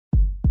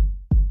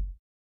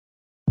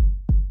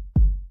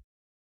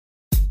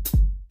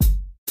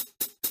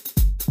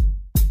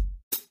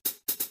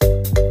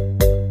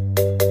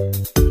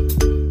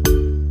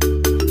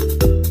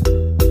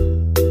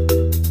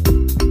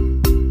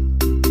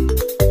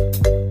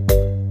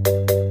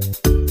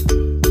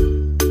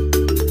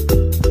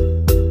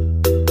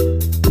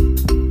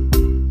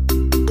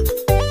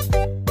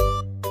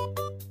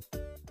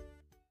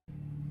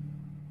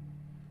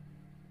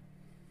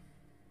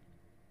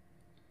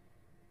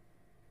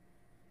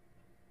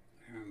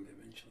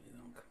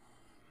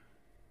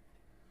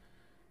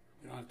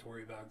have to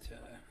worry about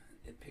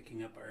it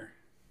picking up our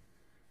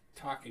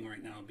talking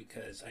right now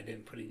because I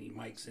didn't put any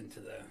mics into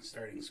the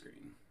starting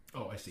screen.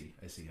 Oh, I see.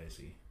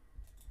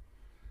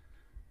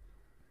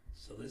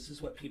 So this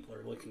is what people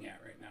are looking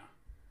at right now.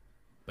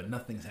 But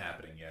nothing's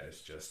happening yet.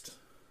 It's just...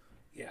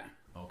 Yeah.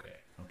 Okay.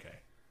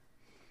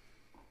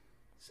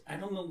 I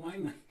don't know why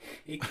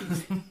it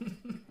keeps...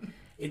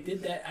 It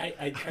did that.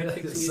 I tried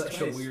fixing it It's such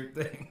twice. a weird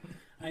thing.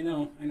 I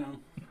know.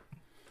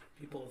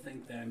 People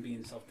think that I'm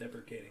being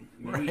self-deprecating.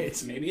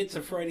 Right. Maybe it's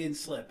a Freudian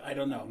slip. I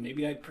don't know.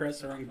 Maybe I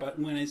pressed the wrong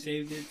button when I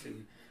saved it,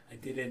 and I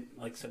did it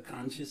like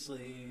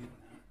subconsciously.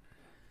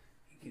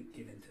 You can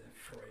get into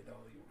Freud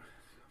all you want.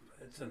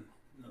 But it's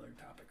another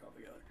topic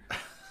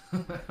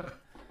altogether.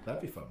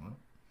 That'd be fun, huh?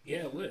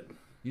 Yeah, it would.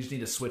 You just need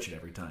to switch it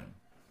every time.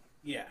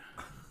 Yeah.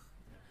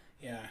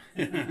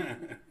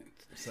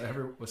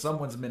 So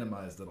someone's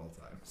minimized at all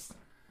times.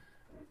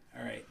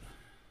 All right.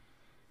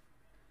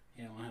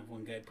 Yeah, we'll have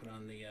one guy put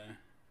on the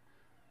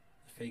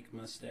fake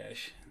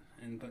mustache.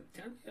 But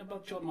tell me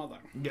about your mother.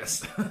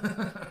 Yes. All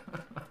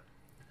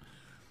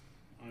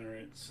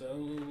right,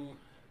 so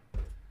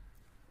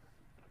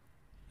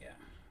yeah,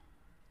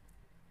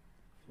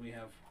 we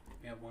have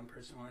one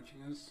person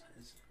watching us.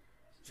 It's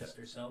just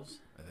ourselves.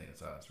 I think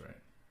it's us, right?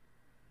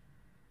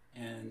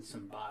 And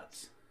some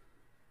bots.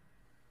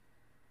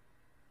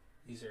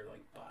 These are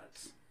like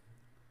bots.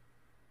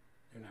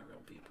 They're not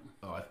real people.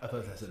 Oh, I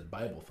thought that said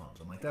Bible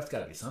thumps. I'm like, that's got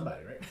to be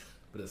somebody, right?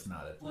 But it's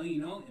not. Well,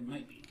 it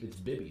might be. It's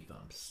Bibby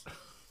thumps.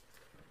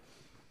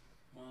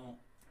 Well,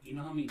 you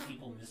know how many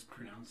people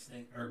mispronounce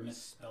things or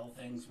misspell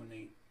things when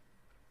they...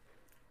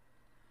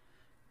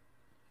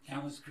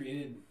 Account was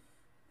created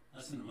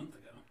less than a month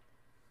ago.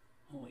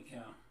 Holy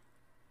cow.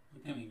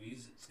 Look how many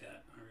views it's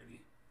got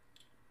already.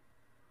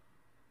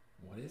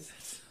 What is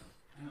it?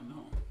 I don't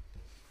know.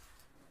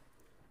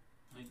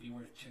 Might be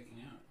worth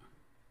checking out.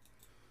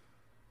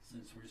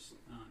 Since we're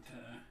not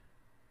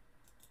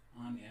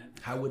on yet.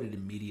 How would it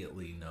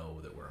immediately know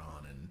that we're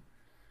on? And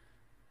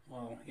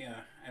well, yeah,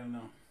 I don't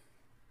know.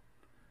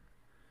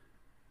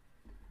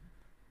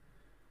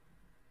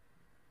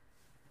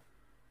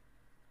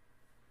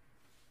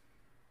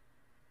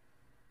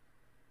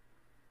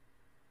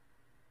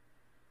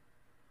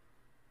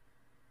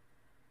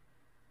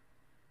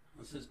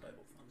 This is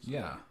Bible Thumbs.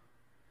 yeah.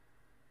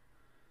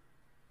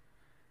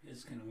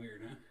 It's kind of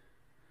weird, huh?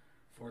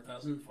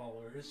 4,000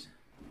 followers.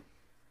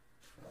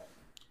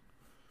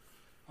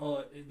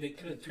 Oh, they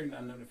could have turned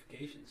on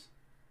notifications.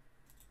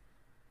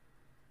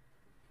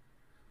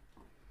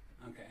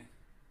 Okay.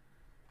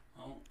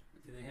 Oh,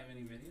 do they have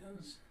any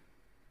videos?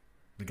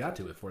 We got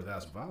to with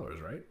 4,000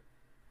 followers, right?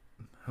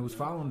 I was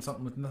following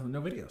something with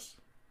no videos.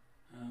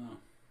 Oh.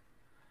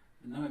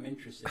 But now I'm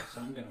interested,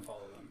 so I'm going to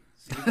follow them.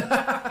 See,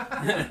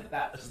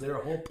 That was their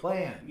whole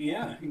plan.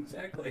 yeah,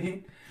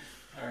 exactly.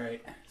 All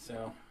right,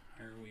 so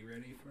are we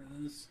ready for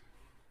this?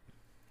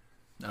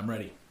 I'm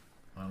ready.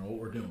 I don't know what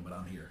we're doing, but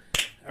I'm here.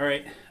 All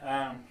right,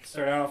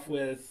 start off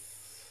with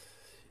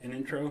an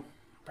intro,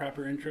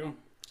 proper intro.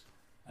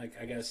 Like,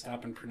 I got to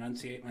stop and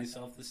pronunciate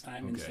myself this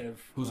time instead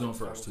of... Who's going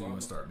first? Who you want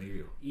to start? Me or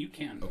you? You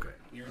can. Okay.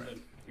 You're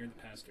the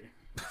pastor.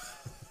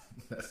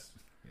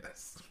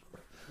 Yes.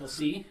 Well,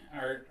 see,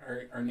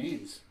 our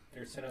names,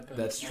 they're set up as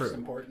That's true. most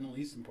important,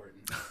 least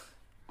important.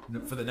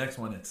 No, for the next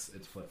one, it's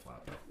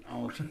flip-flop.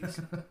 Oh, jeez.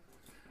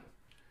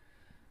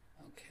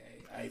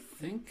 Okay, I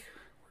think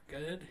we're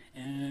good,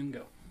 and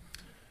go.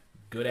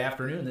 Good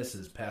afternoon. This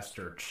is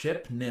Pastor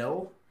Chip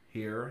Nill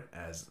here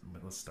as...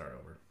 Let's start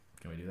over.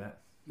 Can we do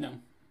that? No.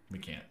 We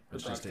can't. We're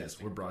It's just is.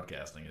 broadcasting. We're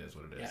broadcasting. It is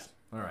what it is.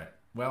 Yeah. All right.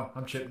 Well,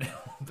 I'm Chip Nill,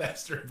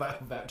 pastor of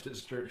Bible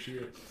Baptist Church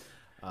here.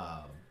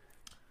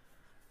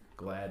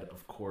 Glad,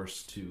 of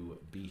course, to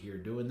be here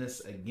doing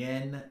this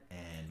again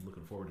and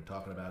looking forward to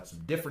talking about some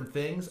different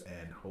things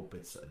and hope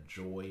it's a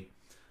joy.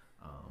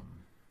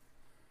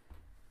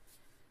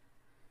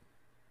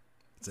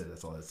 That's it.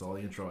 That's all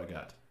the intro I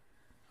got.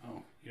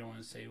 Oh, you don't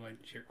want to say what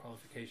your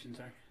qualifications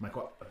are?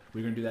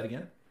 We're going to do that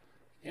again?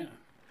 Yeah.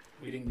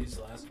 We didn't use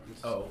the last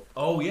ones.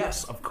 Oh,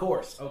 yes, of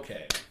course.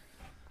 Okay.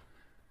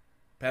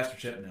 Pastor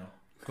Chip Nill.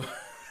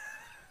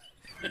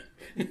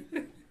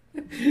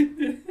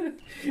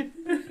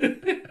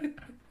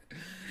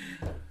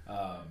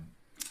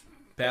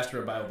 Pastor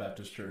of Bible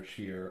Baptist Church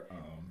here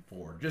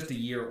for just a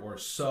year or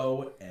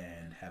so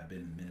and have been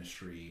in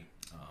ministry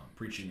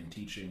preaching and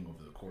teaching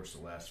over the course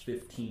of the last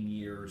 15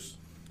 years.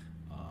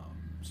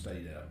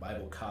 Studied at a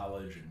Bible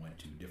college and went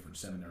to different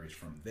seminaries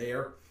from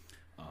there.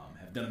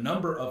 Have done a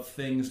number of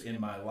things in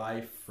my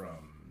life,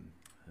 from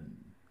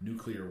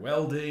nuclear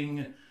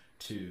welding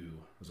to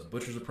was a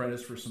butcher's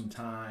apprentice for some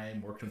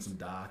time, worked on some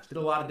docks, did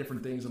a lot of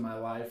different things in my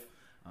life.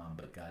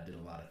 But God did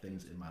a lot of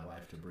things in my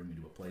life to bring me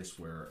to a place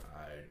where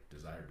I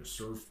desired to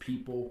serve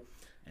people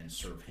and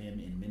serve Him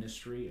in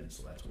ministry, and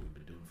so that's what we've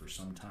been doing for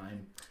some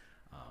time.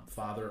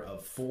 Father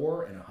of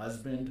 4 and a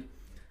husband.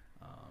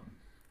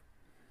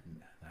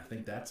 I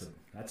think that's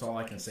all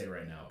I can say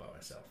right now about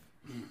myself.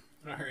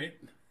 All right.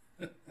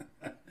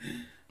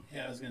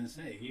 Yeah, I was going to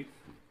say, you.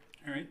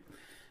 All right.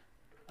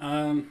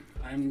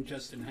 I'm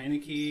Justin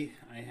Heineke.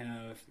 I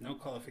have no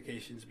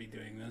qualifications to be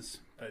doing this,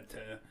 but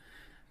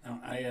no,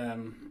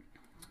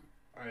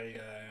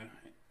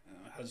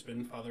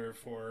 husband, father of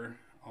four,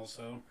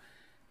 also.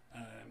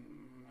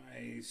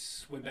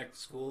 Went back to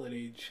school at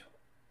age,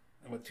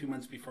 2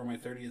 months before my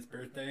 30th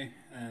birthday,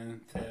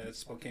 to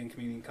Spokane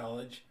Community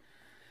College.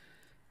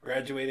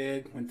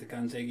 Graduated, went to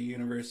Gonzaga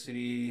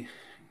University,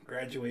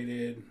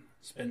 graduated,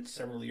 spent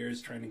several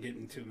years trying to get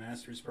into a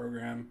master's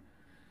program.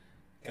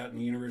 Got in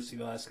the University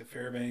of Alaska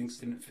Fairbanks,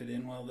 didn't fit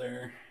in well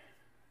there.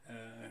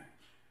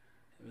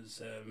 It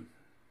was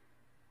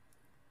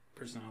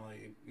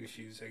personality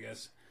issues, I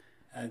guess.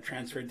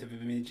 Transferred to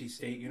Bemidji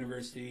State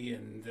University,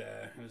 and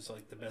it was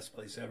like the best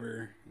place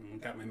ever.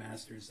 And got my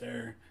master's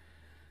there.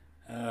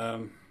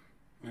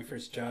 My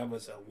first job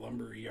was a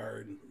lumber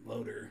yard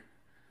loader,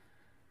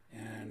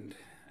 and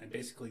I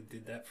basically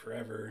did that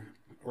forever.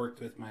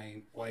 Worked with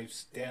my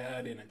wife's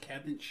dad in a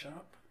cabinet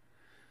shop.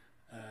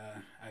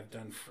 I've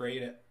done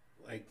freight at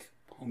like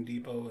Home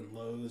Depot and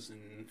Lowe's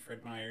and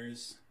Fred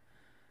Meyer's,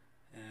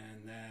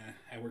 and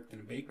I worked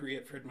in a bakery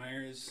at Fred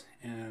Meyer's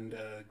and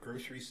a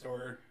grocery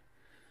store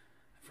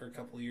for a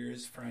couple of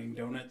years, frying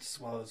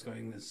donuts while I was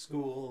going to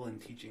school and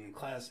teaching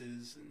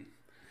classes, and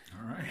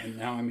All right. and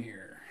now I'm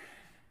here.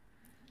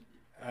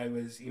 I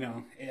was,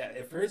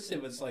 at first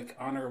it was like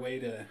on our way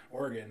to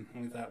Oregon,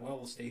 and we thought, well,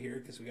 we'll stay here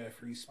because we got a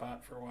free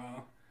spot for a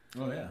while.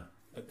 Oh yeah.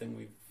 But then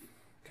we've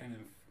kind of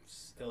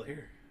still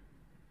here.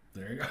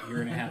 There you go. A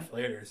year and a half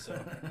later,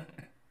 so.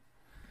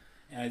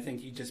 And I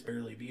think you just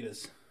barely beat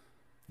us.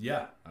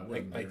 Yeah, I wasn't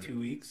Like by here. 2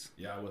 weeks.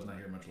 Yeah, I was not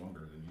here much longer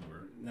than you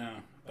were. No,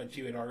 but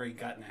you had already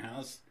gotten a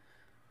house.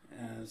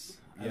 I was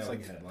Yeah, we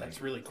like, had,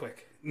 that's really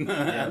quick.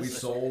 Yeah, we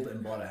sold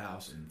and bought a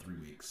house in 3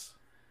 weeks.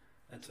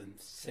 That's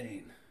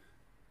insane.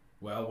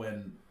 Well,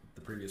 when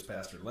the previous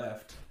pastor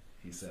left,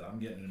 he said, I'm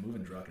getting a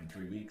moving truck in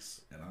 3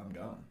 weeks, and I'm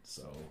gone.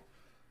 So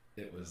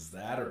it was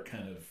that or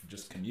kind of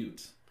just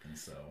commute. And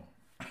so...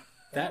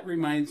 That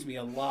reminds me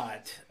a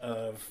lot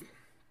of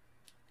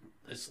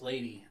this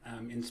lady.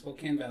 In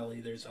Spokane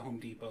Valley, there's a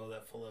Home Depot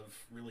that's full of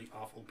really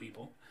awful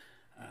people.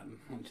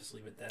 I'll just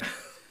leave it at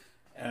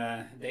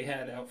that. They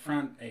had out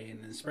front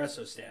an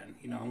espresso stand,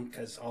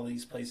 because all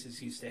these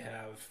places used to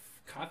have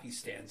coffee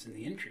stands in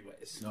the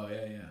entryways. Oh,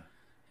 yeah, yeah.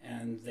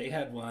 And they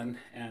had one,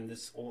 and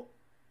this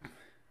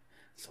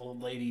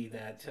old lady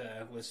that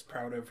was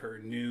proud of her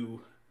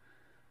new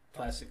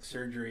plastic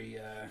surgery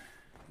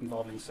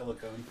involving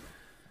silicone.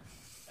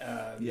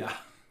 Yeah.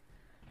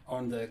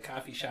 Owned the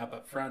coffee shop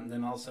up front, and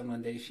then all of a sudden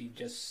one day she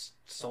just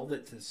sold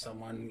it to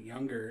someone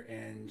younger,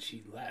 and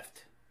she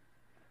left.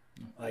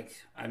 Like,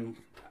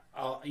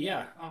 I'll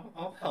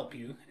help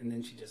you, and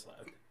then she just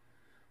left.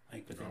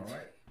 Like within, All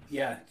right.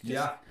 yeah, just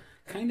Yeah.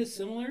 kind of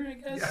similar, I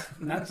guess. Yeah.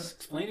 Not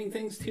explaining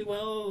things too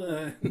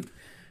well.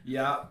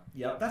 Yeah,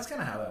 that's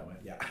kind of how that went,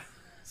 yeah.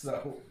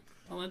 So...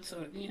 Well, that's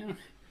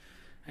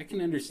I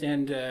can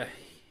understand.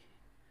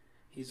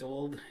 He's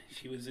old.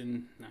 She was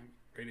in not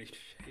greatest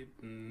shape,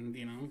 and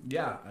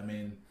Yeah, I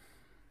mean...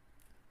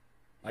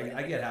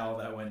 I get how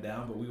that went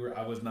down, but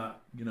I was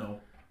not,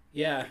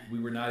 Yeah, we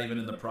were not even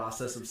in the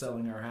process of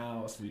selling our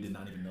house. We did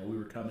not even know we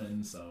were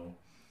coming. So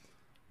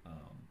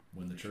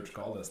when the church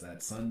called us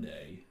that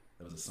Sunday,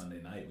 that was a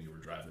Sunday night, we were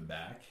driving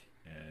back,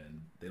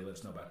 and they let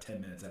us know about 10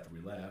 minutes after we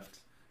left.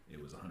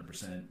 It was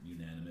 100%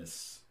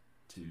 unanimous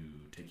to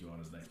take you on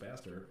as the next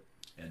pastor.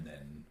 And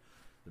then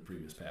the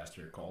previous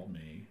pastor called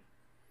me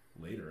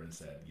later and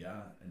said,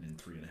 yeah, and in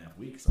 3.5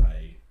 weeks,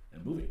 I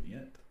am moving the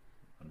end.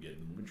 I'm getting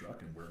the moving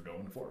truck, and we're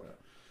going to Florida.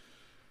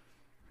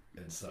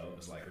 And so it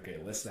was like, okay,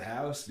 list the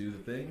house, do the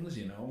things,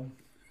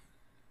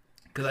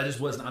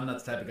 Because I'm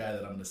not the type of guy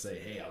that I'm going to say,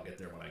 hey, I'll get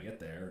there when I get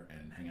there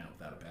and hang out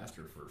without a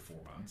pastor for 4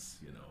 months,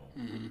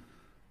 Mm-hmm.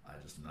 I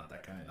just am not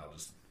that kind. I'll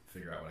just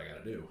figure out what I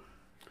got to do.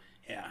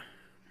 Yeah.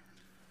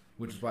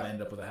 Which is why I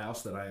end up with a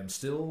house that I am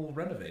still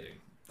renovating.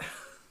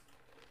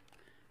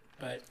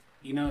 But,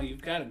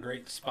 you've got a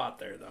great spot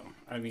there, though.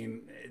 I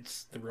mean,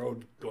 it's the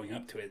road going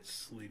up to it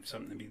leaves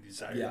something to be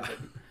desired. Yeah.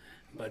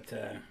 But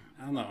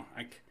I don't know.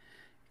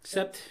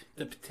 Except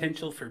the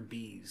potential for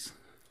bees.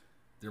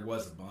 There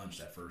was a bunch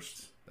that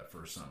first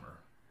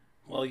summer.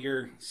 Well,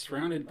 you're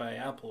surrounded by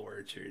apple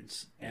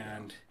orchards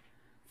and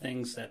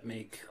things that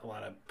make a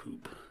lot of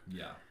poop.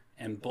 Yeah.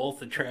 And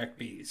both attract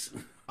bees.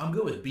 I'm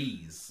good with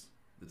bees.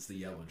 It's the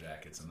yellow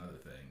jackets and other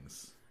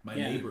things. My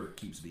neighbor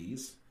keeps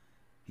bees.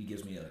 He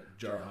gives me a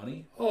jar of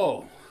honey.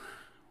 Oh,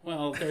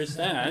 well, there's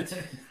that.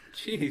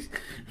 Jeez.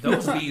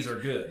 Those bees are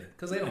good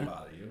because they don't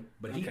bother you.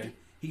 But he Okay.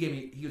 he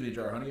gives me a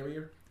jar of honey every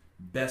year.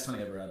 Best honey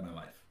I ever had in my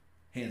life,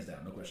 hands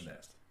down, no question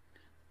asked.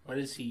 What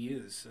does he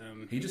use?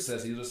 He just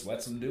says he just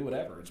lets them do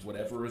whatever. It's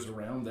whatever is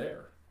around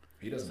there.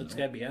 He doesn't. So it's know.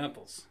 got to be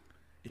apples.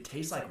 It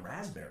tastes like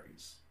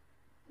raspberries.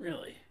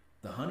 Really?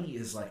 The honey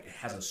is like it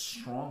has a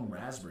strong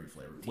raspberry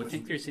flavor. Do you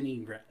think there's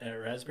any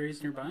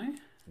raspberries nearby?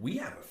 We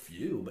have a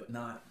few, but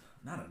not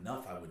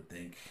enough. I would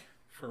think.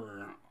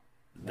 For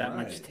that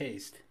much Right.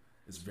 taste.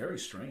 It's very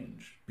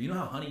strange. But you know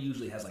how honey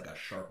usually has like a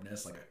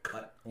sharpness, like a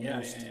cut Yeah,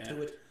 almost yeah.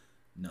 to it?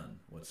 None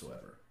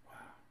whatsoever. Wow.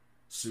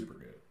 Super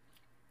good.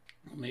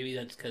 Maybe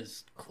that's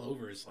because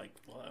clover is like,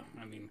 well,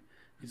 I mean,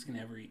 who's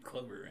gonna ever eat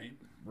clover, right?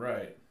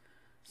 Right.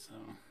 So,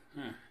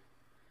 I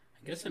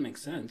guess that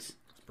makes sense.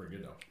 It's pretty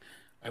good though.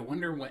 I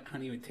wonder what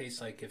honey would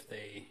taste like if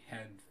they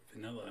had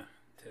vanilla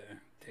to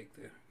take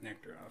the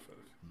nectar off of.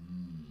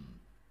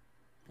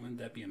 Wouldn't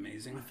that be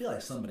amazing? I feel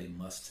like somebody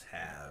must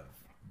have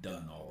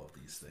done all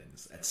of these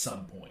things at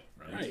some point,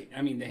 right? Right.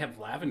 I mean, they have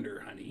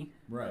lavender honey.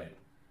 Right.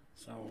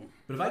 So.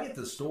 But if I get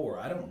to the store,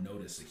 I don't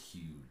notice a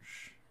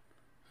huge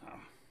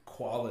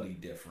quality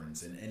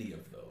difference in any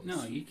of those.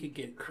 No, you could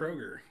get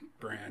Kroger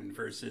brand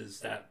versus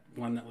that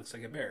one that looks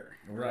like a bear.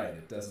 Right.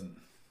 It doesn't.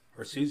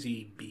 Or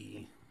Susie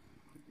B.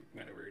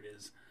 Whatever it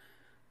is.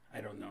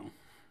 I don't know.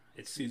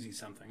 It's Susie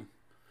something.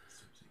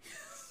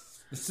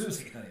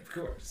 Susie honey, of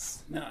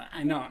course. No,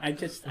 I know. I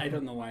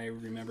don't know why I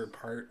remember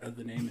part of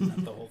the name and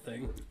not the whole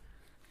thing.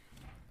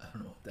 I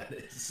don't know what that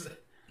is.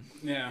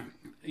 Yeah,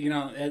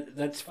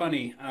 that's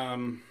funny. I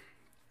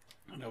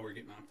know we're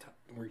getting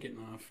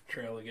off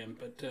trail again,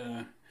 but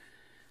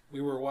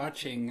we were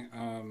watching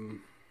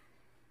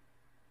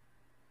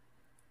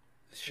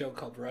a show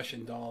called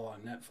Russian Doll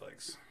on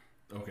Netflix.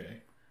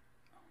 Okay.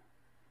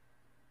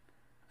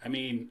 I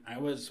mean, I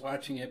was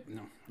watching it.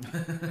 No,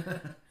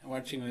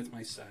 watching it with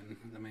my son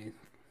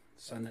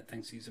that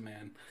thinks he's a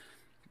man,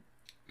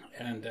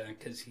 and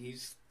because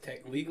he's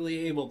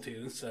legally able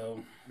to.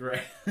 So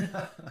right.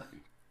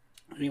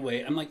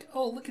 Anyway, I'm like,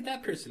 oh, look at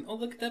that person. Oh,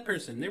 look at that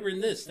person. They were in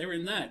this. They were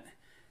in that.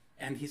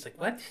 And he's like,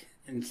 what?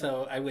 And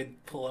so I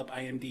would pull up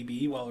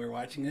IMDb while we were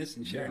watching this,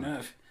 and sure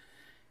enough,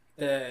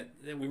 I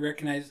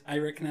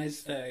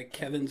recognized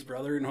Kevin's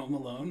brother in Home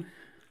Alone.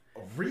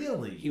 Oh,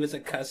 really? He was a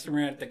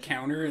customer at the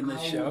counter in the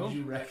show. How would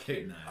you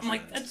recognize I'm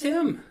like, that's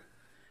him.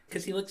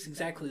 Because he looks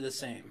exactly the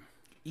same.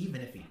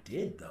 Even if he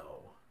did,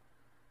 though,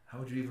 how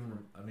would you even...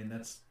 I mean,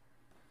 that's...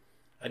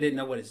 I didn't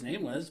know what his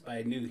name was, but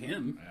I knew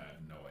him. I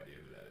have no idea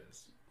who that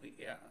is.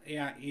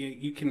 Yeah.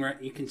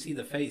 You can see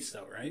the face,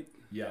 though, right?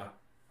 Yeah.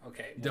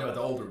 Okay. You're talking about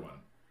the older one.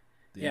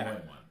 The Yeah.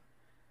 annoying one.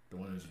 The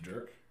one who's a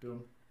jerk to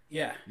him?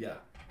 Yeah. Yeah.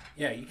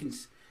 Yeah, you can...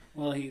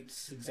 Well,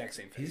 he's the exact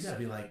same face. He's got to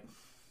be like...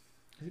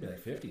 He's got to be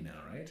like 50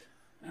 now, right?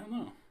 I don't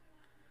know.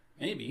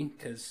 Maybe,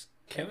 because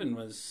Kevin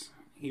was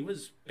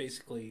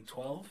basically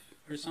 12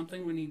 or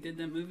something when he did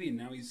that movie, and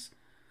now he's...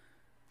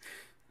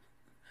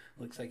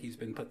 looks like he's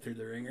been put through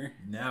the ringer.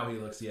 Now he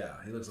looks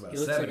about He looks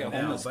 70 like a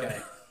now, homeless but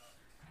guy.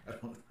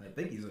 I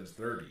think he's in his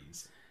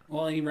 30s.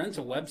 Well, he runs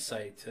a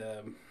website.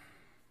 I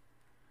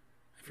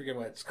forget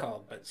what it's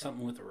called, but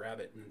something with a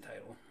rabbit in the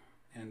title.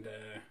 And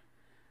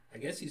I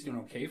guess he's doing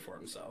okay for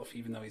himself,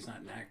 even though he's not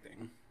in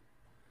acting.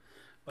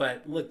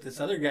 But look, this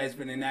other guy's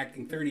been in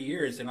acting 30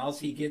 years, and all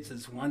he gets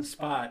is one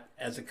spot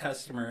as a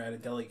customer at a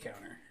deli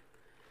counter.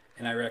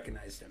 And I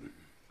recognized him.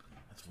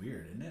 That's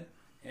weird, isn't it?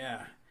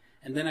 Yeah.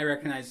 And then I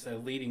recognized the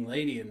leading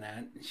lady in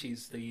that.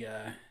 She's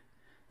the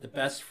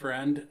best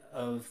friend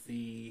of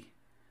the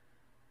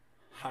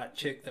hot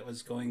chick that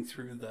was going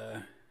through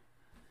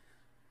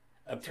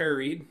of Tara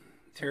Reid.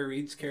 Tara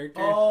Reid's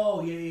character.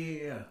 Oh,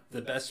 yeah.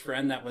 The best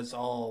friend that was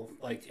all,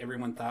 like,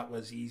 everyone thought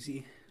was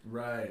easy.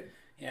 Right.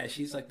 Yeah,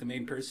 she's like the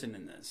main person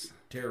in this.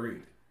 Tara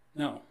Reid.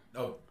 No.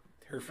 Oh.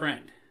 Her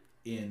friend.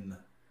 In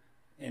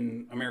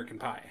American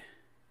Pie.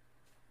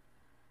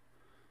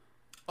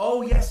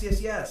 Oh,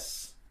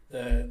 yes.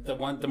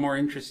 The more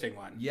interesting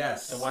one.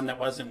 Yes. The one that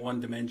wasn't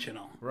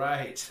one-dimensional.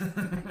 Right.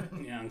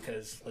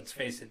 Because, let's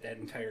face it, that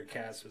entire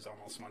cast was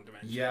almost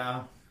one-dimensional.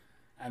 Yeah.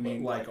 I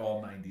mean... like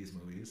all 90s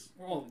movies.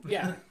 Well,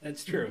 yeah,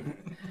 that's true.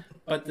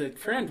 But the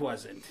friend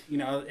wasn't.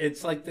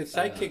 It's like the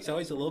sidekick's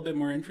always a little bit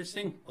more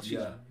interesting. Well, she's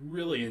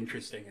really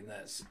interesting in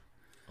this.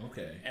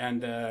 Okay.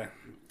 And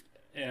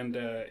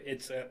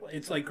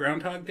it's like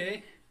Groundhog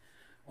Day,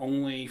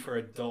 only for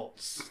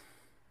adults.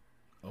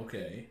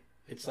 Okay.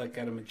 It's like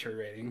got a mature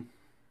rating.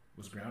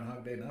 Was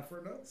Groundhog Day not for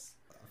adults?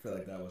 I feel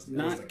like that was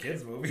a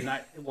kids movie.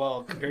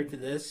 Well, compared to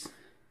this.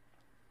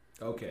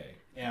 Okay.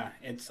 Yeah,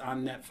 it's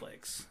on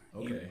Netflix.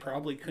 Okay. You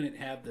probably couldn't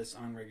have this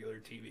on regular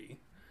TV,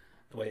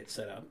 the way it's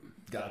set up.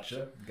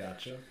 Gotcha.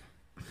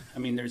 I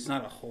mean, there's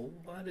not a whole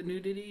lot of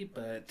nudity,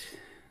 but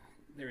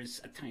there's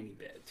a tiny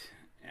bit.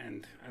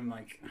 And I'm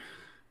like,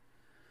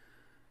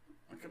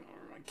 looking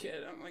over my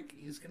kid, I'm like,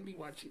 he's going to be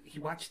watching. He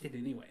watched it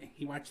anyway.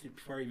 He watched it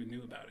before I even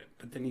knew about it.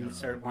 But then he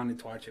started wanting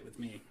to watch it with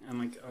me. I'm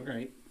like, all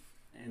right.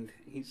 And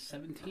he's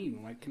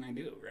 17. What can I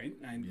do, right?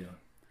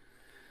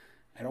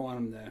 I don't want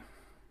him to...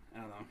 I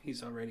don't know.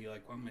 He's already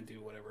like, well, I'm going to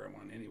do whatever I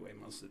want anyway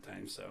most of the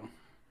time. So,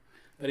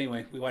 but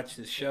anyway, we watched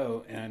this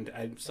show, and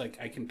I was like,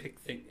 I can pick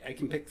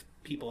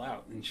people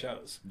out in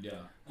shows. Yeah.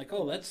 Like,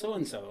 oh, that's so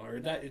and so,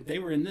 or that they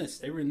were in this,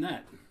 they were in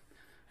that.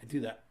 I do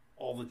that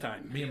all the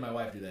time. Me and my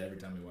wife do that every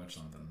time we watch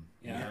something.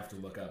 Yeah. You have to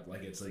look up,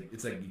 like it's like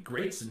it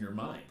grates in your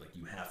mind. Like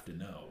you have to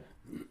know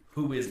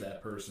who is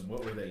that person,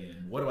 what were they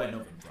in, what do I know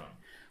them from.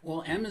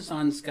 Well,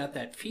 Amazon's got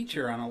that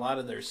feature on a lot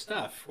of their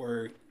stuff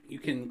where you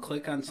can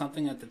click on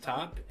something at the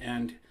top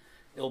and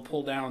it'll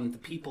pull down the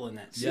people in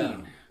that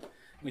scene,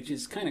 which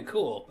is kind of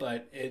cool,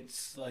 but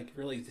it's like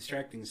really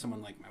distracting to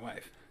someone like my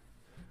wife.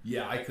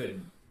 Yeah, I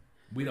couldn't.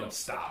 We don't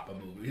stop a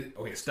movie.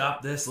 Okay,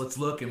 stop this. Let's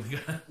look. And we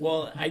got...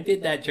 Well, I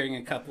did that during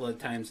a couple of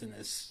times in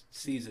this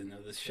season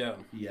of this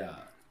show. Yeah.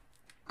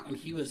 And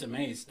he was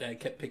amazed that I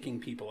kept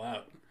picking people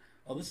out.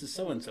 Oh, this is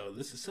so-and-so.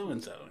 This is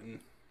so-and-so. And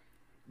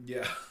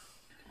yeah.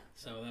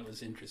 So that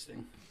was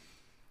interesting.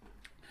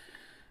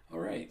 All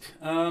right.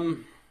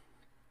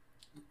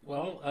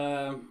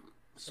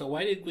 So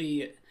why did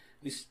we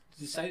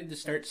decided to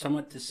start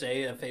Somewhat to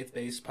Say, a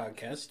faith-based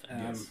podcast?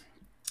 Yes.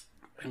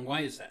 And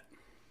why is that?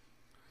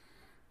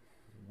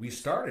 We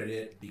started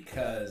it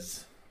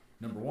because,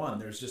 number one,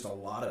 there's just a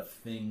lot of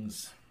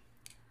things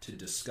to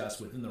discuss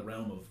within the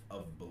realm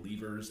of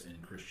believers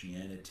and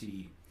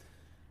Christianity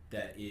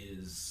that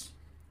is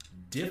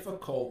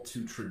difficult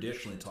to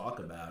traditionally talk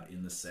about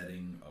in the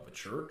setting of a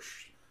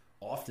church,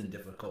 often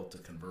difficult to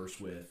converse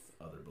with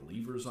other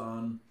believers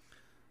on,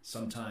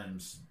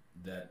 sometimes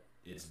that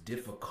it's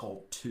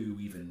difficult to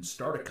even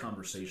start a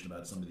conversation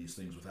about some of these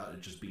things without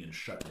it just being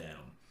shut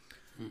down.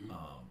 Mm-hmm.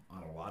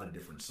 On a lot of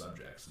different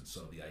subjects. And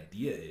so the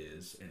idea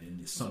is, and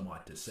in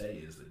Somewhat to Say,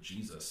 is that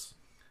Jesus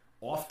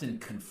often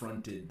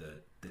confronted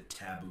the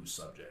taboo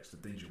subjects, the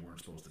things you weren't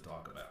supposed to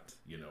talk about,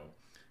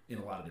 in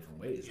a lot of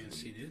different ways. Yes,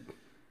 he did.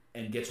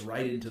 And gets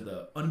right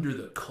into under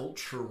the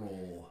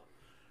cultural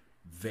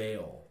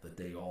veil that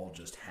they all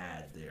just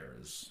had there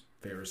as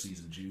Pharisees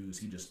and Jews.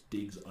 He just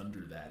digs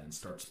under that and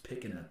starts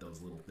picking at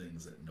those little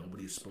things that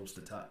nobody's supposed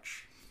to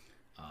touch.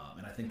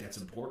 And I think that's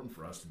important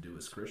for us to do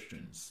as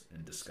Christians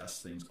and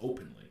discuss things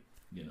openly,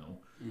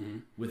 mm-hmm.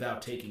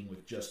 without taking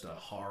with just a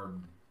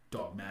hard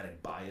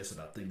dogmatic bias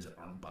about things that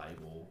aren't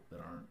Bible, that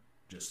aren't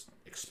just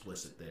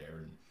explicit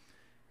there,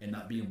 and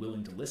not being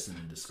willing to listen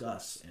and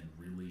discuss and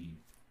really,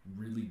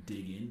 really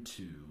dig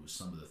into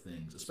some of the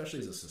things, especially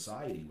as a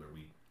society where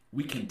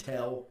we can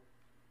tell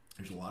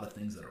there's a lot of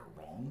things that are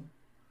wrong.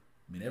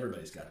 I mean,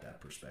 everybody's got that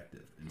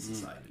perspective in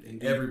society.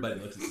 Indeed. Everybody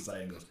looks at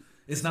society and goes,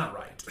 it's not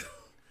right.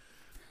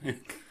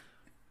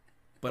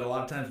 But a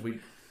lot of times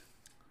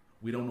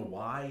we don't know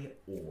why,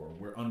 or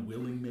we're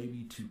unwilling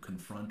maybe to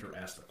confront or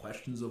ask the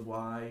questions of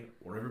why,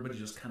 or everybody's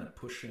just kind of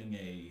pushing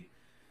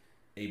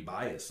a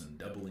bias and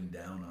doubling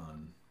down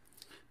on.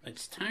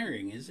 It's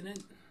tiring, isn't it?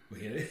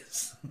 It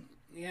is.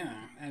 Yeah,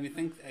 I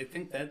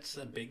think that's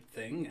a big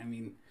thing. I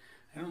mean,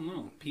 I don't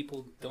know.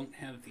 People don't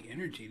have the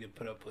energy to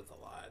put up with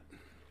a lot.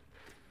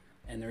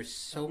 And there's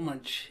so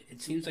much,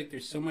 it seems like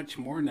there's so much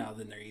more now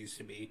than there used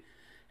to be.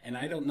 And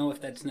I don't know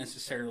if that's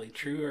necessarily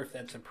true or if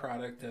that's a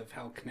product of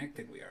how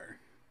connected we are.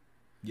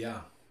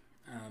 Yeah.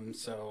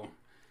 So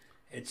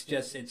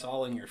it's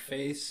all in your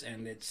face,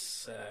 and it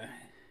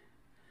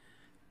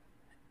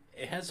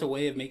has a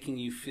way of making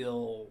you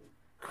feel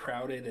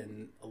crowded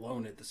and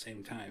alone at the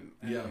same time.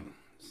 Yeah.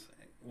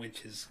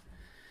 Which is,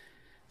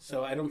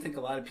 so I don't think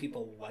a lot of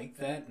people like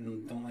that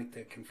and don't like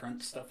to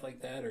confront stuff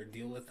like that or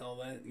deal with all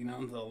that.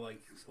 They'll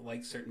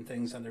like certain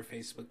things on their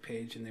Facebook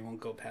page and they won't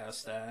go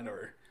past that,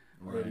 or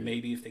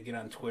maybe if they get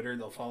on Twitter,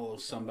 they'll follow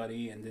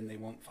somebody and then they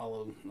won't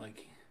follow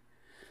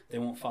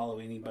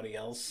anybody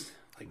else.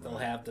 Like they'll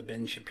have the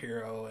Ben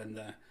Shapiro and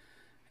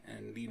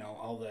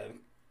all the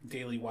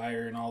Daily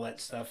Wire and all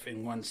that stuff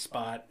in one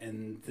spot,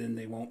 and then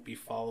they won't be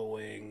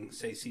following,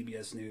 say,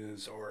 CBS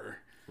News or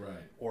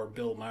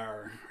Bill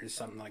Maher or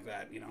something like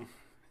that.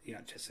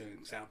 Just an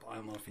example. I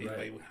don't know if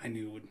anybody I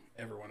knew would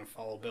ever want to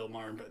follow Bill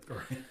Maher, but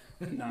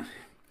no.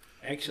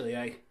 Actually,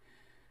 I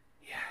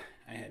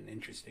had an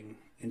interesting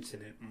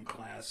incident in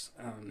class.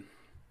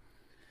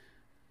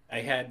 I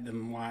had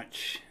them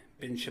watch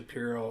Ben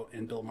Shapiro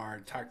and Bill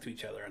Maher talk to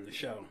each other on the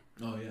show.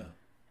 Oh, yeah.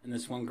 And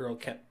this one girl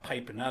kept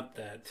piping up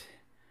that,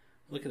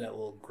 look at that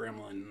little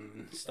gremlin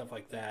and stuff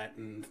like that,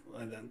 and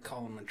then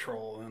call him a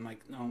troll. And I'm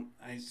like, no,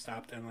 I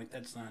stopped. I'm like,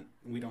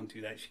 we don't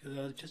do that. She goes,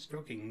 I was just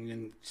joking,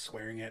 and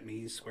swearing at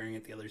me, swearing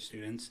at the other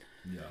students.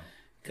 Yeah.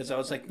 Because I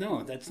was like,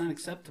 no, that's not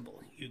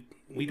acceptable.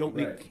 We don't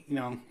make,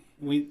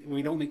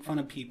 we don't make fun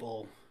of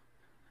people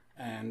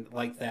and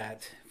like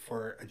that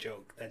for a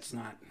joke. That's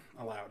not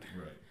allowed.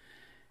 Right.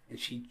 And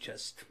she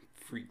just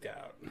freaked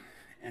out.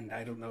 And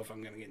I don't know if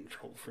I'm going to get in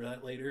trouble for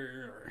that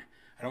later, or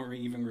I don't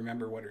even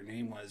remember what her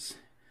name was,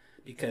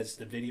 because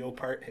the video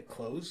part had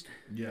closed.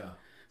 Yeah.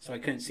 So I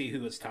couldn't see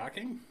who was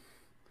talking.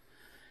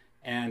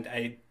 And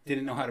I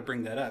didn't know how to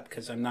bring that up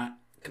because I'm not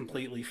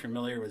completely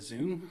familiar with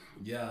Zoom.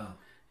 Yeah.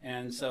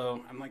 And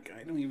so I'm like,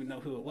 I don't even know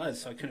who it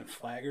was. So I couldn't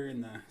flag her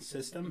in the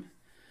system,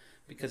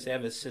 because they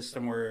have a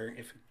system where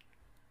if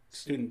a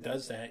student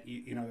does that,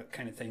 that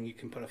kind of thing, you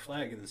can put a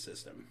flag in the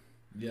system.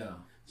 Yeah.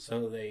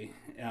 So they,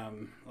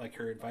 like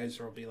her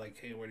advisor will be like,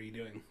 hey, what are you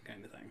doing,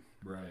 kind of thing.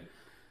 Right.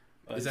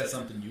 But, is that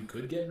something you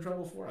could get in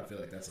trouble for? I feel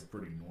like that's a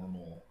pretty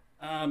normal...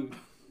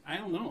 I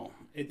don't know.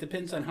 It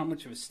depends on how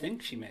much of a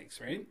stink she makes,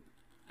 right?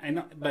 I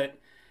know, but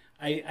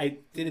I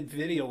did a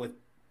video with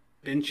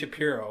Ben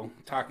Shapiro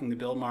talking to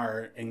Bill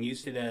Maher and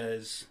used it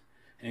as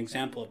an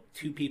example of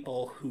two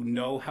people who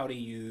know how to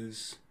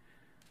use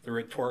the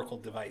rhetorical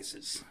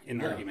devices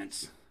in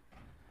arguments.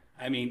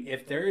 I mean,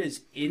 if there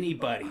is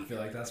anybody... I feel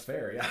like that's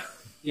fair, yeah.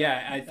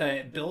 Yeah, I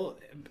thought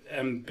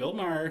Bill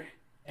Maher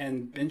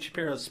and Ben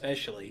Shapiro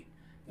especially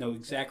know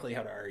exactly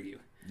how to argue.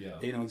 Yeah.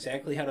 They know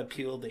exactly how to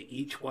appeal to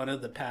each one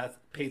of the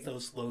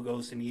pathos,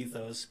 logos, and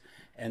ethos,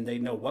 and they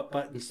know what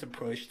buttons to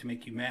push to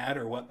make you mad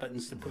or what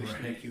buttons to push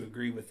to make you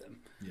agree with them.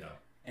 Yeah.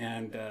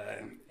 And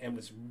it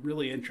was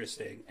really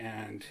interesting.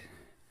 And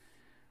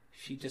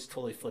she just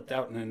totally flipped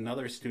out. And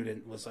another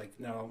student was like,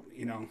 no,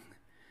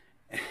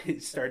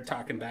 started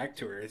talking back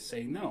to her,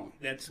 saying, no,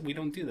 we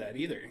don't do that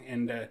either.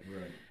 And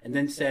and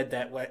then said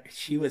that what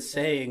she was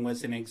saying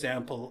was an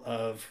example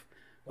of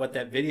what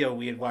that video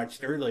we had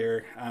watched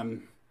earlier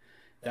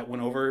that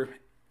went over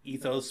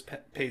ethos,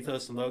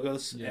 pathos, and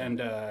logos. Yeah. And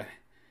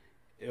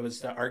it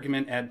was the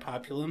argument ad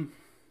populum.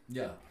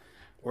 Yeah.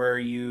 Where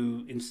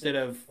you, instead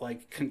of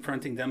like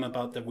confronting them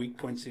about the weak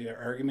points of your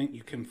argument,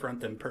 you confront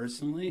them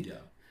personally. Yeah.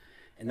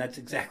 And that's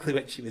exactly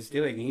what she was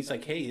doing. And he's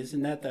like, hey,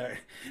 isn't that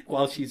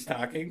while she's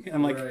talking?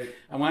 I'm like, right.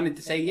 I wanted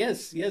to say,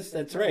 yes,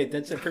 that's right.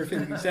 That's a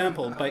perfect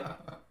example.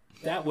 But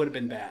that would have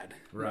been bad.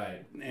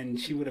 Right. And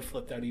she would have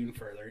flipped out even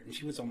further. And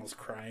she was almost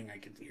crying. I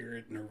could hear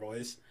it in her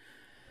voice.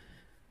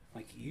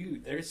 Like,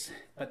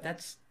 but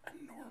that's a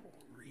normal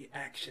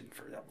reaction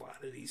for a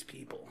lot of these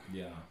people.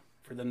 Yeah.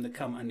 For them to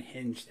come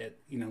unhinged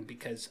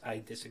because I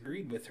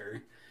disagreed with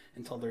her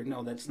and told her,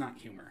 no, that's not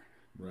humor.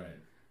 Right.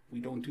 We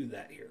don't do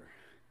that here.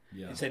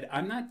 Yeah. I said,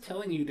 I'm not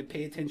telling you to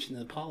pay attention to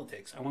the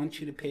politics. I want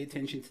you to pay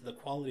attention to the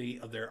quality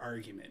of their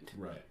argument.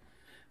 Right.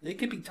 They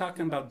could be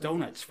talking about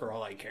donuts for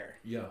all I care.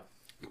 Yeah.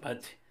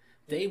 But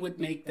they would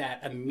make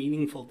that a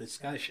meaningful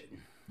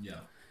discussion.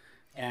 Yeah.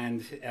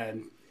 And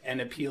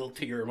appeal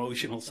to your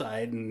emotional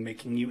side and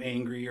making you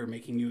angry or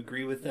making you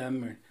agree with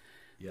them.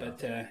 Yeah.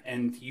 But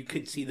and you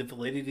could see the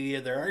validity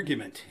of their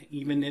argument.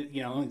 Even if,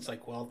 it's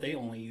like, well, they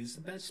only use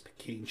the best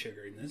cane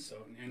sugar in this,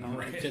 so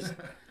right. It just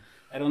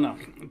I don't know.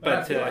 But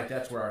I feel like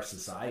that's where our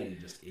society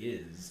just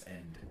is,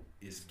 and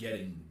is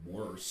getting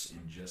worse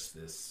in just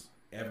this.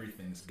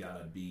 Everything's got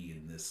to be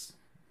in this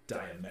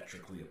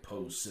diametrically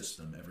opposed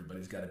system.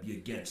 Everybody's got to be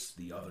against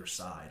the other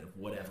side of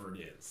whatever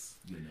it is,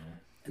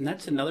 And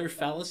that's another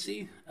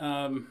fallacy.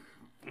 I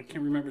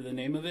can't remember the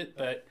name of it,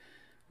 but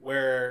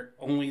where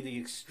only the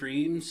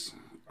extremes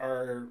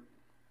are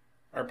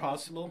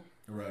possible.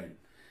 Right.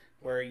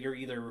 Where you're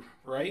either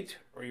right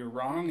or you're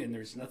wrong, and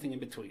there's nothing in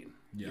between.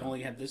 Yeah. You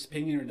only have this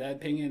opinion or that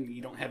opinion.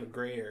 You don't have a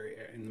gray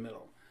area in the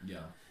middle.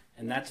 Yeah.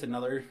 And that's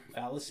another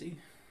fallacy.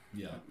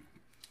 Yeah.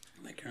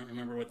 I can't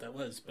remember what that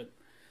was, but...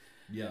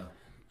 Yeah.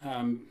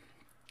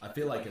 I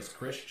feel like as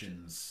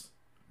Christians,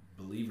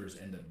 believers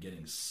end up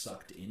getting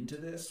sucked into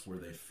this, where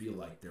they feel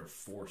like they're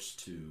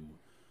forced to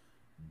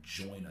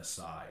join a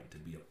side, to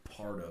be a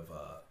part of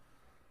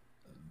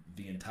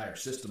the entire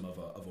system of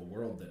a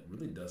world that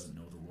really doesn't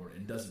know the Lord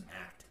and doesn't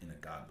act in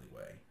a godly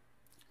way.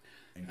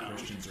 And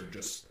Christians are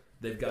just,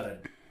 they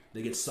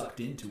get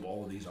sucked into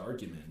all of these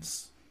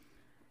arguments,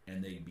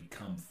 and they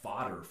become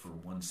fodder for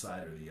one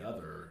side or the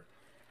other,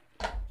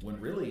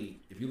 when really,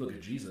 if you look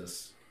at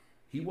Jesus,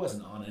 he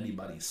wasn't on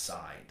anybody's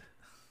side.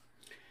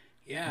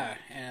 Yeah,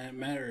 and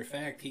matter of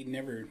fact, he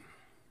never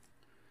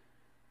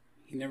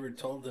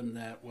told them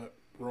that what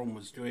Rome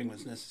was doing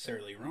was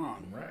necessarily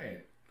wrong.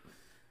 Right.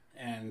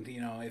 And,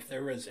 if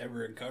there was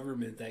ever a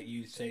government that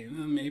you say,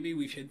 maybe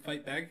we should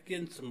fight back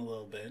against them a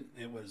little bit,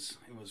 it was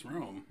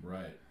Rome.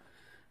 Right.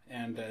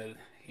 And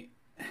he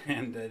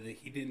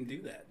didn't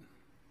do that.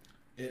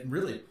 It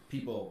really,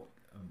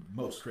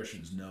 most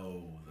Christians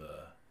know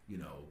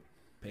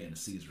paying to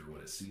Caesar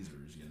what is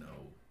Caesar's,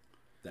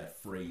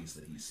 that phrase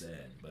that he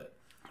said, but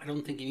I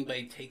don't think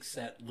anybody takes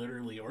that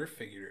literally or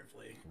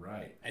figuratively.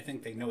 Right. I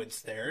think they know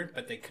it's there,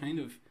 but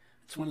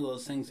it's one of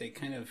those things they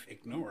kind of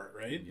ignore,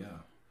 right? Yeah.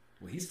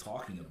 Well, he's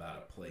talking about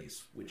a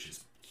place which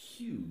is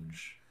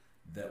huge,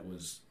 that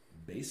was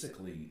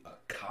basically a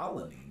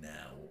colony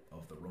now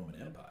of the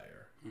Roman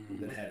Empire, mm-hmm.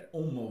 that had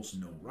almost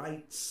no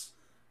rights.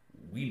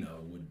 We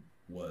know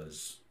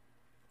was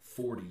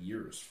 40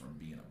 years from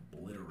being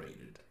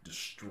obliterated,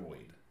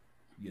 destroyed,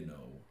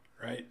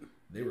 Right.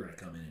 They were going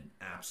to come in and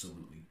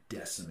absolutely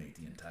decimate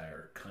the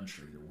entire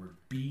country. There would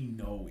be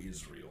no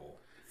Israel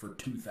for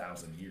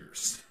 2,000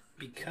 years.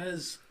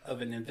 Because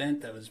of an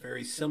event that was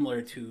very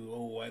similar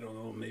to, I don't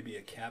know, maybe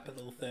a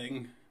capital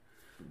thing.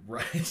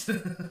 Right.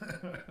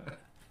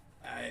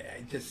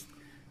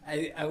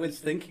 I was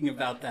thinking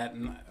about that,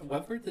 and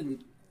what were the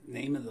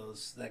name of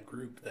that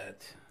group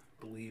that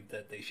believed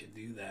that they should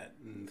do that,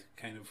 and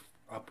kind of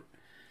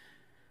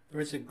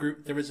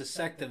there was a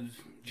sect of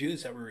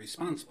Jews that were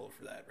responsible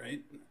for that,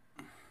 right?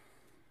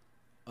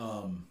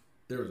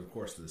 There was, of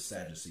course, the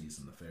Sadducees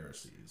and the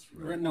Pharisees.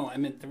 Right? No, I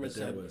meant no,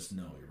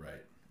 you're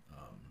right.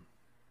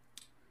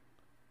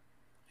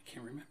 I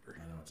can't remember.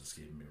 I know it's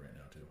escaping me right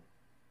now too.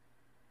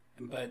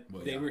 But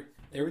they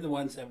were the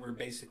ones that were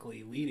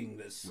basically leading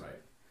this,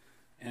 right?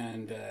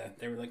 And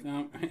they were like,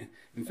 no,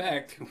 in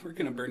fact, we're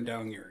going to burn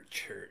down your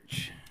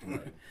church.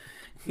 Right.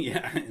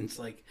 Yeah, and it's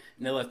like,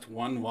 and they left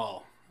one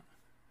wall,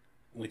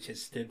 which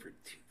has stood for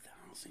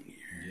 2,000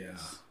 years. Yeah,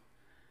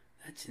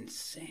 that's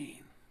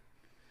insane.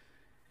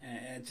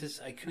 And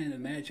I couldn't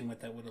imagine what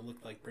that would have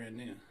looked like brand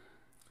new.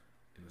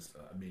 It was,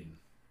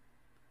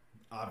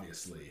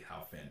 obviously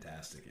how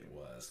fantastic it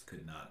was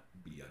could not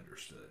be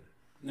understood.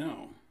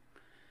 No.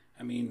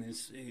 I mean,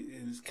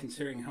 is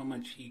considering how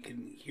much he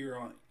can hear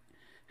on,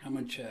 how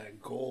much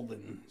gold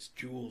and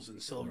jewels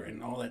and silver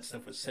and all that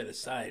stuff was set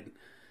aside,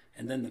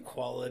 and then the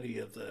quality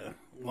of the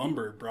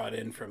lumber brought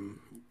in from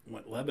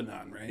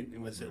Lebanon, right?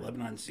 Was it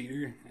Lebanon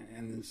cedar?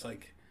 And it's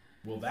like,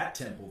 well, that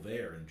temple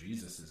there in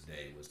Jesus'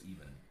 day was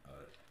even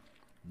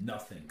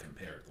nothing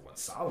compared to what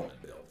Solomon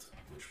built,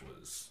 which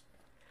was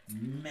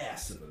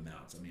massive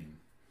amounts. I mean,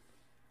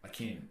 I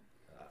can't.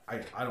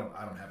 I don't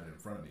have it in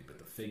front of me, but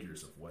the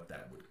figures of what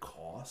that would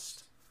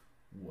cost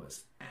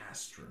was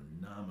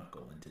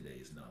astronomical in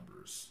today's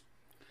numbers.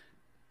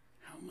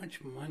 how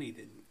much money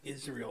did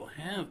Israel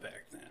have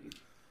back then?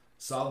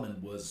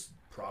 Solomon was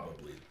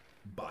probably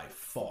by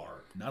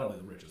far not only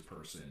the richest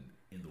person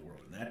in the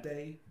world in that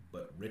day,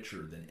 but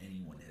richer than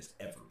anyone has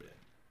ever been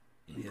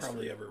in history.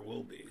 Probably ever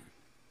will be.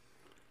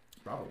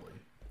 Probably.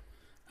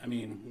 I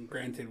mean,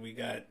 granted, we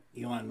got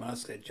Elon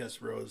Musk that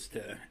just rose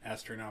to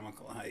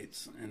astronomical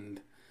heights,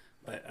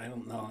 but I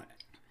don't know.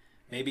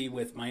 Maybe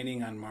with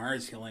mining on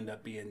Mars, he'll end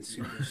up being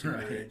super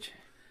Right. rich.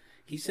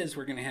 He says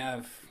we're going to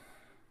have,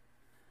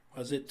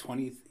 was it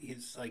 20?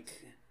 It's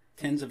like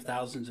tens of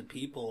thousands of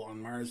people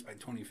on Mars by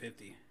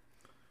 2050.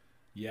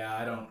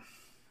 Yeah,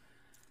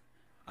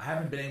 I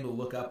haven't been able to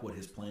look up what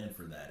his plan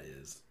for that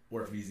is,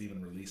 or if he's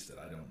even released it.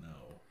 I don't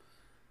know.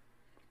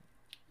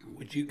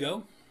 Would you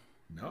go?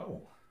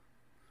 No.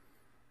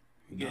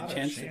 You get Not a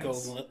chance to go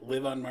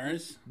live on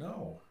Mars?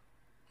 No.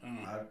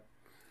 Oh.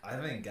 I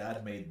think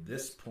God made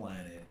this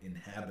planet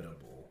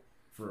inhabitable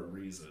for a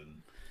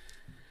reason.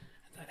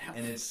 I thought, how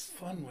And it's-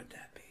 fun would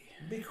that be?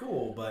 It'd be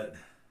cool, but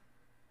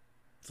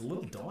it's a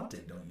little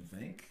daunting, don't you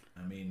think?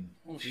 I mean,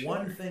 Well, sure.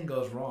 one thing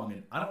goes wrong,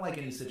 and I don't like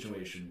any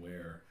situation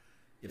where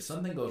if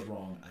something goes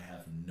wrong, I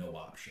have no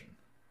option.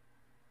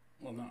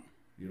 Well, no.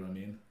 You know what I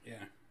mean?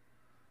 Yeah.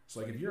 So,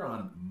 like, if you're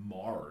on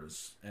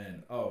Mars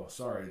and, oh,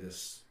 sorry,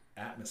 this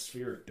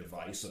atmospheric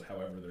device of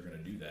however they're going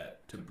to do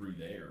that to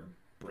breathe air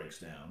breaks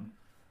down,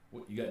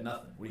 you got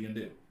nothing. What are you going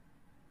to do?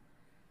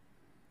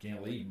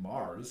 Can't leave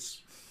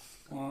Mars.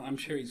 Well, I'm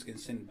sure he's going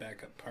to send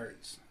backup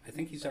parts. I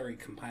think he's already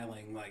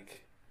compiling,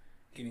 like,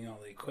 getting all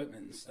the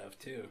equipment and stuff,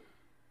 too.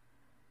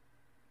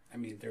 I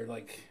mean,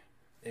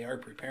 they are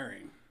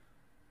preparing.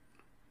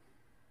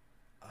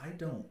 I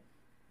don't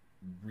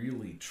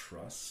really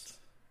trust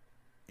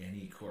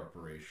any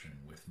corporation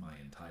with my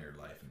entire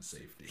life and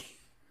safety.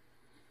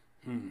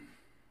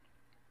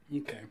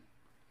 Okay.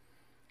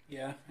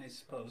 Yeah, I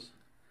suppose.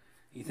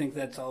 You think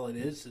that's all it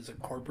is a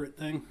corporate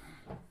thing?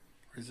 Or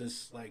is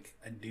this, like,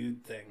 a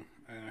dude thing?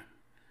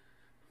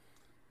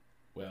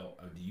 Well,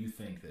 do you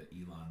think that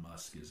Elon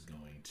Musk is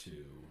going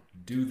to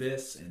do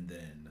this and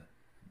then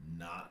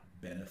not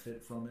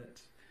benefit from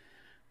it?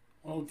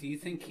 Well, do you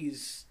think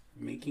he's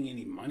making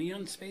any money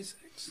on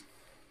SpaceX?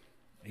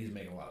 He's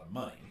making a lot of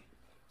money.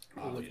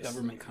 With Obviously.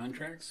 government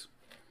contracts?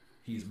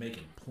 He's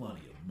making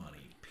plenty of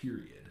money,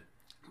 period.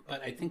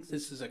 But I think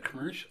this is a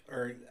commercial,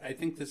 or I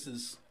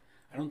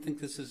don't think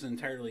this is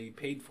entirely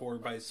paid for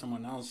by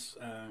someone else,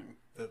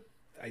 the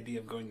idea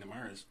of going to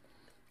Mars.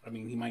 I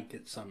mean, he might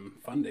get some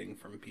funding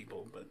from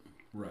people, but...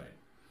 Right.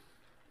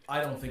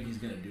 I don't think he's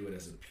going to do it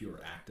as a pure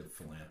act of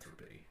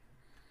philanthropy.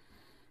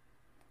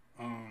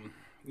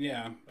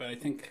 Yeah, but I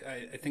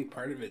think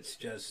part of it's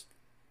just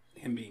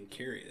him being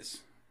curious.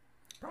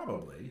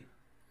 Probably.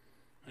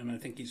 And I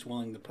think he's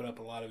willing to put up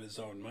a lot of his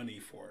own money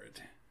for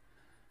it.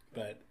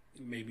 But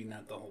maybe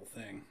not the whole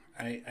thing.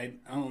 I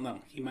don't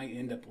know. He might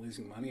end up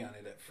losing money on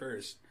it at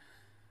first.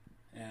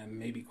 And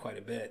maybe quite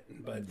a bit.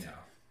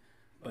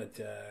 But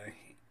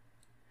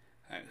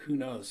who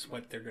knows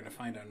what they're going to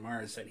find on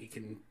Mars that he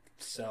can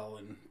sell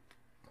and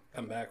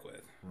come back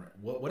with. Right.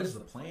 What is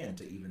the plan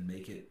to even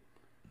make it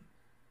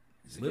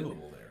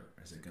livable there?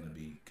 Is it going to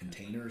be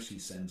containers he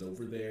sends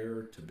over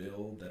there to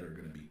build that are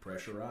going to be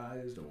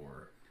pressurized,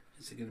 or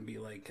is it going to be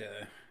like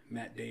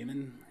Matt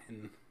Damon?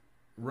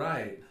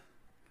 Right.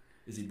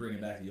 Is he bringing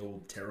back the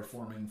old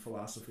terraforming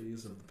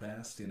philosophies of the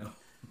past, you know?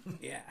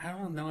 Yeah, I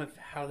don't know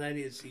how that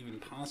is even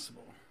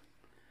possible.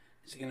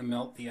 Is he going to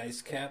melt the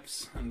ice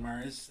caps on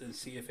Mars and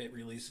see if it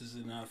releases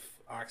enough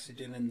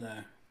oxygen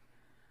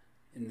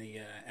in the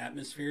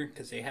atmosphere?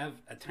 Because they have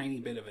a tiny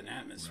bit of an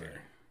atmosphere.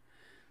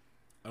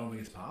 Right. I don't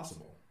think it's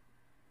possible.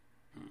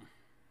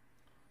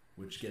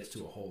 Which gets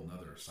to a whole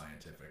nother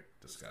scientific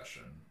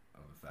discussion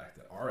of the fact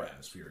that our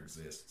atmosphere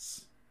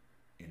exists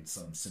in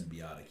some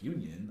symbiotic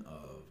union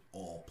of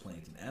all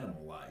plant and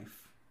animal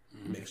life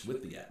mixed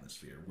with the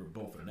atmosphere, where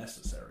both are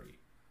necessary,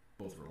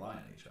 both rely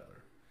on each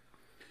other.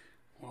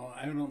 Well,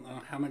 I don't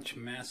know how much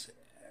mass,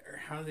 or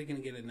how are they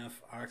going to get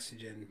enough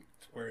oxygen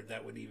to where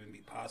that would even be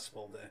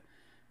possible to,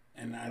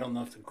 and I don't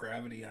know if the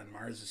gravity on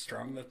Mars is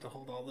strong enough to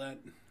hold all that.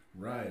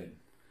 Right.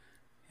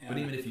 Yeah. But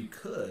even if you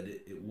could,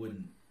 it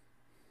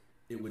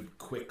would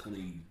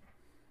quickly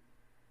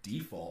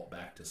default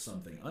back to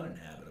something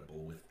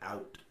uninhabitable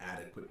without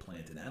adequate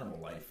plant and animal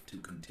life to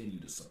continue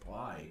to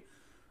supply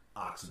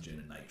oxygen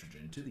and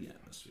nitrogen to the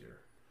atmosphere.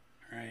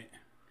 Right.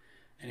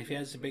 And if he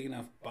has a big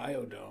enough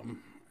biodome,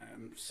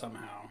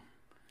 somehow.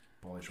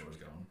 Pauly Shore's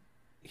going.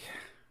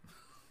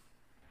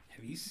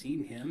 Have you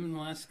seen him in the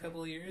last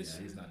couple of years?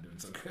 Yeah, he's not doing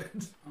so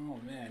good. Oh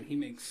man, he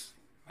makes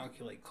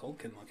Macaulay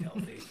Culkin look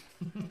healthy.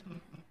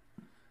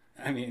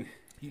 I mean,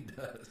 he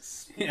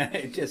does. Yeah,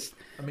 it just.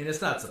 I mean,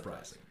 it's not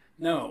surprising.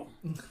 No,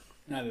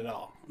 not at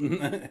all.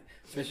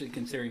 Especially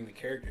considering the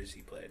characters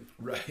he played.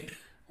 Right.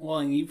 Well,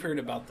 and you've heard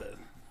about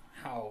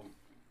how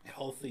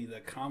healthy the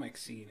comic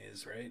scene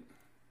is, right?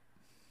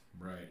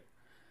 Right.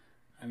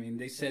 I mean,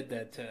 they said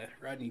that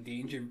Rodney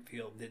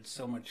Dangerfield did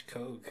so much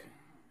coke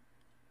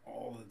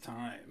all the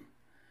time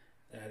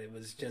that it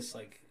was just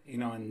like,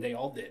 and they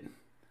all did.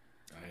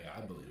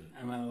 I believe it.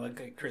 I mean,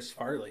 like Chris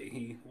Farley,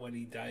 he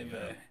died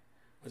of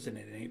was it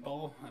an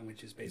 8-ball,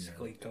 which is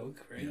basically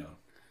coke, right? Yeah.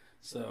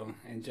 So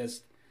and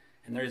there's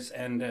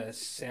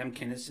Sam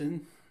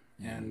Kinison,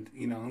 and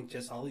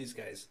just all these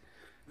guys.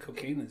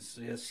 Cocaine is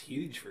just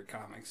huge for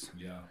comics.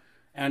 Yeah.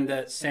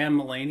 And Sam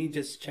Mulaney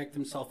just checked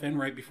himself in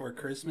right before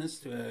Christmas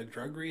to a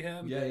drug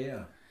rehab.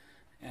 Yeah.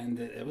 And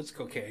it was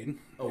cocaine.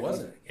 Oh,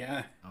 was it?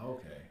 Yeah. Oh,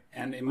 okay.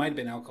 And it might have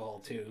been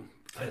alcohol too.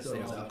 I thought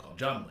it was alcohol.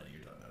 John Mulaney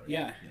you're talking about. Right?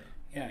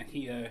 Yeah.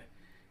 He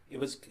it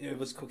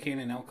was cocaine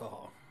and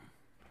alcohol.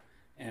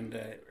 And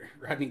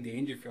Rodney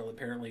Dangerfield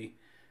apparently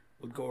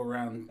would go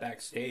around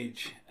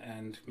backstage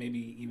and maybe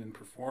even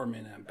perform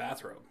in a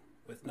bathrobe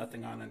with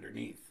nothing on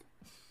underneath.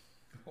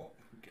 Oh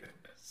my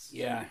goodness.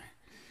 Yeah.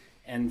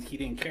 And he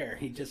didn't care.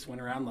 He just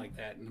went around like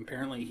that. And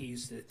apparently he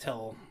used to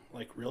tell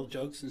like real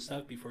jokes and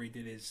stuff before he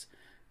did his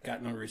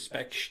got no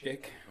respect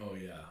shtick. Oh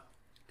yeah.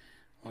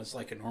 Was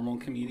like a normal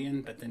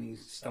comedian, but then he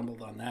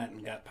stumbled on that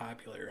and got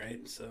popular,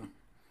 right? So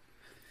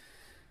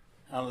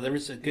there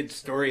was a good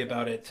story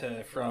about it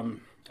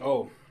from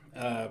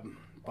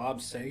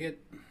Bob Saget.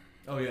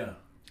 Oh yeah.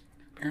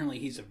 Apparently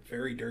he's a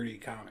very dirty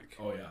comic.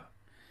 Oh yeah.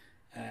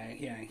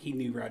 Yeah, he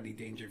knew Rodney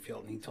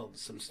Dangerfield and he told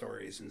some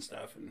stories and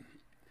stuff and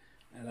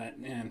that,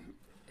 man,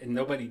 and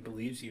nobody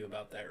believes you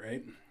about that,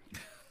 right?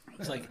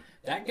 It's like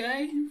that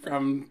guy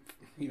from,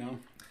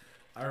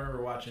 I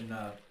remember watching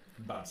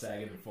Bob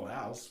Saget in Full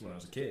House when I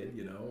was a kid,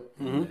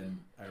 Mm-hmm. And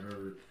I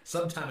remember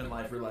sometime in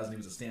life realizing he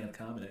was a stand-up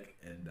comic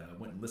and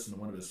went and listened to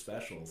one of his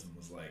specials and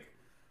was like,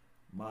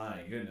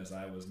 my goodness,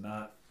 I was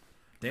not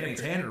Danny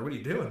Tanner. What are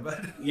you doing,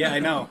 bud? Yeah, I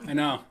know.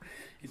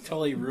 It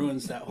totally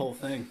ruins that whole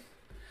thing.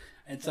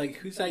 It's like,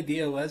 whose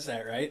idea was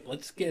that, right?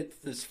 Let's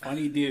get this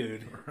funny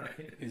dude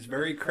right. who's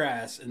very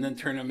crass and then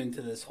turn him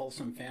into this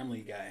wholesome family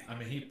guy. I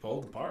mean, he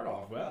pulled the part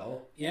off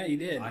well. Yeah, he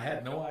did. I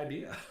had no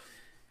idea.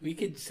 We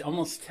could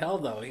almost tell,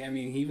 though. I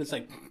mean, he was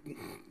like,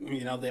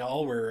 they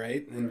all were,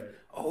 right? And, Right.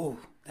 Oh,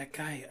 that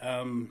guy,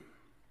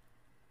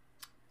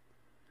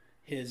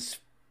 his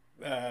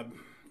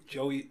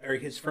Joey, or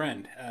his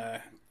friend,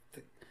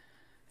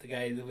 the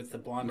guy with the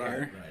blonde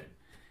hair. Right.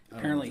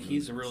 Apparently,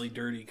 he's a really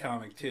dirty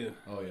comic, too.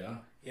 Oh, yeah?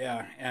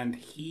 Yeah, and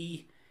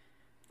he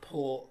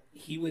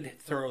would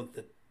throw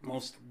the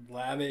most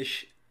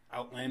lavish,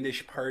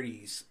 outlandish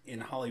parties in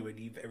Hollywood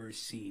you've ever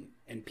seen,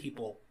 and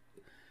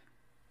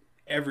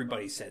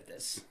everybody said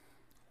this.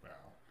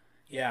 Wow.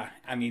 Yeah,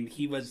 I mean,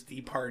 he was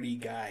the party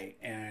guy,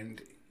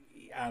 and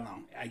I don't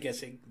know. I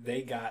guess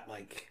they got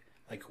like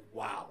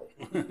wow.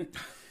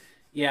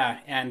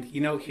 Yeah, and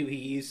who he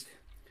used?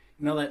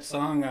 That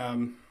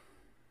song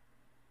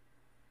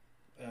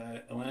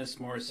Alanis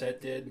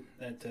Morissette did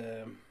that.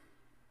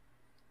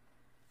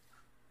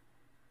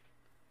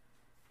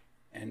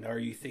 And are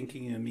you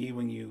thinking of me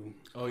when you?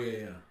 Oh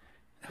yeah.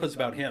 That was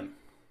about him.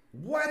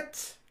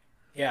 What?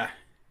 Yeah.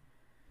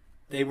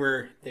 They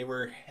were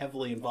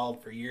heavily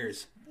involved for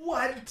years.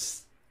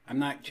 What? I'm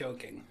not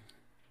joking.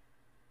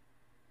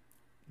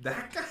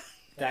 That guy?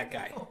 That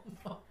guy. Oh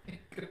my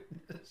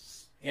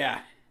goodness.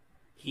 Yeah.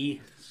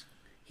 He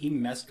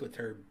messed with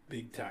her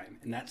big time,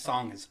 and that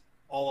song is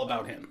all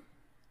about him.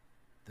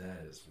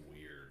 That is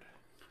weird.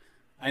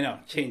 I know.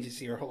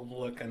 Changes your whole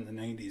look on the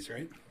 90s,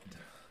 right?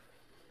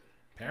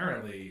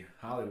 Apparently,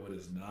 Hollywood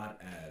is not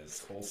as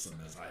wholesome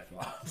as I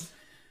thought.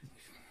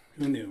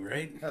 Who knew,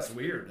 right? That's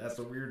weird. That's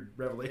a weird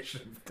revelation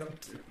we've come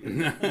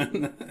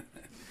to.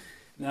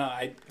 No,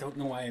 I don't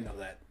know why I know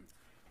that.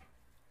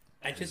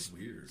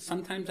 Weird.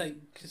 Sometimes I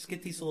just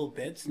get these little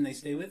bits and they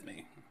stay with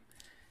me.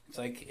 It's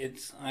like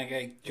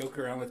I joke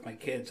around with my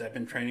kids. I've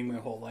been training my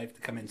whole life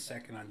to come in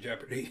second on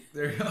Jeopardy.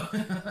 There you go.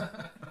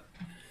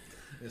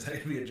 Is that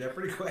going to be a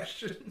Jeopardy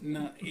question?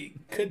 No,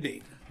 it could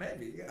be.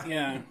 Maybe, yeah.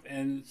 Yeah,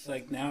 and it's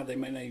like now they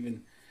might not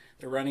even...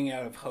 They're running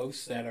out of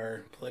hosts that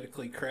are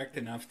politically correct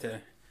enough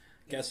to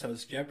guest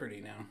host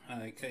Jeopardy now.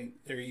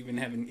 They're even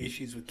having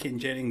issues with Ken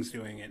Jennings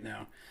doing it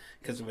now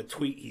because of a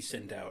tweet he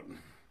sent out.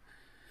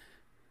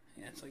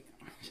 Yeah, it's like,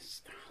 just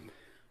stop.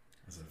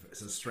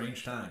 It's a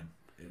strange time.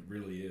 It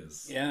really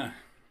is. Yeah.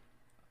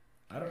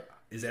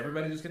 Is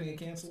everybody just going to get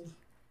canceled?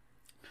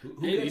 Who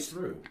Maybe. gets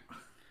through?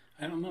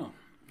 I don't know.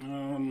 I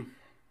don't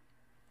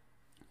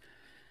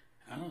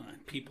know.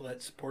 People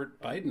that support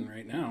Biden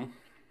right now.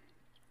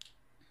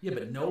 Yeah,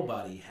 but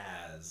nobody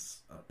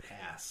has a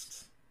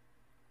past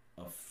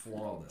of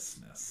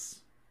flawlessness.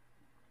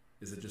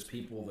 Is it just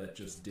people that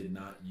just did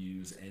not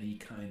use any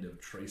kind of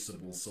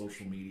traceable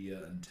social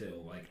media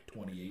until like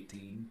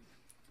 2018?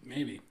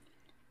 Maybe.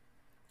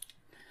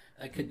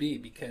 That could be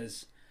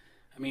because,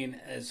 I mean,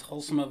 as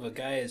wholesome of a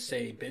guy as,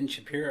 say, Ben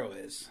Shapiro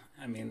is,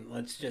 I mean,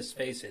 let's just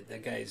face it,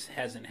 that guy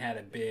hasn't had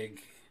a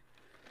big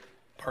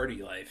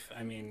party life.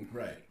 I mean,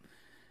 right.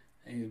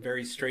 A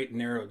very straight and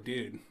narrow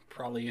dude,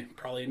 probably a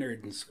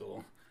nerd in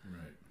school.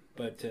 Right.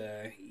 But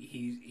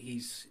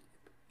he's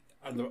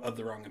of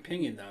the wrong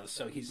opinion, though,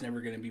 so he's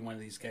never going to be one of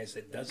these guys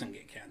that doesn't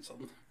get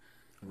canceled.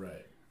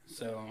 Right.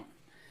 So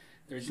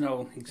there's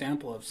no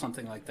example of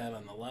something like that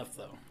on the left,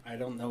 though. I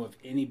don't know of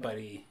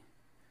anybody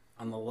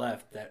on the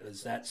left that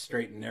was that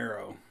straight and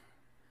narrow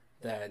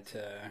that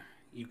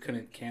you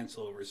couldn't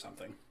cancel over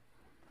something.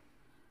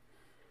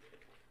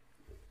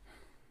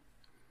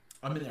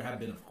 I mean, there have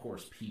been, of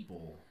course,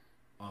 people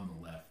on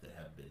the left that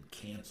have been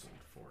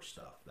canceled for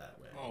stuff that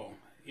way. Oh,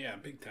 yeah,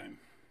 big time.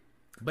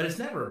 But it's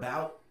never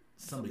about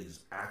somebody's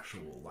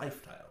actual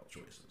lifestyle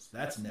choices.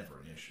 That's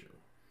never an issue.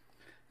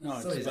 No,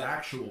 somebody's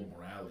actual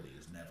morality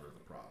is never the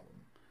problem.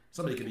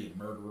 Somebody could be a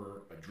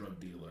murderer, a drug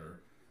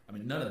dealer. I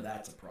mean, none of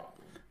that's a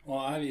problem. Well,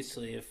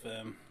 obviously, if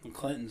the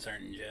Clintons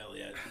aren't in jail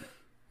yet.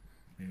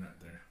 You're not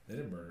there. They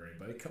didn't murder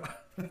anybody. Come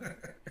on.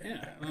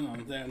 Yeah, I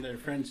don't know. Their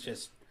friends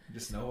just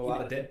know a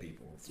lot of dead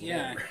people.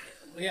 Yeah.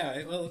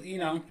 Yeah, well, you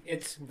know,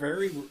 it's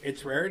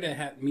rare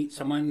to meet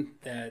someone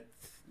that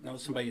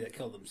knows somebody that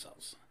killed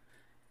themselves.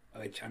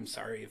 Which I'm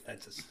sorry if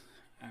that's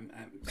I'm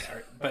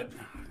sorry, but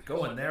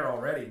going there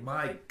already.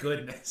 My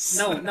goodness.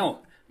 No,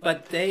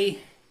 but they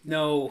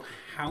know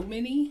how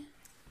many?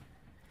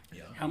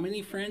 Yeah. How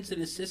many friends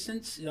and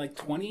assistants? Like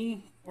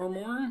 20 or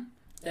more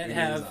that It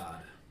have. is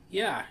odd.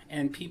 Yeah,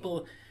 and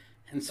people,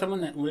 and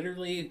someone that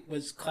literally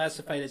was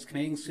classified as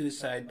committing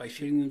suicide by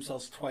shooting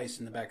themselves twice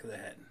in the back of the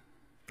head.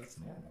 That's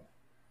normal.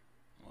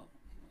 Well,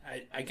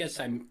 I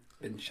guess I've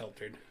been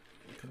sheltered.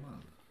 Come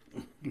on.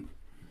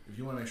 If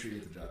you want to make sure you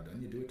get the job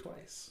done, you do it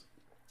twice.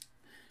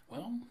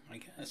 Well, I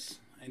guess.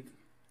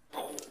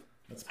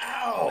 That's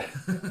Ow!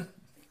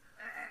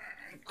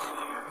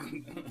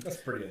 That's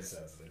pretty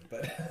insensitive,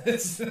 but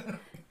it's.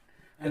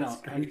 I know.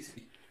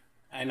 Crazy.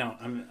 I know.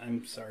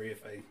 I'm sorry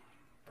if I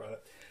brought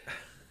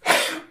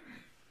up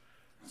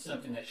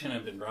something that shouldn't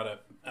have been brought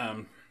up.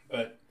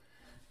 But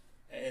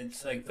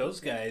it's like those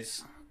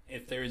guys.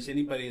 If there is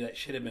anybody that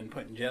should have been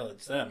put in jail,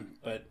 it's them.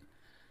 But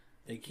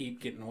they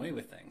keep getting away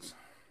with things.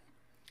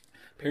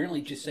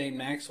 Apparently, Ghislaine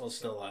Maxwell's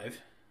still alive.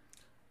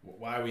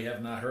 Why we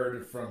have not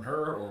heard from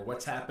her, or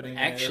what's happening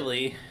there?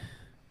 Actually,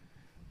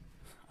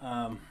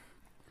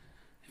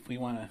 if we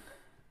want to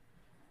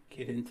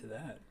get into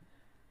that,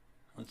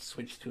 let's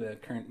switch to a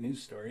current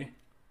news story.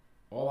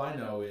 All I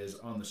know is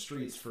on the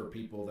streets for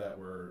people that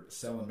were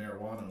selling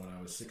marijuana when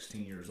I was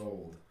 16 years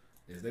old,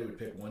 is they would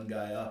pick one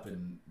guy up,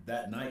 and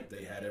that night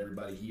they had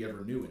everybody he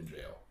ever knew in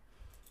jail.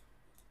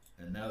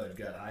 And now they've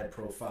got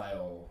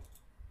high-profile,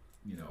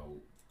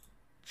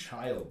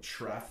 child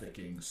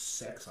trafficking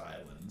sex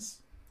islands,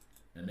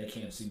 and they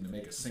can't seem to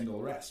make a single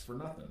arrest for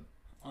nothing.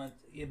 Well,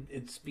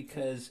 it's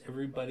because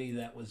everybody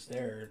that was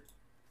there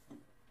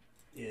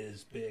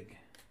is big.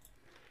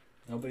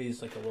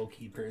 Nobody's like a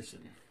low-key person.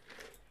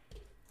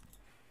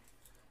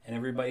 And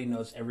everybody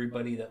knows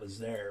everybody that was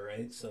there,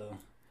 right? So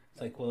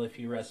it's like, well, if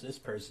you arrest this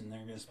person, they're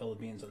going to spill the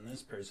beans on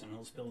this person.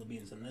 We'll spill the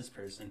beans on this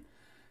person.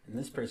 And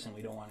this person,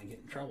 we don't want to get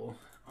in trouble.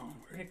 Oh,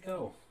 where'd it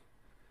go?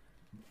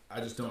 I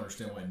just don't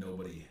understand why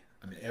nobody...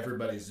 I mean,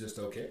 everybody's just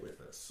okay with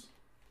this.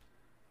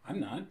 I'm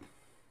not.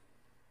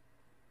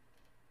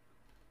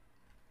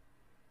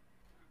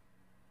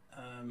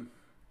 All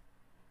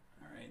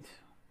right.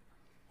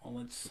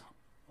 Well,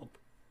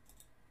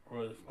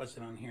 what's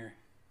it on here?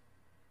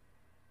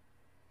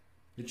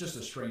 It's just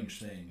a strange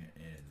thing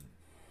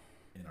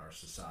in our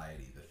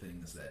society, the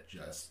things that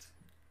just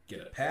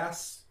get a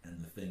pass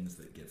and the things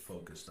that get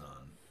focused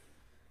on.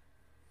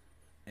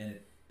 And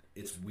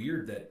it's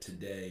weird that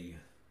today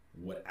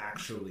what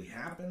actually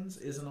happens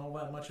isn't all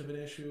that much of an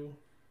issue,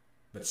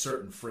 but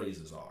certain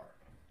phrases are.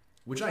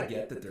 Which I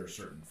get that there are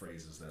certain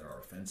phrases that are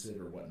offensive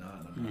or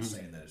whatnot, and I'm not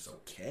saying that it's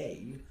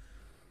okay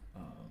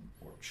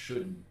or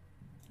shouldn't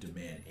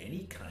demand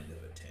any kind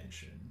of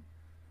attention,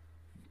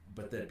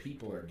 but that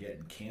people are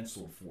getting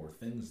canceled for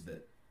things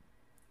that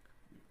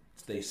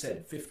they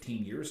said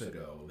 15 years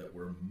ago that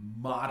were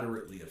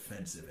moderately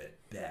offensive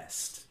at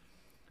best.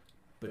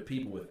 But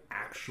people with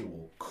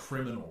actual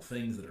criminal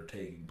things that are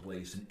taking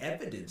place and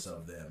evidence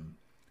of them,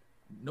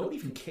 nobody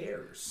even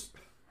cares.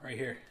 Right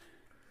here.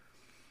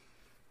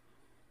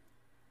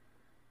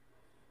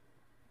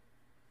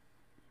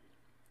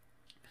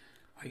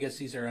 I guess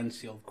these are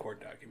unsealed court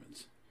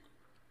documents.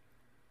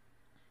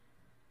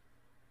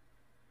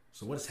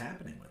 So what is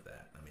happening with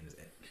that? I mean,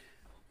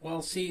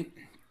 Well, see,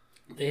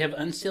 they have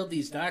unsealed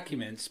these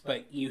documents,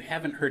 but you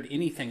haven't heard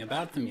anything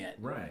about them yet.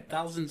 Right.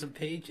 Thousands of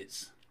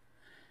pages.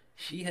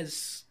 She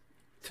has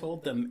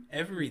told them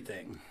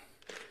everything.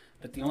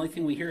 But the only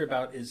thing we hear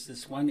about is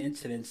this one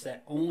incident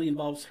that only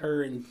involves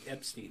her and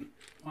Epstein.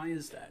 Why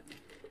is that?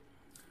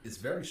 It's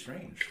very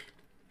strange.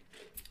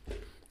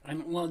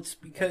 Well, it's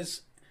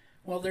because,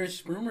 well,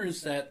 there's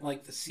rumors that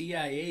like the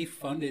CIA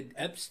funded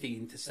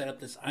Epstein to set up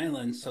this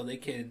island so they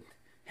could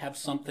have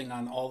something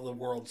on all the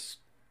world's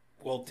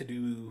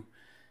well-to-do,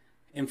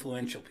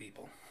 influential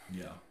people,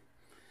 Yeah.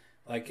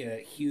 like a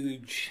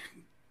huge,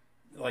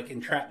 like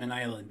Entrapment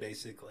Island,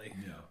 basically.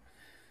 Yeah.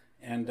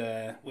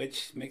 And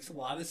which makes a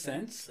lot of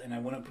sense, and I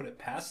wouldn't put it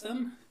past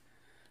them.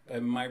 But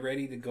am I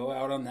ready to go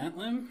out on that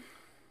limb?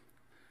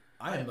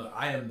 I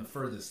am the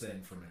furthest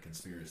thing from a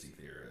conspiracy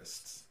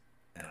theorist,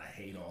 and I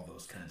hate all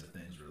those kinds of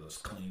things where those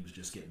claims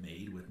just get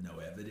made with no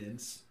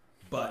evidence.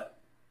 But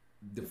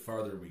the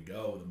farther we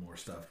go, the more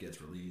stuff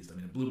gets released. I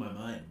mean, it blew my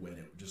mind when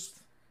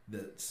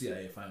the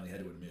CIA finally had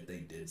to admit they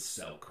did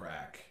sell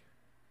crack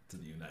to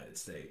the United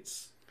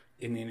States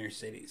In the inner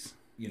cities.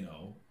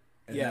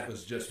 And that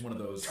was just one of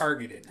those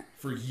targeted.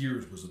 For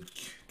years was a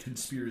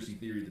conspiracy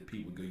theory that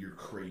people would go, "You're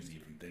crazy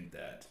if you think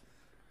that,"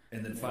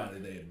 and then finally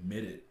they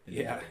admit it. And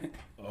Yeah.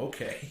 Go,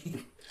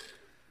 okay.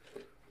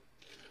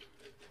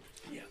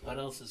 Yeah. What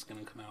else is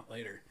going to come out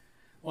later?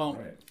 Well,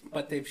 Right.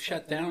 but they've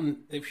shut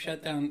down.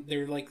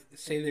 They're like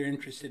say they're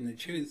interested in the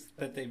truth,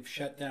 but they've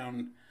shut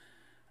down.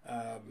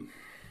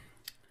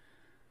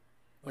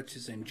 What's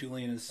his name?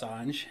 Julian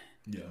Assange.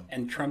 Yeah.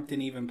 And Trump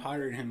didn't even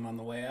pardon him on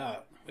the way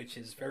out, which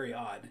is very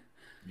odd.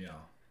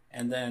 Yeah.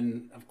 And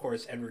then, of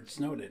course, Edward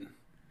Snowden.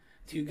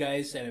 Two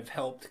guys that have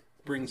helped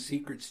bring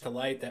secrets to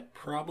light that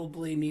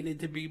probably needed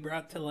to be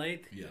brought to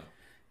light.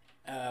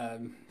 Yeah.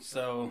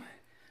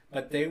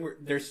 But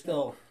they're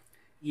still,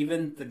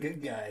 even the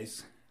good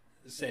guys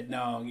said,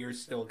 no, you're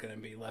still going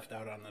to be left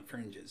out on the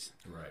fringes.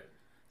 Right.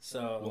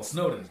 So. Well,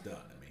 Snowden's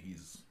done. I mean,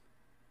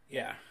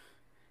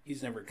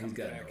 he's never come he's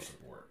got back. no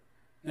support.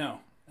 No,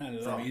 not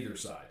at all. From either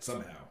side,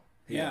 somehow.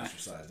 He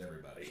exercised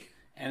everybody.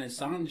 And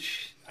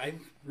Assange, I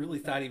really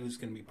thought he was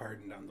going to be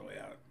pardoned on the way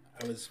out.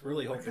 I was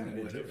really hoping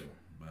he would have.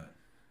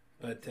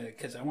 But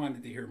because I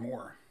wanted to hear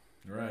more.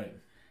 Right.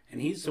 And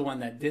he's the one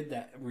that did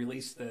that,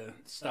 released the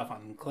stuff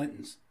on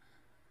Clinton's.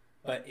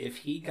 But if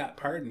he got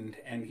pardoned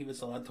and he was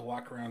allowed to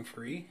walk around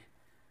free,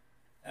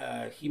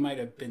 he might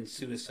have been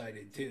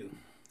suicided too.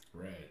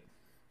 Right.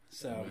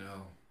 So,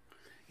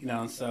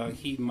 well, so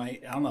he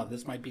might, I don't know,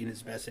 this might be in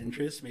his best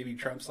interest. Maybe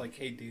Trump's like,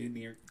 hey, dude,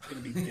 you're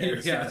going to be dead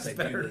as soon as I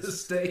better do to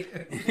this. stay.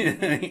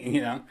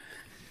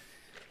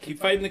 Keep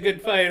fighting the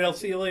good fight. I'll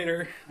see you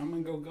later. I'm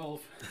going to go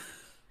golf.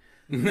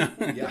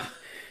 Yeah.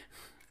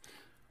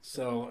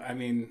 So, I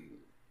mean.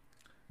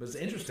 But it's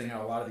interesting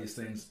how a lot of these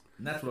things,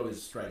 and that's what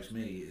always strikes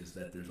me, is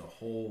that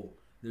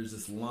there's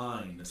this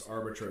line, this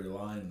arbitrary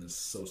line in this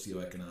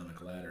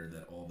socioeconomic ladder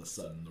that all of a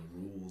sudden the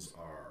rules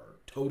are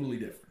totally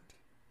different.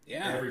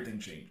 Yeah. Everything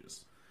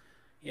changes.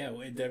 Yeah,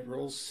 the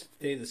rules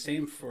stay the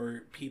same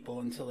for people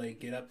until they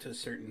get up to a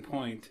certain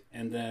point,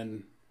 and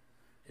then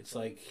it's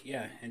like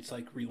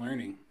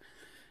relearning.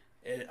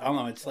 I don't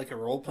know, it's like a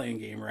role-playing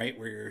game, right,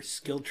 where your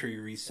skill tree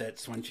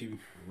resets once you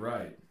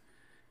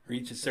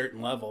reach a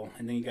certain level,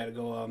 and then you got to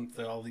go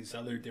through all these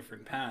other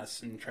different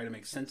paths and try to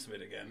make sense of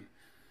it again.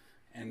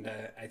 And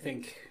I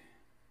think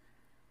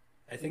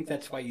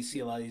that's why you see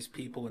a lot of these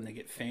people when they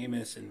get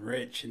famous and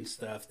rich and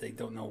stuff, they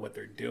don't know what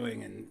they're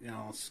doing, and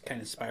it's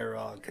kind of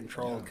spiral out of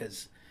control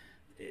because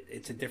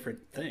it's a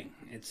different thing.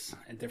 It's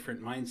a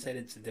different mindset.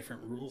 It's a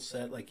different rule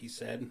set, like you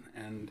said,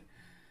 and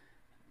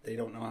they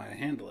don't know how to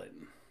handle it.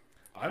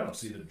 I don't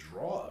see the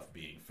draw of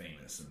being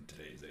famous in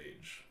today's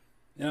age.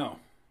 No.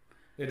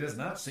 It does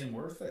not seem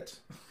worth it.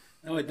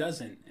 No, it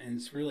doesn't. And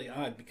it's really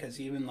odd because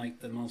even like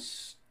the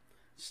most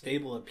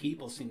stable of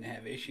people seem to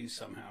have issues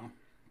somehow.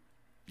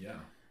 Yeah.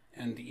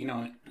 And, you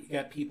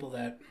got people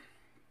that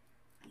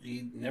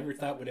you never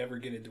thought would ever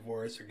get a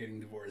divorce or getting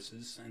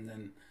divorces. And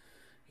then,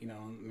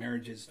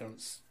 marriages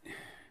don't.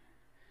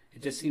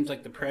 It just seems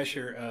like the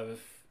pressure of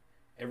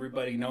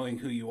everybody knowing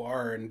who you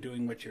are and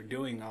doing what you're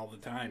doing all the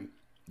time.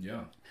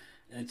 Yeah.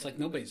 And it's like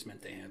nobody's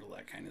meant to handle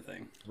that kind of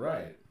thing.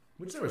 Right.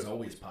 Which there was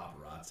always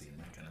paparazzi and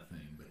that kind of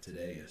thing. But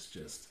today it's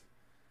just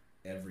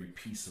every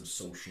piece of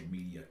social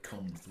media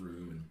combed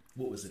through. And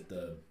what was it?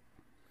 The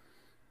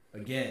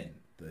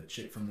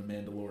chick from The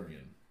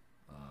Mandalorian.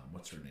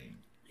 What's her name?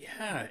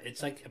 Yeah,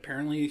 it's like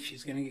apparently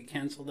she's going to get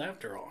canceled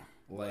after all.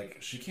 Like,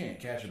 she can't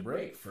catch a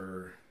break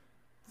for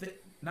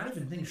not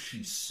even things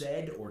she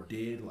said or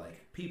did.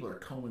 Like, people are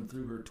combing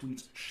through her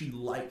tweets. She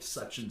liked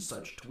such and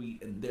such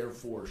tweet, and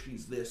therefore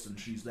she's this and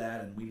she's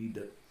that, and we need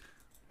to.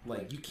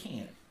 Like, you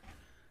can't.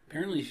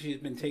 Apparently she's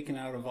been taken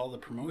out of all the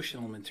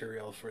promotional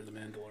material for The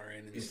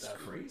Mandalorian and stuff.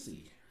 It's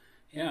crazy.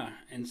 Yeah,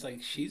 and it's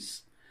like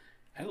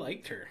I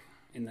liked her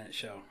in that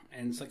show.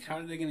 And it's like, how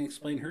are they going to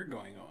explain her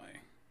going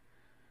away?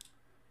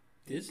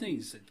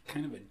 Disney's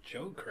kind of a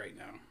joke right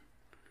now.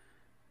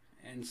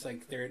 And it's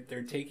like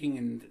they're taking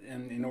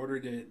and in order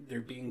to,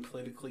 they're being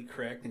politically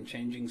correct and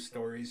changing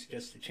stories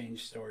just to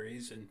change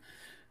stories and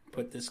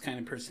put this kind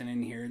of person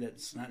in here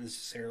that's not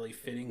necessarily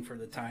fitting for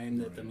the time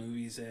that the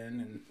movie's in,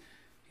 and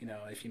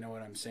if you know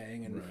what I'm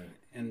saying, and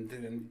and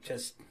then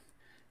just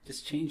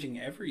changing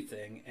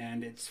everything,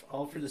 and it's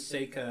all for the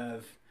sake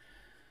of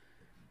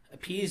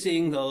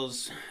appeasing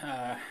those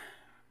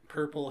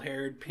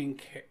purple-haired,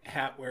 pink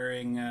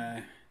hat-wearing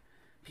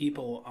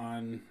people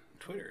on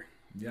Twitter.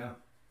 Yeah.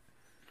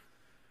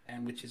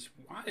 And which is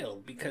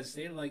wild because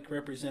they like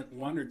represent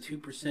 1 or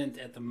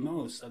 2% at the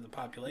most of the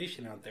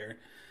population out there,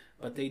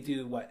 but they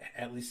do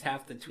at least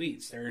half the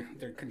tweets.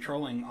 They're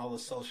controlling all the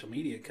social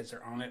media because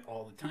they're on it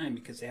all the time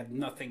because they have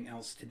nothing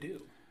else to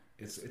do.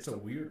 It's a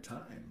weird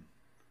time.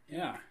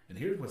 Yeah. And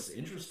here's what's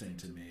interesting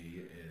to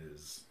me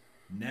is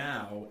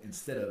now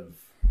instead of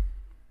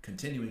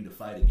continuing to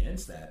fight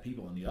against that,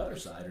 people on the other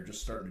side are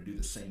just starting to do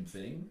the same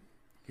thing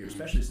here,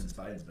 especially since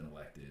Biden's been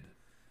elected,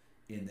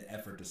 in the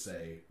effort to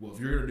say, well, if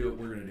you're going to do it,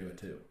 we're going to do it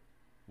too.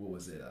 What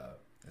was it?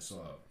 I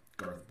saw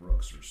Garth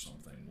Brooks or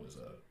something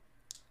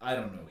I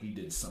don't know, he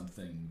did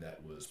something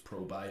that was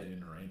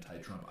pro-Biden or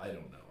anti-Trump. I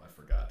don't know. I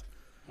forgot.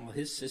 Well,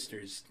 his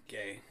sister's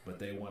gay. But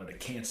they wanted to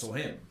cancel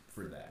him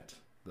for that.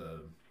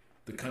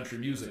 The country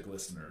music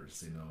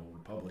listeners,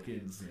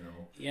 Republicans,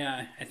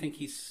 Yeah, I think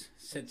he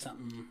said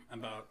something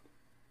about...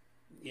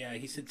 Yeah,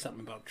 he said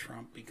something about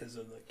Trump because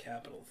of the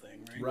Capitol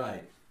thing,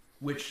 right?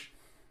 Right.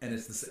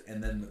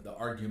 And then the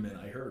argument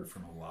I heard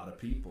from a lot of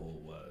people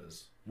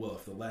was, well,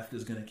 if the left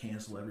is going to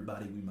cancel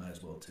everybody, we might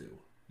as well too,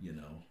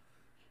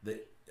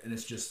 And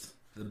it's just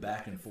the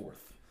back and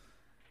forth.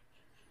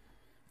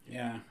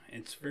 Yeah,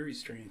 it's very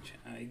strange.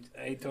 I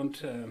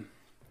don't know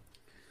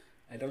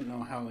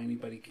how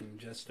anybody can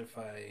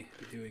justify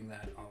doing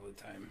that all the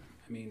time.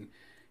 I mean,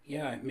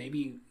 yeah,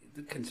 maybe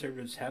the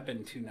conservatives have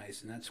been too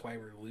nice, and that's why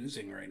we're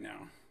losing right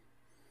now,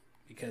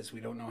 because we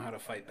don't know how to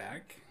fight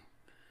back.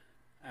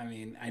 I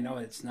mean, I know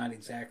it's not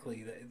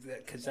exactly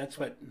that because that's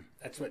what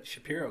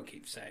Shapiro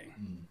keeps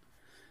saying.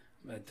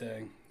 But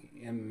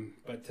and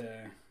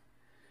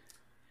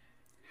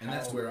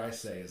that's where I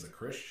say, as a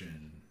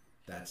Christian,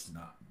 that's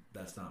not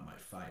my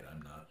fight.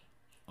 I'm not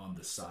on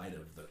the side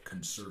of the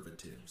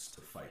conservatives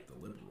to fight the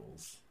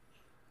liberals.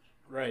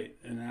 Right,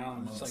 and now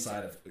I'm on the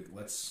side of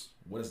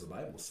what does the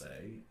Bible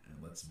say,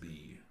 and let's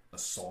be a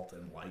salt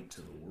and light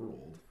to the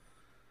world,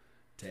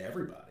 to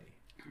everybody.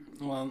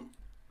 Well,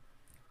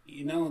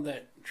 you know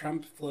that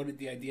Trump floated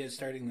the idea of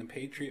starting the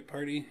Patriot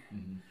Party,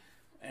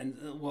 and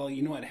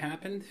you know what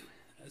happened?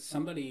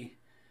 Somebody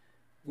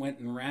went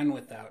and ran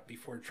with that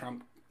before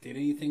Trump did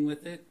anything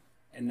with it,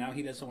 and now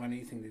he doesn't want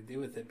anything to do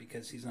with it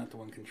because he's not the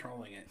one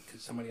controlling it,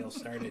 because somebody else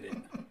started it.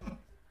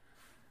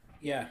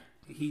 Yeah,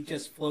 he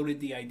just floated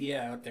the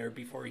idea out there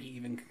before he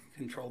even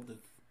controlled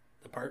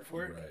the part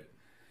for it. Right.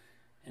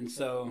 And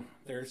so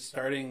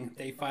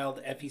they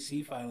filed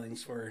FEC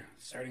filings for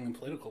starting a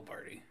political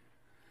party.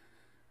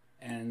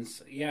 And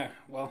so, yeah,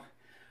 well,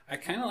 I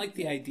kind of like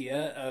the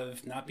idea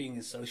of not being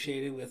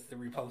associated with the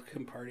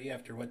Republican Party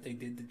after what they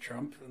did to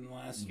Trump in the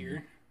last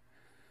year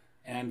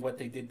and what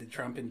they did to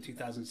Trump in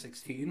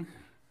 2016,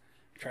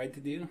 tried to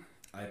do.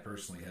 I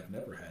personally have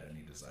never had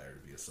any desire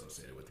to be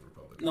associated with the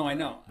Republican No, Party. I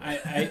know.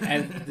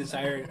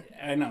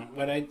 I know.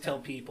 What I tell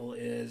people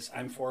is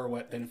I'm for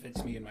what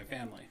benefits me and my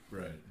family.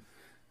 Right.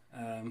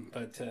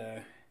 But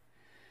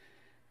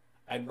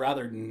I'd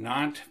rather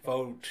not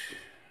vote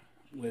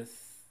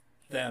with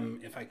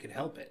them if I could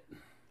help it.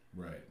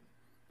 Right.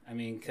 I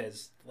mean,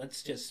 because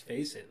let's just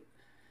face it.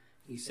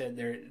 He said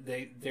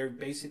they're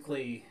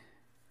basically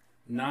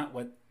not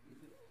what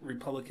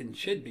Republicans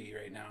should be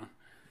right now.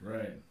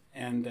 Right.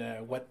 And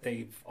what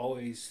they've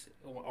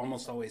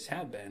almost always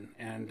have been.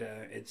 And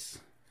that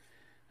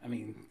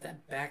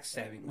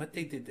backstabbing, what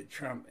they did to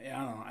Trump, I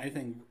don't know, I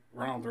think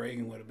Ronald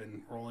Reagan would have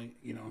been rolling,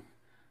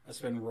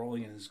 must have been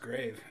rolling in his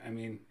grave. I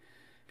mean,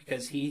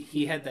 because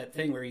he had that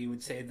thing where he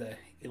would say the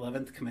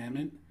 11th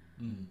commandment.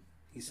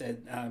 He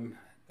said,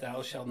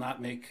 thou shalt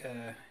not make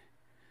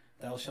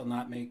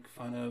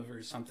fun of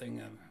or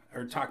something,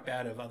 or talk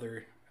bad of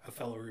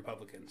fellow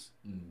Republicans.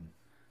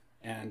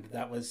 And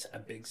that was a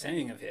big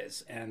saying of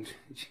his, and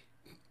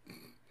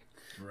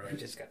it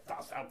just got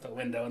tossed out the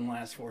window in the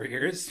last 4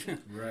 years.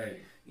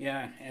 Right.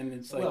 Yeah, and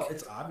it's like... Well,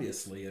 it's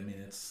obviously,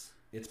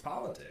 it's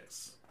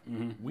politics.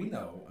 We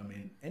know,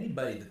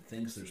 anybody that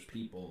thinks there's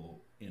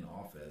people in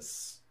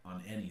office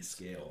on any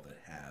scale that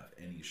have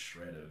any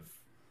shred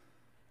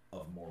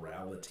of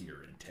morality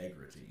or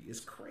integrity is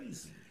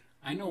crazy.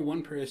 I know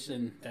one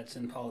person that's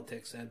in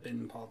politics, that had been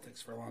in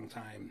politics for a long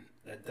time,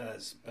 that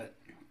does, but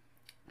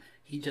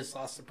he just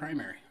lost the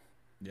primary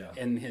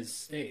in his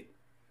state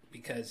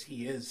because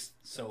he is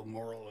so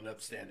moral and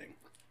upstanding.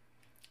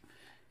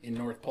 In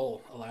North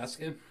Pole,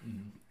 Alaska,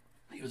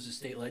 he was a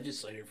state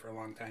legislator for a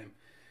long time.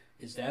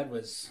 His dad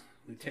was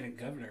lieutenant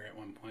governor at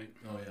one point.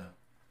 Oh, yeah.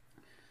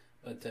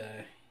 But,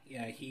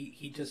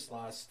 he just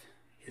lost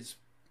his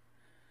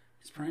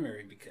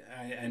primary because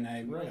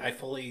I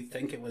fully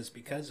think it was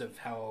because of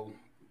how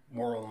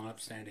moral and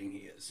upstanding he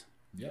is.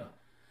 Yeah.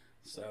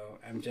 So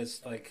I'm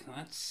just like,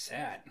 that's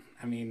sad.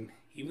 I mean,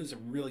 he was a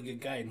really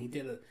good guy, and he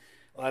did a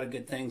lot of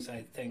good things,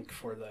 I think,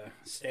 for the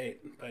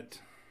state. But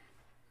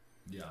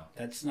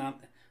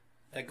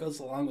that goes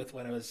along with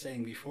what I was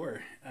saying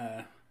before.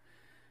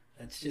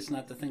 That's just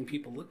not the thing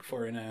people look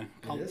for in a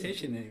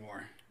politician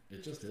anymore.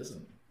 It just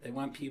isn't. They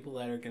want people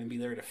that are going to be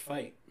there to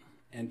fight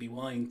and be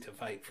willing to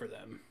fight for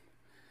them.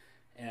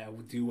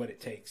 we'll do what it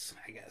takes,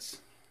 I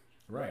guess.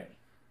 Right.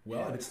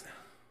 Well, Yeah.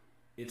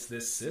 it's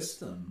this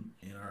system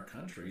in our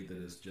country that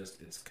is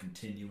just it's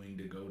continuing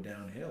to go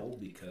downhill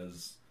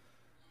because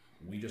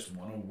we just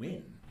want to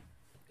win.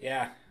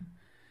 Yeah,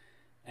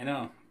 I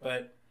know,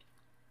 but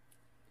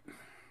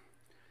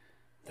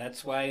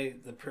that's why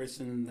the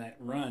person that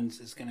runs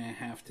is going to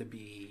have to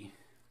be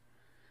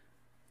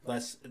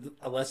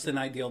a less than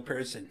ideal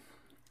person.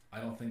 I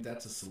don't think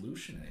that's a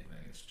solution to anything.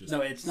 It's just No,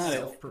 it's not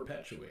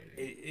self-perpetuating.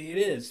 It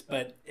is,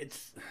 but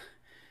it's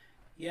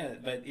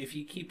but if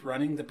you keep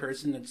running the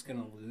person that's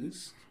going to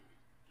lose,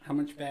 how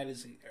much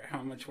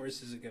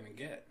worse is it going to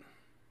get?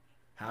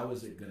 How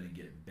is it going to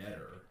get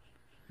better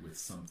with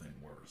something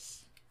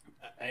worse?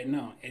 I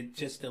know, it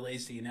just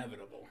delays the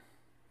inevitable.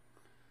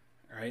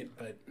 Right?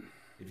 But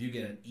if you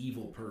get an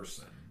evil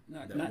person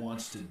that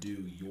wants to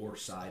do your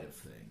side of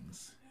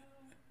things,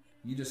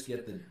 you just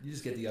get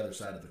the other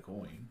side of the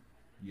coin.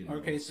 You know?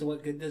 Okay, so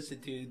what good does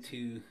it do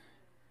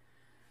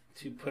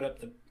to put up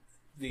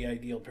the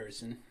ideal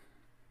person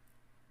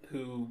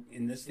who,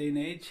 in this day and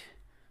age,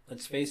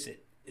 let's face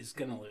it, is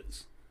going to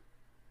lose?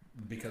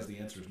 Because the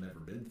answer's never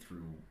been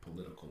through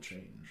political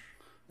change.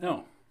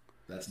 No.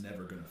 That's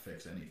never going to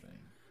fix anything.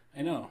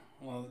 I know.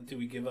 Well, do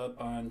we give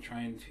up on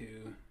trying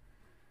to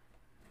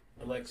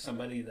elect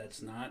somebody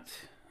that's not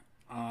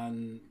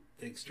on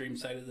the extreme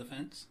side of the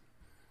fence?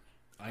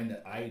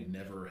 I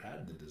never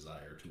had the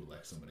desire to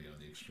elect somebody on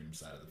the extreme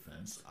side of the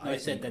fence. No, I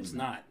said that's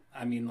not.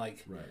 I mean,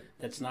 like, right.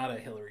 That's not a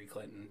Hillary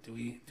Clinton. Do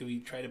we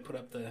try to put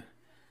up the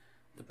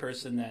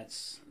person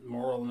that's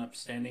moral and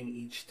upstanding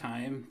each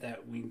time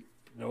that we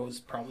know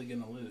is probably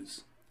going to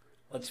lose?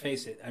 Let's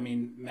face it. I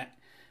mean,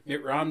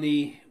 Mitt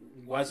Romney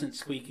wasn't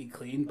squeaky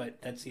clean,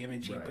 but that's the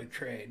image he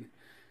portrayed,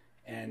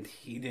 and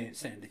he didn't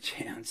stand a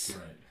chance.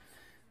 Right.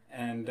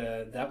 And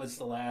that was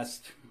the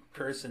last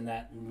person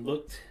that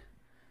looked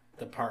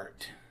the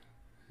part.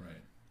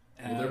 Right.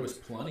 Well, there was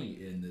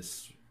plenty in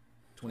this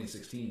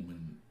 2016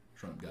 when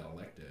Trump got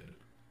elected.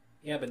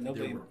 Yeah, but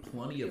nobody. There were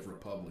plenty of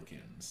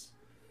Republicans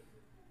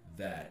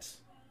that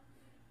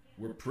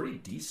were pretty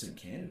decent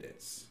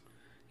candidates.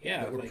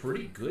 Yeah, that were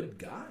pretty good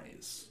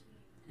guys.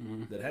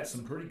 Mm-hmm. That had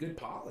some pretty good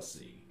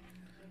policy,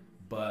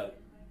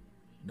 but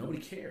nobody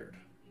cared.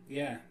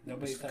 Yeah,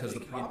 nobody. Because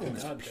the problem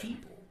is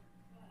people.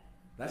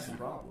 That's the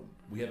problem.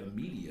 We have a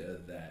media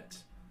that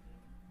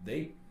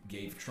they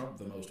gave Trump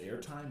the most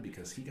airtime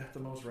because he got the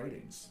most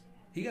ratings.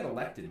 He got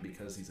elected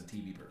because he's a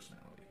TV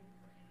personality.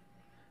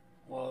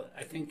 Well,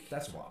 I think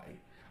that's why.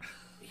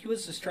 He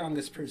was the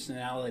strongest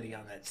personality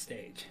on that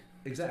stage.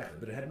 Exactly,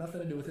 but it had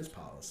nothing to do with his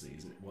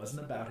policies. It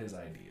wasn't about his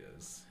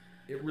ideas.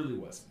 It really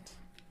wasn't.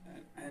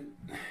 And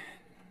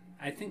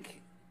I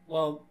think,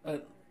 well,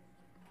 but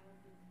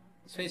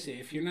let's face it,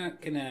 if you're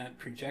not going to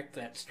project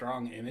that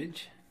strong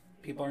image,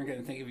 people aren't going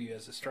to think of you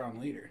as a strong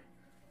leader.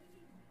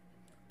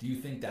 Do you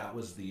think that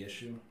was the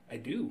issue? I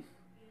do.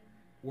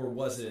 Or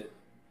was it...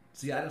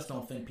 See, I just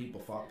don't think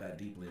people thought that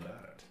deeply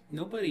about it.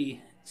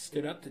 Nobody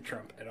stood up to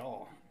Trump at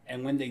all.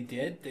 And when they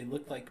did, they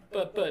looked like,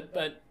 but,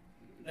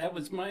 that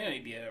was my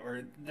idea.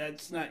 Or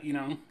that's not,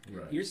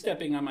 right. You're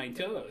stepping on my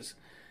toes.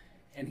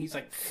 And he's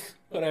like,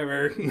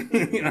 whatever,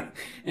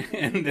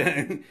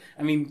 And,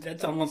 I mean,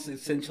 that's almost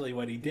essentially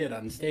what he did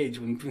on stage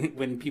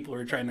when people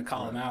were trying to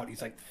call him out.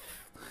 He's like...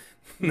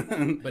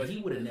 But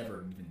he would have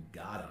never even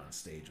got on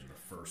stage in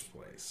the first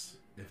place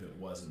if it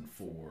wasn't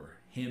for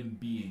him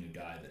being a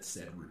guy that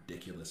said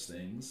ridiculous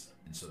things,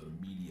 and so the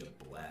media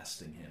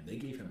blasting him. They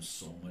gave him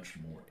so much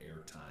more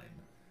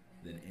airtime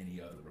than any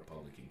other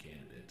Republican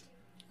candidate,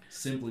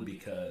 simply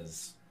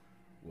because,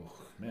 well,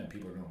 man,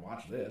 people are going to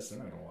watch this. They're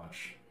not going to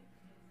watch,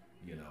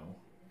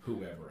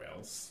 whoever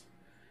else.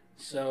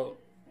 So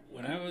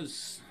when I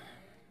was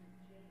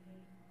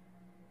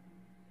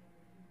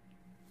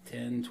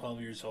 10,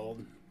 12 years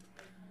old,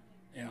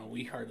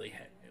 we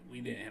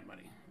didn't have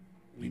money.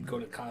 We'd go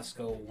to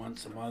Costco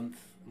once a month,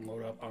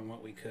 load up on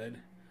what we could,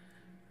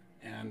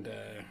 and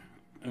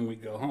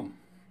we'd go home.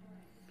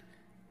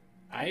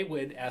 I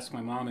would ask my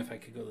mom if I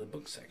could go to the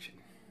book section.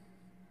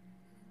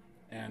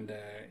 And,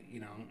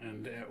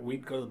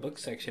 we'd go to the book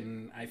section,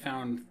 and I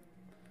found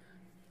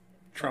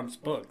Trump's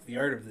book, The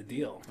Art of the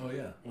Deal. Oh,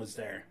 yeah. Was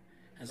there.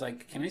 I was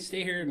like, can I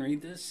stay here and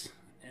read this?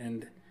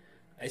 And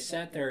I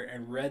sat there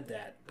and read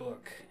that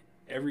book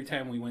every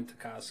time we went to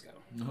Costco.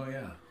 Oh,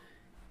 yeah.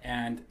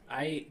 And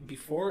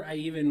before I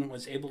even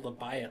was able to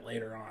buy it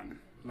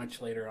much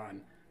later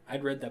on,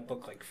 I'd read that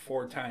book like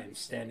 4 times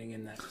standing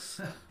in that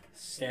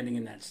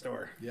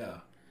store. Yeah.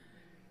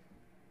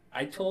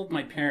 I told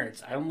my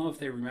parents, I don't know if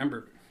they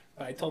remember,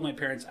 but I told my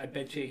parents, I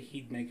bet you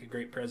he'd make a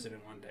great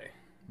president one day.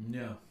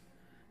 Yeah.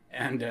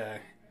 And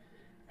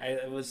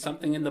it was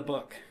something in the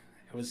book.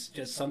 It was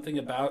just something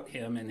about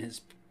him and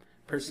his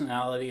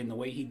personality and the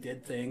way he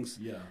did things,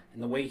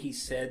 and the way he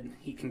said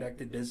he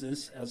conducted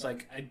business. I was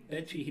like, I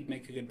bet you he'd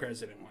make a good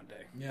president one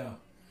day. Yeah.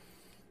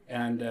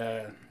 And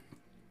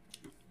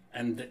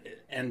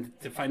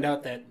to find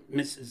out that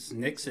Mrs.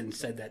 Nixon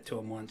said that to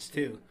him once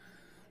too,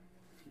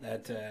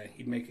 that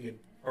he'd make a good,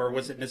 or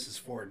was it Mrs.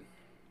 Ford?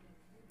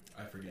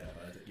 I forget,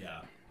 but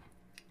yeah.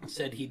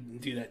 said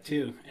he'd do that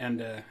too.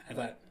 And I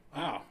thought,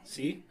 wow,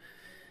 see?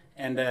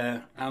 And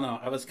I don't know,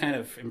 I was kind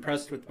of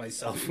impressed with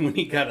myself when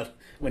he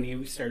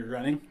started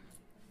running.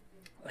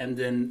 And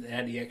then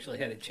he actually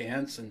had a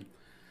chance and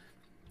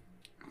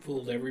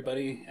fooled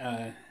everybody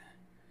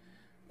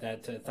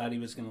that thought he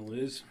was going to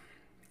lose.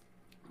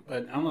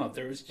 But I don't know,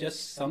 there was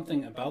just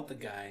something about the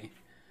guy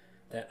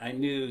that I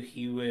knew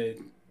he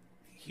would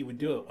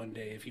do it one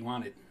day if he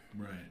wanted.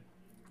 Right.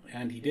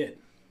 And he did.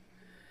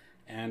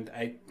 And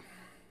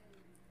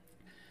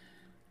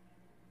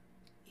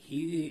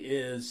he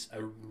is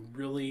a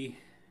really,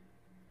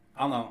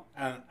 I don't know,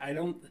 I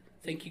don't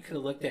think you could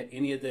have looked at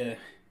any of the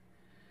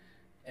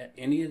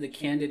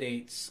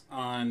candidates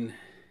on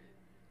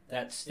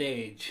that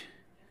stage.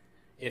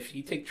 If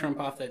you take Trump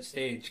off that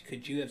stage,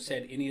 could you have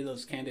said any of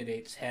those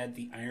candidates had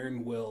the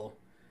iron will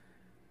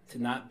to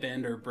not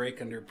bend or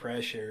break under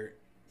pressure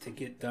to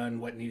get done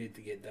what needed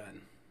to get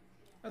done?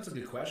 That's a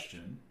good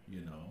question,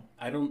 you know.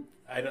 I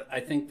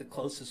think the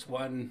closest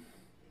one,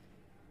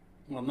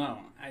 well, no,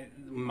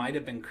 might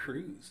have been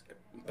Cruz,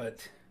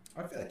 but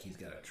I feel like he's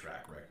got a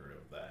track record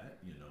of that,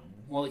 you know.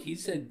 Well,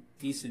 he's a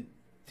decent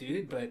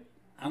dude, but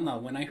I don't know.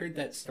 When I heard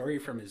that story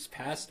from his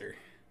pastor,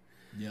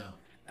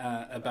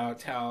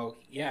 about how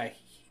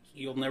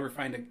you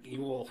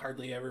will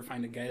hardly ever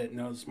find a guy that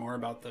knows more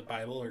about the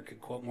Bible or could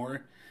quote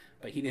more,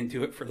 but he didn't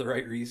do it for the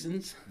right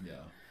reasons. Yeah.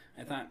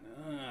 I thought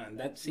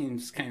that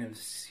seems kind of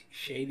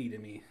shady to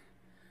me.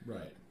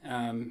 Right.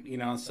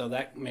 So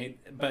that made,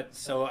 but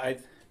so I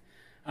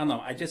don't know.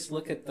 I just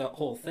look at the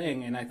whole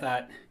thing and I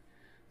thought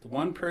the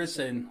one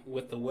person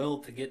with the will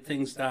to get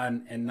things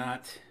done and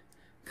not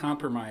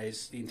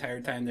compromise the entire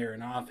time they're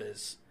in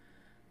office,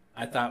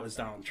 I thought was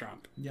Donald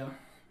Trump. Yeah.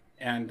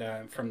 And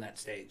from that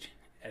stage,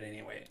 at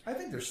any rate. I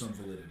think there's some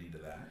validity to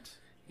that.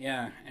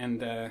 Yeah,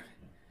 and I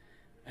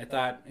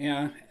thought,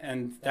 and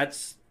I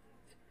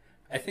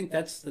think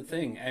that's the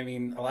thing. I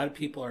mean, a lot of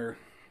people are,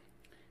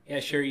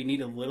 sure, you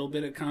need a little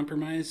bit of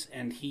compromise,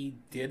 and he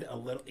did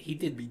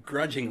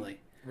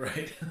begrudgingly.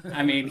 Right.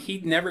 I mean, he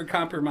never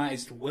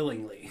compromised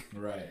willingly.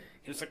 Right.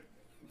 He was like,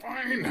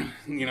 fine,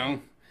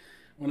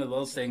 one of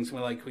those things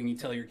where, like, when you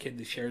tell your kid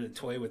to share the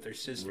toy with their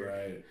sister.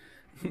 Right.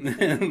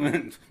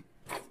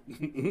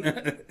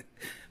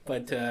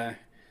 But I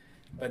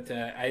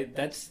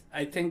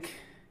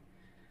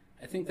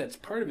think that's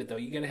part of it, though.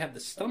 You got to have the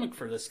stomach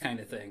for this kind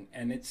of thing,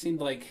 and it seemed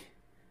like,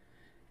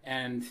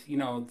 and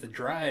the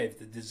drive,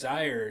 the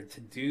desire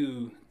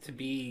to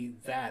be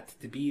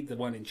the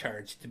one in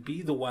charge, to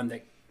be the one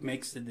that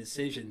makes the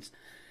decisions,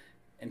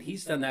 and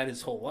he's done that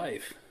his whole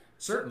life.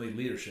 Certainly,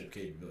 leadership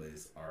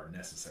capabilities are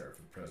necessary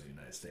for the president of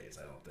the United States.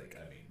 I don't think.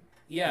 I mean,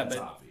 yeah, that's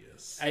but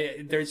obvious.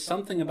 There's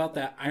something about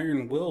that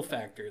iron will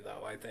factor,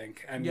 though. I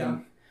think. I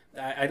mean,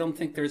 I don't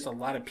think there's a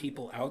lot of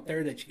people out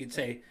there that you could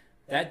say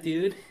that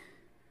dude.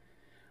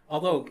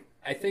 Although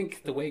I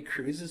think the way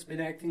Cruz has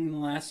been acting in the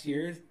last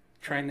year,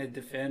 trying to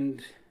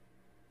defend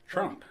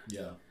Trump.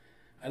 Yeah.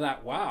 I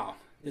thought, wow,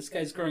 this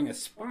guy's growing a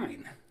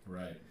spine.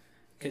 Right.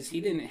 Because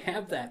he didn't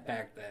have that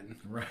back then.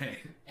 Right.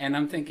 And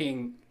I'm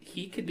thinking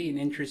he could be an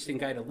interesting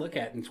guy to look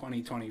at in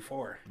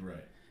 2024.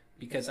 Right.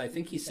 Because I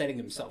think he's setting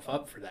himself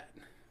up for that.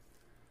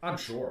 I'm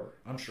sure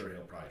he'll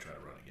probably try to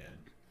run again.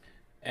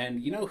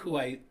 And you know who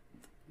I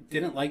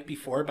didn't like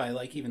before, but I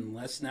like even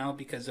less now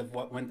because of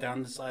what went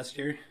down this last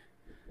year?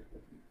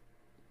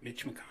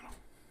 Mitch McConnell.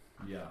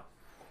 Yeah.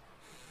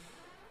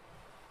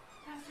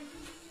 Pastor,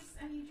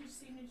 I need your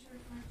signature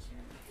for my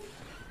chair.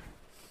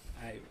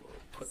 I will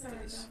put Sorry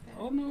this. about that.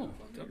 Oh no!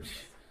 Don't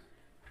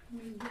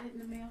When you get it in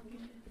the mail, get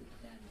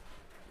it done.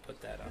 put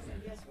that on Because I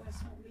there. guess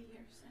Wes won't be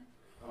here, so.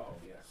 Oh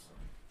yes.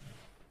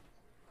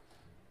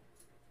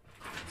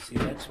 See,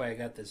 that's why I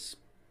got this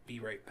 "Be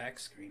Right Back"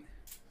 screen.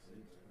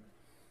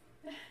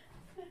 Okay,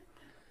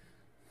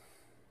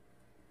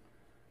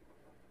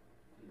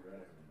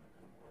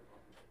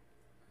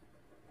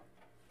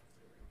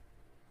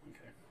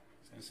 I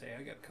was gonna say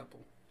I got a couple.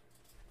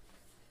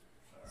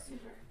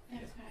 Super.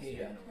 Thanks, Pastor.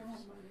 Hey, I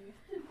won't bother you.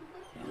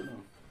 I don't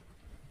know.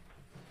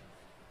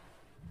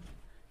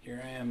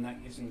 Here I am, not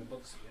using the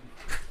books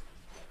again.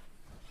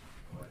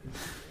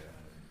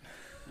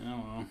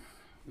 Oh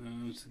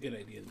well, it's a good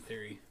idea in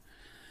theory.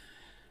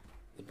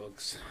 The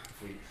books.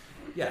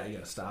 Yeah, you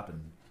gotta stop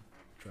and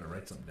try to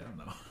write something down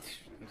though.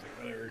 It's like,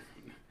 whatever.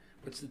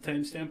 What's the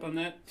timestamp on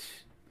that?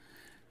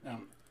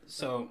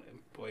 So,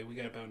 boy, we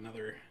got about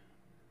another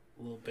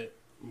little bit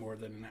more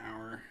than an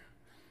hour.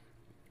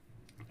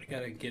 I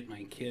gotta get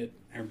my kid,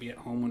 or be at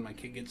home when my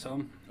kid gets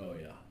home, Oh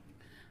yeah.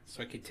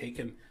 so I could take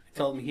him. I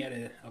told him he had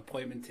an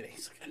appointment today.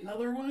 He's like,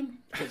 another one?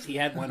 Because he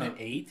had one at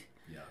 8.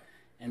 Yeah.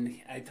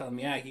 And I told him,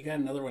 yeah, he got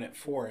another one at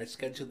 4. I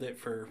scheduled it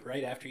for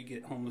right after you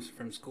get home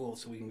from school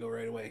so we can go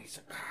right away. He's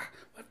like,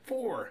 what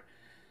for?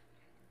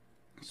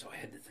 So I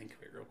had to think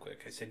of it real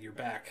quick. I said, you're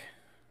back.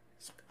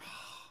 He's like,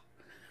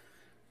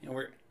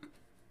 we're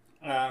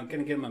going to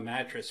get him a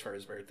mattress for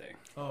his birthday.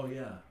 Oh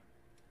yeah.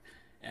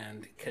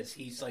 And because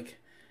he's like,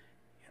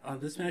 oh,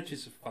 this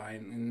mattress is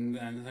fine. And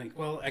I'm like,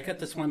 well, I got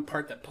this one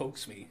part that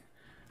pokes me.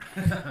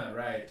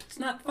 Right. It's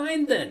not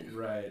fine then.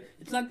 Right.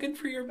 It's not good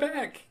for your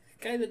back.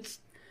 The guy that's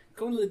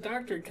going to the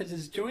doctor because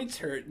his joints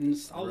hurt and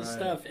all this Right.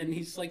 stuff, and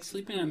he's like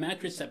sleeping on a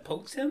mattress that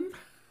pokes him.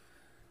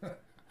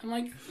 I'm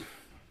like,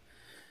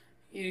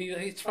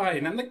 it's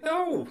fine. I'm like,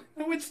 no,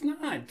 it's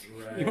not.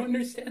 Right. You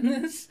understand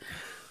this?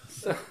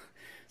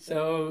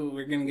 So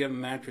we're gonna give him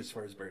a mattress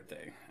for his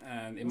birthday.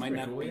 It might pretty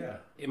not cool, be. yeah.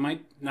 It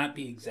might not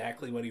be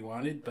exactly what he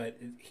wanted, but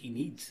he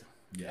needs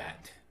Yeah.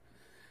 that.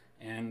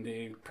 And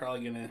they're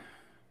probably gonna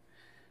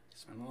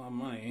spend a lot of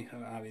money,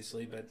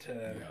 obviously, but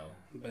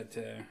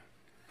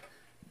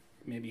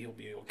maybe he'll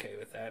be okay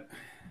with that.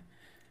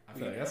 I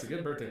feel like that's a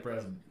good birthday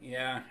present.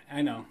 Yeah,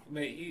 I know,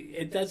 but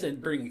it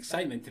doesn't bring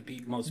excitement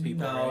to most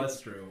people. No, right?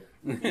 that's true.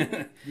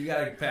 You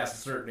gotta pass a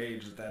certain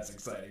age that's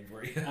exciting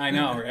for you. I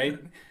know, right?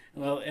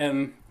 Well,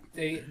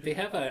 they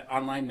have an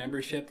online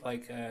membership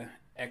like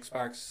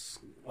Xbox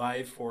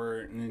Live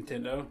for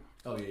Nintendo.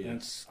 Oh yeah.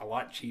 It's a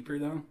lot cheaper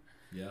though,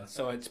 Yeah.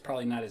 so it's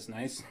probably not as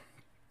nice.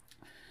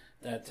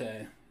 That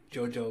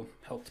JoJo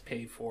helped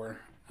pay for,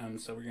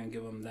 so we're gonna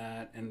give him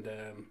that, and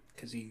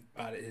because he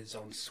bought his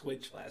own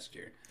Switch last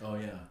year, Oh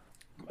yeah.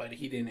 but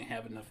he didn't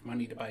have enough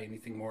money to buy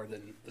anything more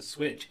than the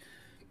Switch.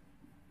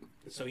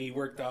 So he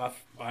worked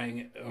off buying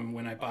it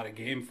when I bought a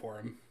game for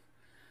him.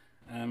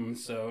 And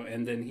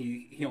then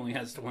he only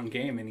has the one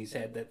game, and he's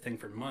had that thing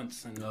for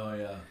months. And Oh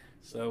yeah.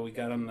 so we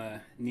got him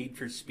Need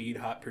for Speed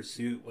Hot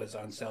Pursuit was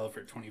on sale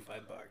for $25.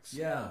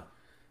 Yeah.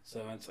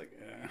 So it's like,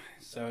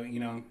 so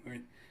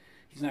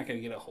he's not going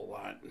to get a whole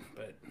lot,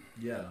 but.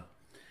 Yeah.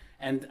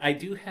 And I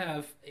do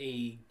have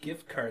a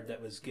gift card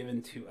that was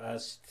given to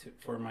us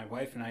for my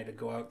wife and I to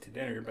go out to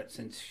dinner, but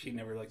since she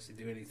never likes to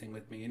do anything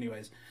with me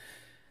anyways,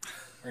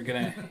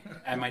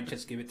 I might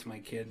just give it to my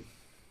kid.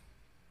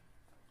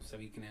 So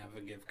he can have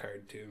a gift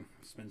card to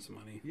spend some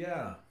money.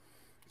 Yeah.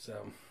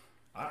 So.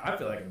 I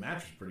feel like a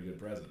mattress is a pretty good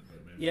present,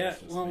 but maybe Yeah,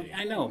 that's just well, me.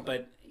 I know,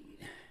 but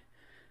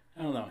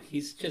I don't know.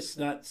 He's just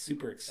not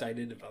super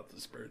excited about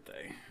this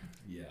birthday.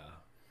 Yeah.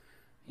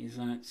 He's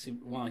not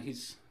super. Well,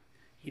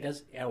 he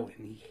does. Oh,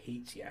 and he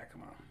hates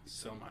Yakima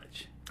so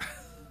much.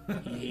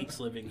 He hates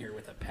living here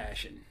with a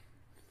passion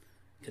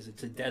because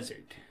it's a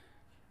desert.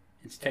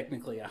 It's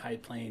technically a high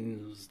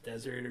plains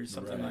desert or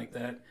something Right. like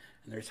that,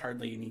 and there's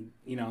hardly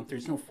any.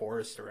 There's no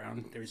forest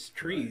around. There's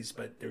trees,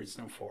 but there's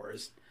no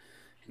forest,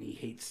 and he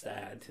hates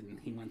that, and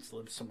he wants to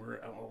live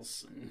somewhere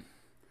else, and.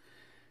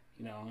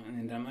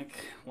 And I'm like,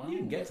 well, You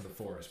can get to the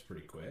forest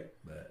pretty quick,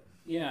 but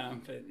yeah,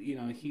 but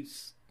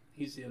he's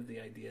of the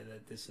idea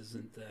that this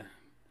isn't the,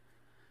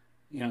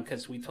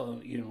 because we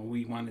told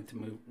we wanted to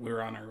move.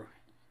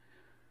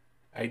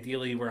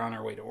 Ideally we're on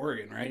our way to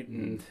Oregon, right?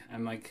 And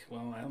I'm like,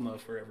 well, I don't know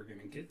if we're ever going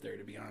to get there,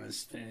 to be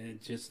honest. And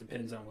it just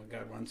depends on what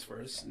God wants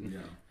for us. And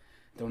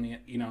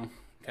yeah.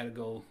 got to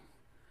go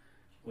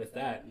with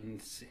that,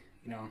 and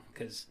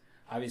because.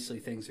 Obviously,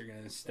 things are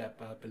going to step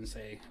up and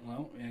say,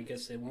 well, I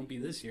guess it won't be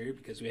this year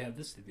because we have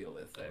this to deal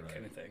with, that Right.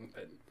 kind of thing.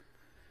 But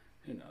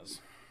who knows?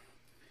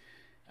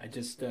 I'm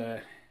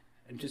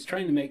just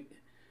trying to make,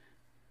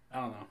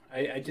 I don't know.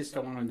 I just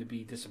don't want him to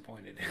be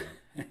disappointed.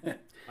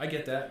 I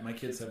get that. My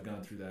kids have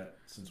gone through that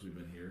since we've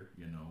been here.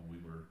 We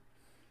were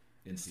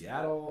in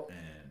Seattle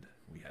and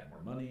we had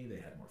more money.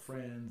 They had more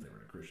friends. They were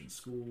in a Christian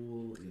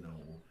school,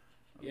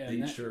 Yeah, big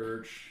and that-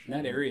 church.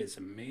 That area is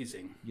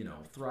amazing.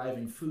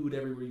 Thriving food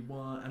everywhere you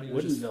want. I mean, it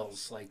was just,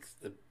 Woodinville's like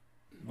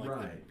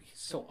Right. he's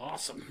so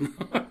awesome.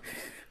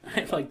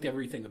 I liked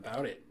everything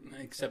about it,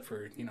 except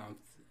for,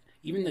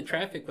 even the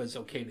traffic was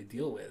okay to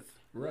deal with.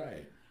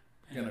 right.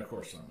 And of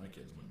course, some of my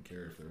kids wouldn't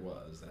care if there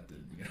was. That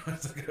didn't,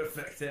 it's not going to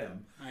affect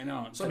them. I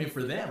know. So, I mean,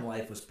 for them,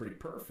 life was pretty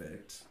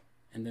perfect.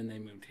 And then they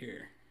moved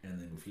here. And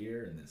they move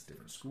here, and it's a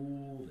different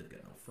school. They've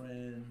got no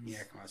friends.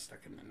 Yakima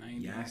stuck in the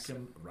 90s.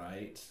 Yakima,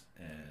 right.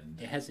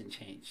 And It hasn't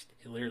changed.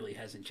 It literally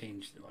hasn't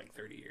changed in like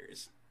 30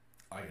 years.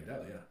 I can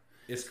tell, yeah.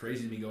 It's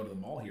crazy to me go to the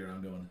mall here, and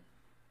I'm going,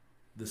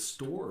 the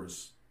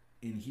stores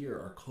in here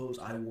are clothes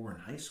I wore in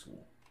high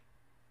school.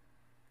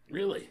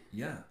 Really?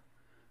 Yeah.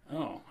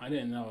 Oh, I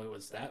didn't know it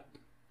was that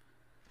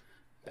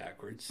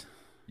backwards.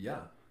 Yeah.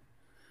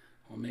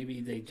 Well,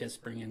 maybe they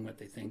just bring in what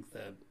they think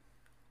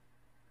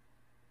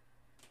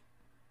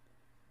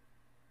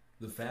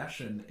The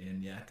fashion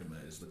in Yakima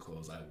is the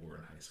clothes I wore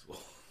in high school.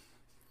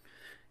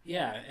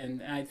 Yeah,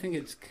 and I think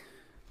it's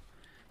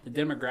the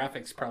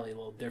demographics probably a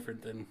little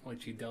different than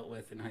what you dealt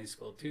with in high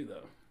school too,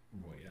 though.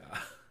 Well, yeah.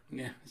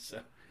 Yeah, so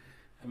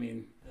I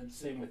mean, that's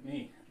the same with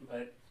me,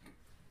 but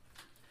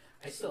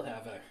I still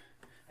have a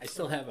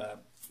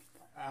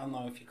I don't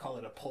know if you call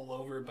it a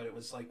pullover, but it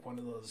was like one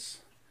of those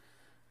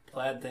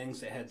plaid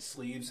things that had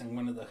sleeves and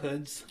one of the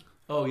hoods.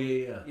 Oh,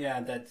 yeah. Yeah,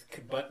 that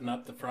could button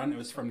up the front. It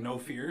was from No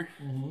Fear.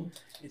 Mm-hmm.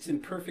 It's in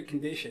perfect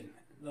condition,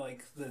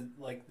 like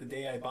the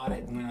day I bought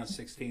it when I was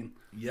 16,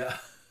 Yeah.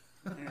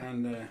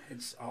 and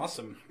it's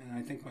awesome. And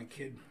I think my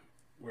kid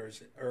wears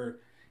it, or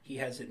he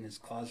has it in his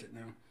closet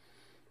now.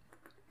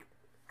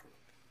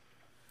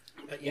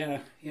 But yeah,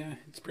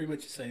 it's pretty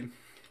much the same.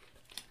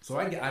 So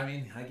I get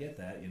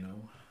that,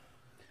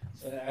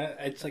 So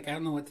it's like I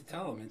don't know what to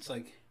tell him. It's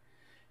like,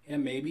 yeah,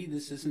 maybe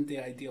this isn't the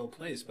ideal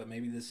place, but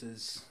maybe this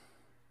is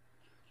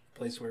a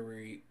place where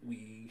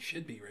we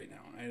should be right now.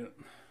 I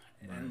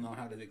don't know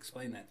how to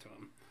explain that to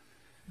him.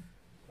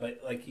 But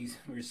like we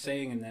were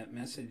saying in that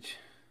message,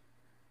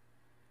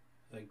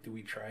 like, do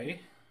we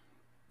try?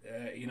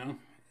 You know,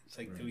 it's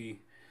like, do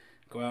we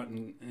go out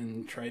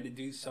and try to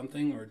do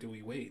something, or do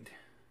we wait?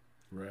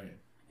 Right.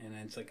 And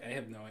it's like, I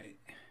have no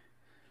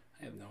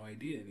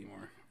idea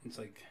anymore. It's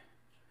like,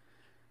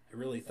 I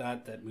really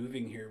thought that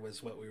moving here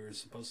was what we were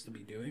supposed to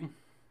be doing.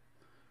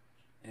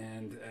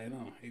 And I don't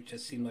know, it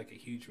just seemed like a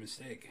huge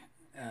mistake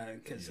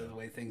because of the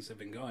way things have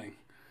been going.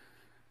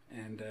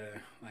 And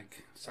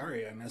like,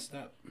 sorry, I messed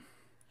up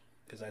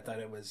because I thought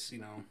it was, you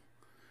know,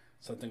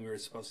 something we were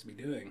supposed to be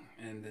doing.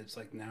 And it's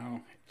like,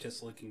 now,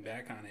 just looking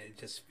back on it, it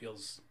just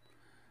feels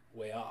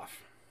way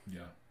off.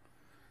 Yeah.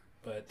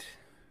 But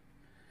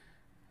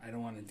I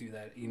don't want to do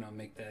that, you know,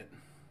 make that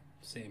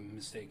same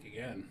mistake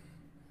again.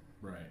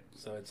 Right.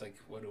 So it's like,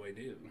 what do I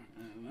do?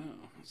 I don't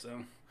know.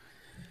 So,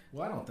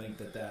 well, I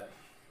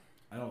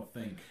don't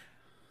think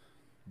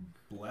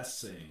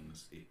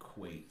blessings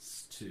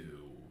equates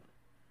to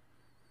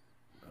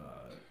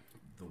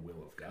the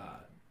will of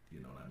God. You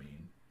know what I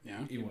mean?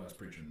 yeah. Even when I was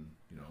preaching,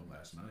 you know,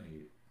 last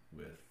night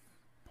with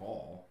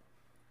Paul,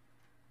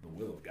 the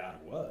will of God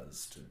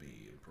was to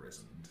be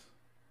imprisoned.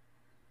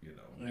 You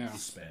know,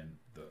 spend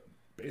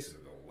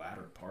basically the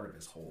latter part of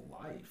his whole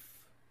life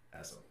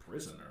as a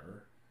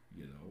prisoner.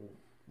 You know,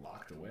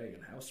 locked away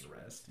in house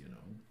arrest. You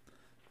know,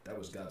 that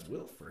was God's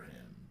will for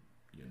him.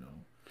 You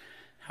know,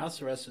 House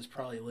arrest is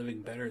probably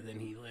living better than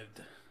he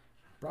lived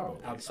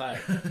probably outside.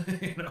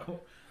 You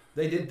know,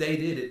 they did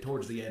it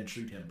towards the end.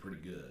 Treat him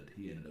pretty good.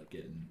 He ended up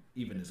getting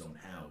even his own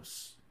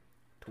house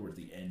towards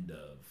the end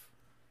of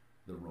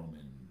the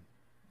Roman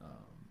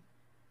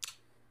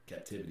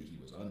captivity he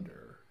was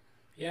under.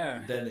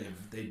 Yeah. Then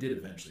they did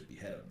eventually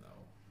behead him,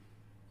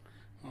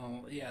 though.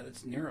 Well, yeah,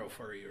 that's Nero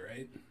for you,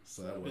 right?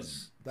 So that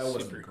super-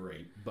 wasn't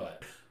great,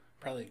 but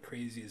Probably the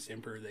craziest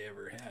emperor they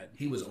ever had.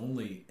 he was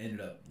only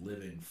ended up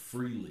living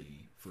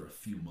freely for a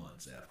few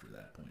months after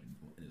that point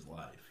in his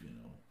life, you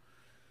know.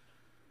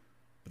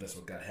 But that's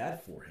what God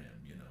had for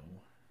him, you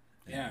know.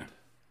 And Yeah.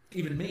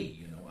 even me,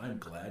 you know, I'm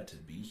glad to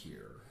be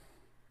here,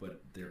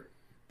 but there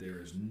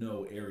is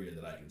no area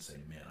that I can say,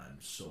 man, I'm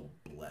so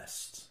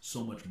blessed,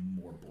 so much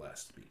more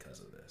blessed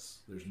because of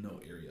this. There's no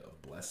area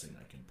of blessing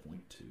I can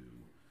point to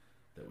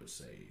that would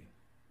say,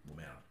 well,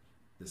 man,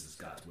 this is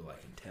God's will. I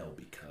can tell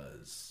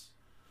because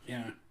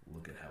Yeah.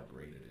 look at how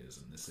great it is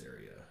in this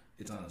area.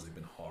 It's honestly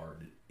been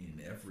hard in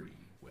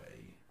every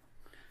way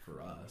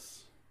for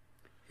us.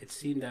 It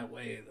seemed that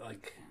way.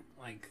 Like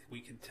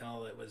we could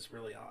tell it was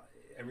really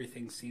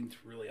everything seemed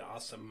really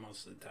awesome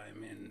most of the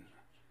time in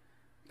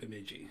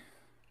Bemidji.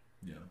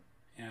 Yeah.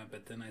 Yeah,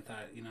 but then I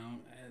thought, you know,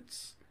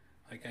 it's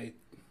like I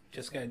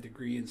just got a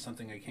degree in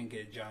something I can't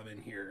get a job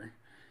in here.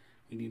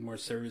 We need more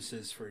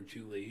services for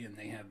Julie, and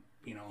they have,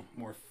 you know,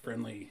 more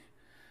friendly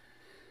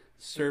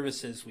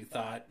services, we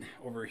thought,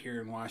 over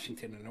here in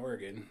Washington and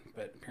Oregon,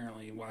 but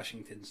apparently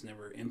Washington's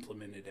never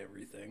implemented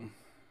everything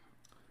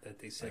that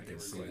they said they were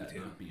see going that to.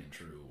 not being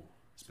true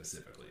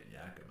specifically in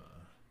Yakima.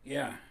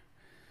 Yeah.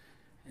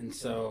 And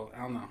so, I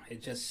don't know,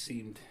 it just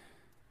seemed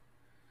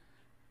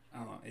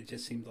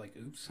like,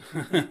 oops.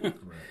 Right.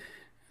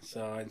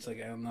 So it's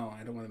like, I don't know,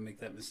 I don't want to make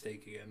that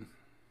mistake again.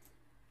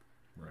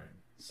 Right.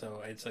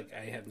 So it's like,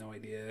 I have no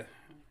idea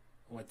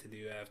what to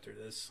do after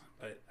this,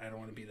 but I don't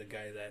want to be the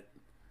guy that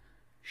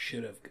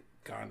should have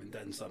gone and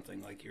done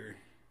something like you were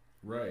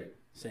Right.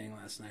 saying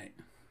last night,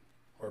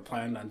 or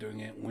planned on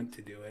doing it, went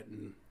to do it,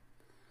 and,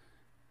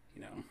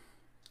 you know,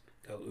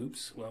 go,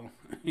 oops, well,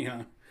 you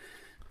know,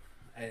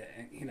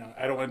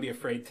 I don't want to be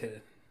afraid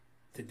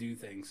to do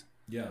things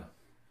Yeah.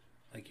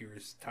 like you were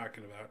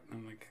talking about.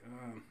 And I'm like,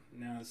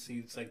 no, see,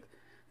 it's like,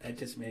 that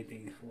just made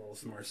me a little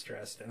more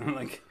stressed. And I'm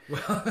like,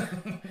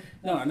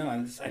 no, I know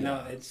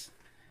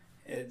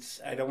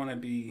it's, I don't want to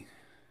be,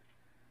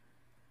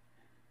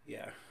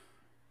 yeah.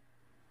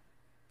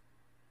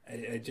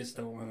 I just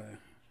don't want to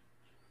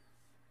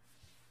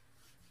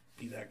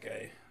be that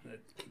guy that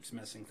keeps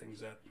messing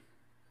things up.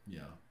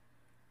 Yeah.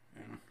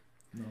 Yeah.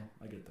 No,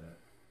 I get that.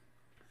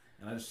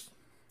 And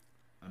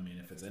I mean,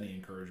 if it's any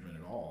encouragement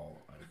at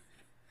all,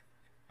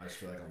 I just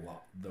feel like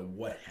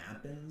what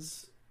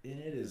happens in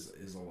it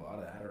is a lot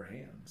out of our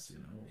hands, you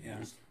know.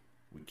 Yeah.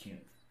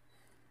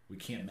 We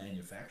can't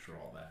manufacture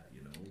all that,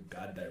 you know.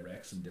 God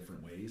directs in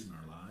different ways in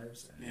our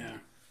lives. And Yeah.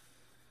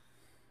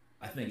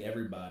 I think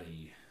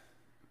everybody,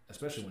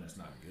 especially when it's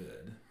not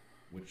good,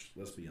 which,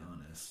 let's be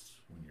honest,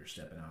 when you're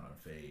stepping out on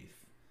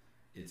faith,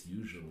 it's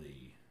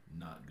usually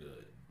not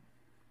good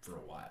for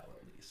a while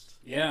at least.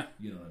 Yeah.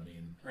 You know what I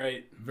mean?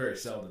 Right. Very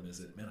seldom is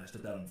it, man, I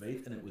stepped out on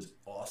faith and it was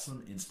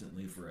awesome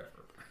instantly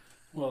forever.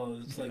 Well,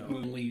 it's like know.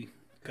 when we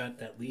got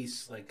that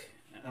lease, like,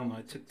 I don't know,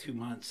 it took 2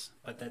 months,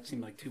 but that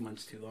seemed like 2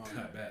 months too long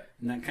I bet.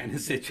 in that kind of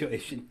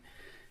situation.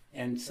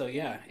 And so,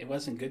 yeah, it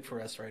wasn't good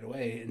for us right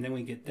away. And then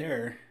we get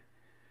there,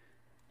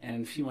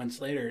 and a few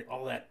months later,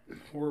 all that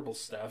horrible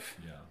stuff.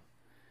 Yeah.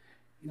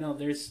 You know,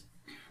 there's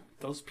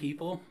those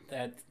people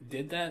that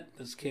did that,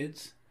 those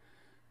kids,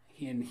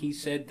 and he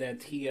said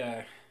that he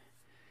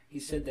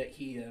said that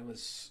he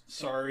was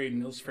sorry,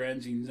 and those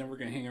friends, he's never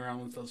going to hang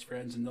around with those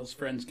friends, and those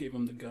friends gave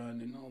him the gun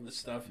and all this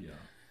stuff. Yeah.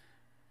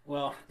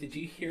 Well, did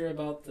you hear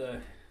about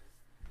the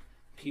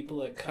people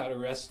that got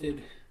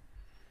arrested?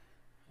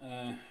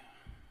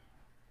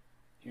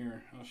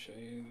 Here, I'll show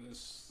you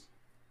this.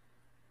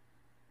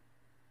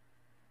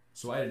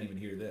 So I didn't even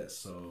hear this.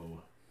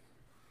 So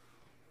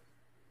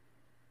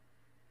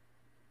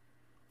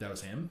that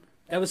was him?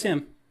 That was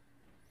him.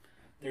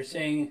 They're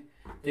saying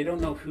they don't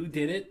know who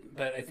did it,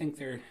 but I think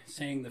they're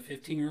saying the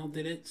 15-year-old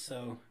did it,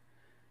 so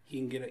he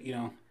can get it. You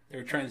know,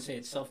 they're trying to say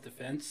it's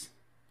self-defense.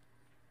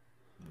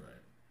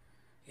 Right.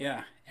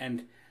 Yeah,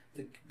 and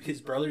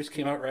his brothers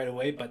came out right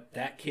away, but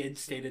that kid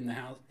stayed in the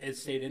house. It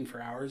stayed in for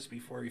hours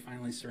before he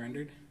finally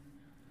surrendered.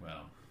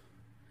 Wow.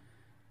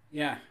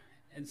 Yeah,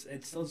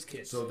 it's those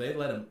kids. So they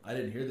let him. I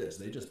didn't hear this.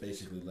 They just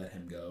basically let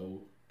him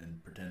go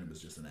and pretend it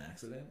was just an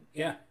accident.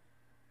 Yeah.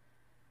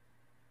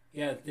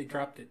 Yeah, they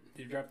dropped it.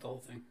 They dropped the whole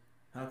thing.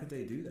 How could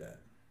they do that?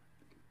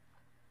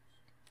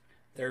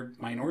 They're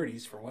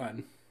minorities for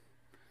one,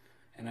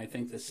 and I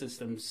think the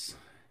system's.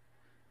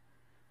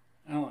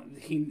 I don't.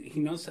 He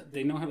knows.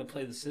 They know how to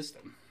play the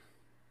system.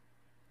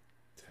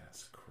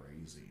 That's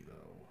crazy,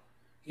 though.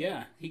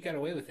 Yeah, he got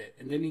away with it,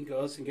 and then he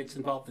goes and gets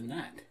involved in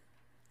that.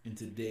 In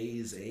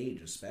today's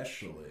age,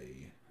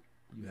 especially,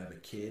 you have a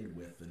kid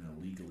with an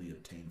illegally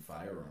obtained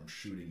firearm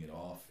shooting it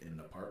off in an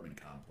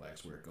apartment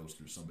complex where it goes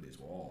through somebody's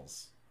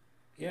walls.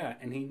 Yeah,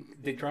 and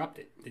they dropped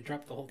it. They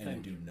dropped the whole And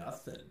thing. they do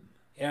nothing.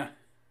 Yeah.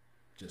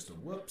 Just a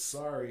whoops,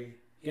 sorry.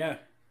 Yeah.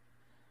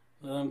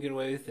 Let him get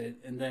away with it,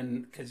 and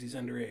then because he's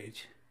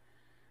underage.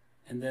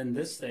 And then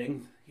this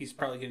thing, he's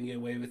probably going to get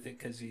away with it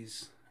because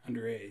he's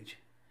underage.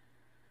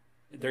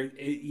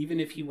 Even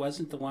if he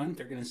wasn't the one,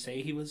 they're going to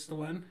say he was the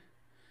one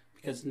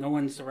because no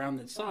one's around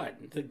that saw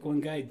it. The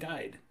one guy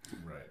died.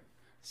 Right.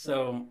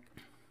 So,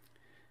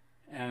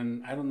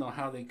 and I don't know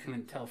how they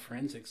couldn't tell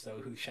forensics, though,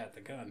 who shot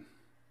the gun.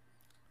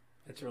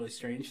 That's really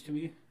strange to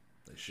me.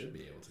 They should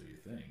be able to, you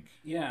think.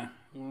 Yeah.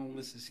 Well,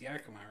 this is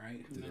Yakima,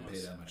 right? Who Did knows? they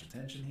pay that much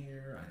attention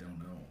here? I don't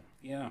know.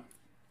 Yeah.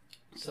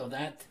 So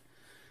that,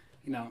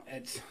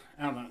 it's,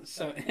 I don't know.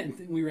 So,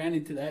 and we ran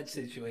into that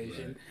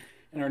situation, Right.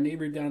 and our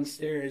neighbor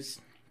downstairs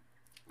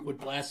would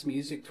blast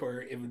music to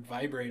where it would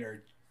vibrate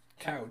our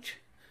couch.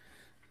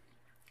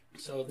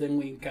 So then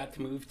we got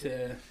to move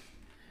to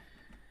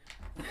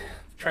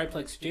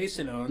triplex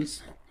Jason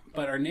owns,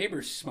 but our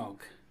neighbors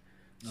smoke.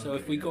 So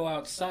if Okay, we yeah. go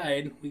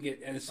outside, we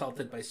get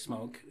assaulted by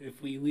smoke.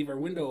 If we leave our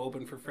window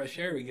open for fresh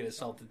air, we get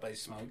assaulted by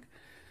smoke.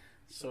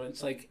 So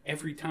it's like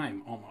every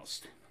time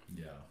almost.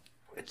 Yeah.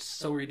 It's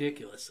so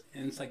ridiculous.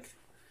 And it's like,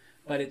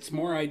 but it's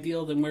more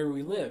ideal than where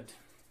we lived,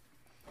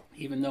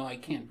 even though I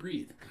can't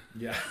breathe.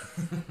 Yeah.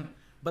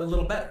 But a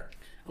little better.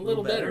 A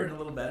little better. And a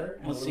little better.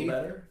 And Well, a little see?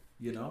 better.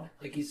 You know?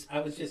 Like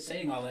I was just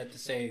saying all that to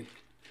say,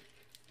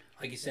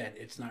 like you said,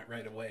 it's not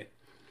right away.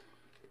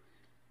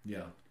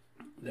 Yeah.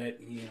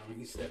 That, you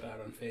step out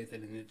on faith,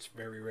 and it's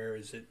very rare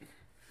is it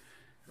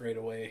right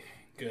away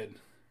good.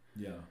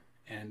 Yeah.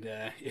 And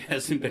it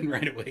hasn't been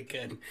right away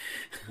good.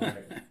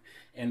 Right.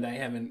 And I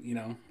haven't,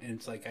 and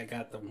it's like I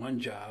got the one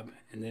job,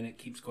 and then it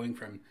keeps going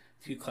from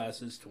 2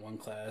 classes to 1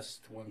 class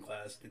to 1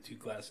 class to 2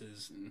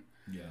 classes.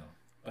 Yeah.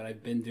 But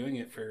I've been doing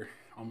it for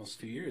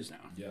almost 2 years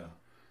now. Yeah.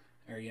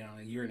 Or,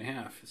 a year and a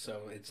half.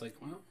 So it's like,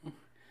 well,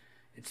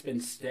 it's been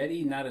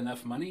steady, not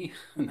enough money,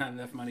 not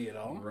enough money at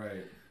all.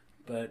 Right.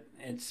 But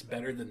it's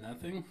better than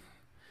nothing.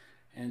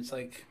 And it's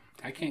like,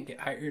 I can't get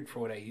hired for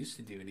what I used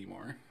to do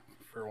anymore.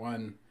 For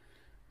one,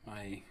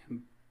 my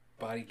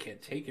body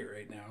can't take it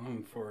right now.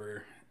 And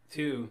for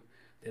 2,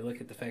 they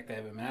look at the fact that I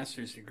have a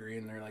master's degree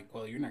and they're like,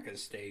 well, you're not going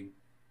to stay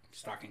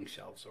stocking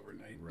shelves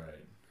overnight.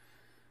 Right.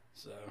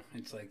 So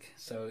it's like,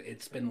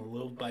 it's been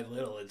little by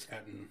little, it's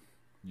gotten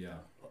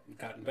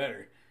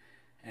better.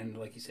 And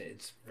like you said,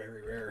 it's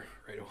very rare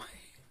right away.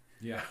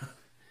 Yeah.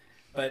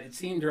 But it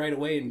seemed right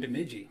away in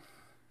Bemidji.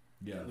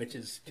 Yeah. Which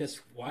is just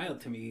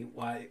wild to me.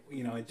 Why,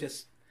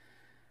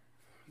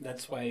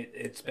 that's why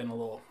it's been a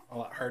lot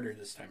harder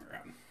this time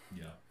around.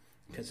 Yeah.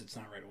 Because it's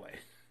not right away.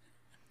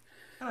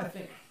 And I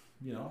think,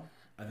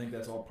 I think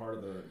that's all part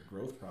of the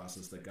growth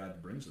process that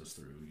God brings us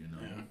through,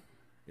 Yeah.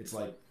 It's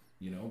like,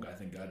 I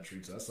think God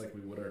treats us like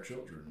we would our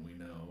children. We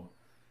know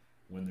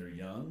when they're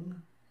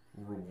young,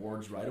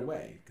 rewards right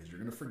away because you're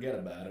going to forget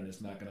about it.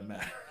 It's not going to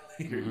matter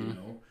later,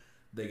 Mm-hmm.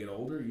 They get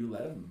older, you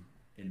let them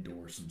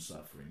endure some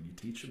suffering. You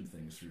teach them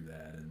things through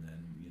that, and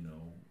then,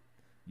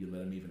 you let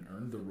them even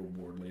earn the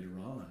reward later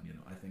on.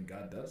 I think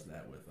God does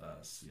that with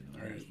us,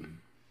 Right.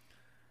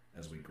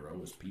 as we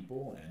grow as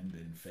people and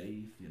in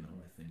faith,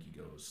 I think he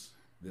goes,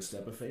 this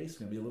step of faith is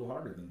going to be a little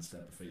harder than the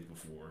step of faith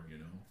before,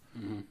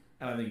 Mm-hmm.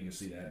 And I think you can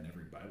see that in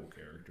every Bible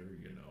character,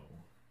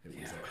 it was,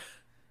 Yeah.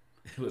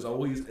 it was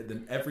always,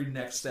 then every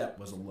next step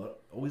was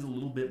always a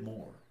little bit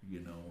more,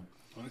 Well,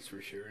 that's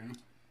for sure. Yeah.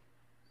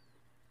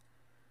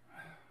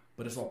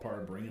 But it's all part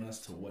of bringing us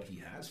to what he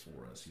has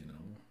for us,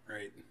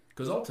 Right.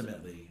 Because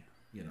ultimately,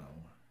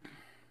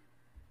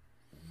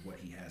 what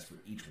he has for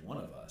each one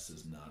of us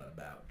is not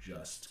about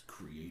just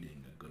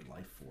creating a good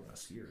life for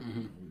us here. Mm-hmm.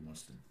 You know,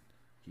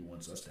 he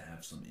wants us to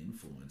have some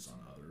influence on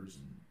others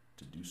and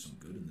to do some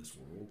good in this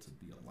world, to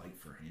be a light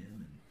for him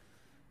and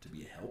to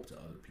be a help to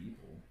other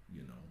people,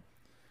 you know.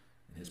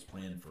 And his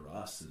plan for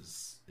us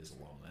is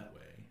along that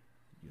way,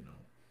 you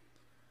know.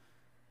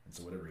 And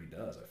so whatever he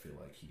does, I feel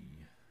like he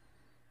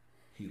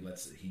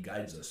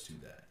guides us to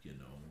that, you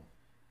know.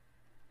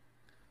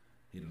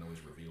 He doesn't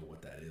always reveal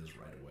what that is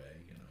right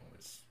away, you know.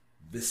 It's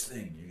this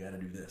thing, you got to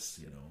do this,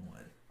 you know.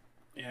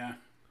 Yeah.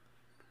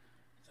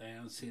 So I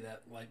don't see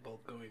that light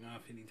bulb going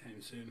off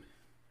anytime soon.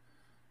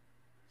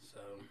 So.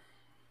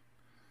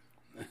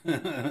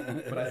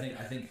 But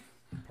I think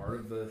part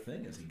of the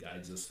thing is he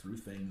guides us through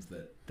things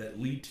that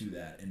lead to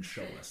that and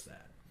show us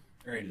that.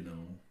 Right. You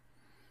know.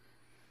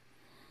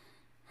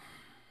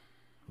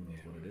 Who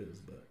knows what it is,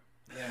 but.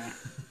 Yeah.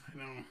 I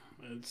know.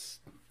 That's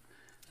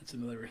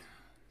another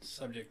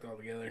subject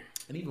altogether.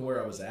 And even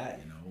where I was at,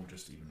 you know,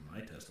 just even my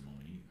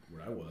testimony,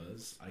 where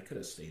I could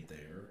have stayed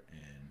there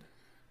and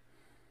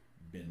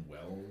been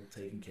well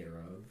taken care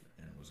of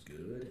and was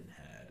good and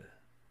had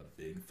a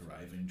big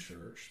thriving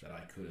church that I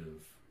could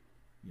have,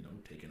 you know,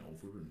 taken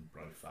over in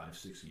probably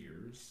 5-6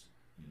 years,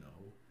 you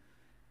know,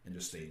 and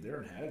just stayed there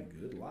and had a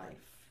good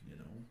life, you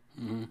know.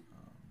 Mm-hmm.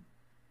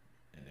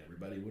 And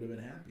everybody would have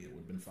been happy. It would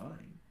have been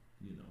fine,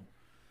 you know.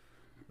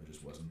 But it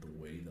just wasn't the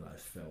way that I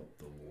felt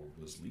the Lord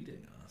was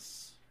leading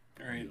us.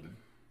 All right. You know?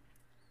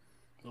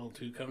 A little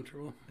too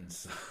comfortable, And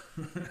so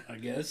I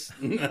guess.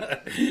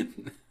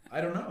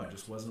 I don't know. It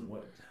just wasn't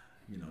what,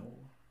 you know,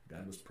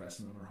 God was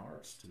pressing on our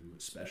hearts to.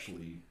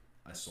 Especially,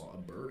 I saw a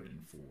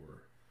burden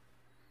for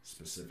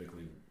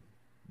specifically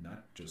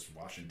not just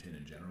Washington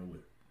in general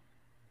with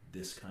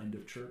this kind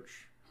of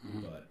church,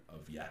 Mm-hmm. but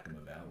of Yakima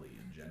Valley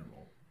in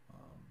general.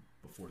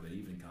 Before they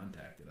even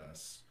contacted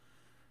us,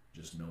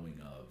 just knowing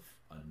of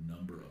a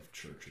number of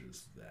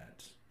churches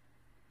that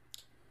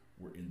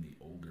were in the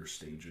older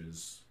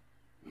stages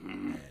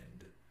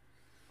and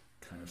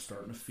kind of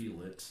starting to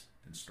feel it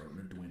and starting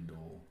to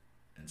dwindle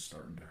and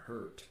starting to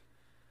hurt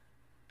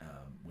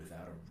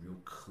without a real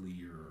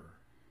clear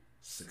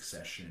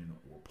succession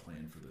or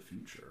plan for the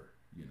future,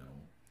 you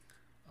know.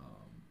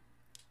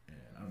 And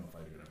I don't know if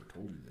I've ever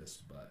told you this,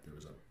 but there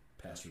was a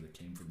pastor that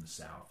came from the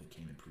South that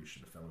came and preached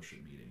at a fellowship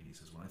meeting. He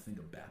says, when I think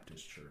of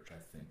Baptist church, I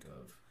think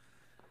of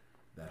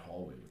that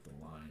hallway with the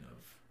line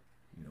of,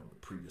 you know, the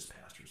previous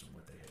pastors and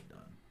what they had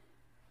done.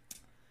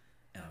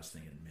 And I was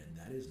thinking, man,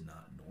 that is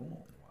not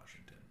normal in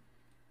Washington.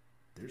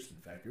 There's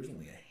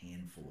only a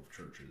handful of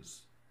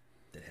churches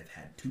that have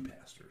had 2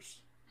 pastors,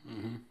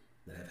 Mm-hmm.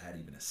 that have had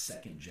even a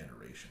second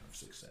generation of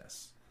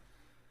success.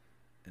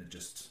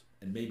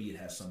 And maybe it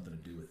has something to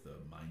do with the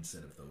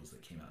mindset of those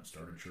that came out and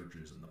started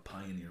churches, and the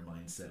pioneer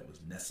mindset was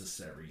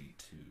necessary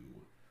to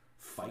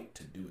fight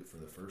to do it for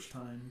the first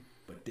time,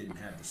 but didn't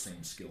have the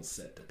same skill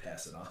set to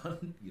pass it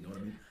on. You know what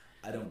I mean?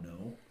 I don't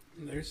know.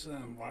 There's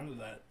a lot of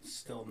that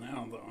still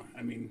now, though.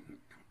 I mean,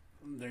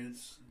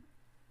 there's,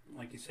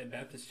 like you said,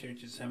 Baptist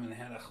churches haven't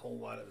had a whole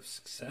lot of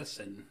success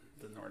in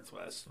the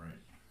Northwest. Right.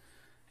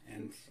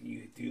 And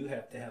you do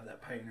have to have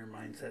that pioneer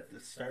mindset to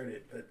start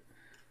it,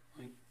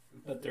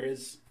 but there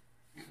is,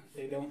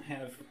 they don't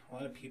have, a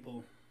lot of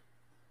people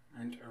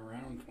aren't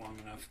around long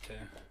enough to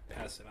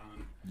pass it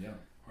on, Yeah.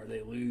 or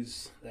they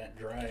lose that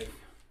drive,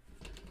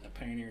 that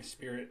pioneer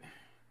spirit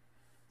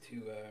to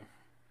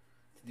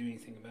do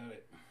anything about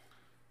it.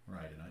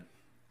 Right.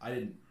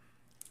 And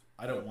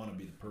I don't want to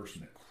be the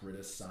person that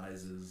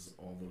criticizes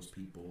all those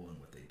people and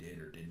what they did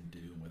or didn't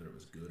do, and whether it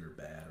was good or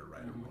bad or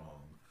right Mm-hmm. or wrong.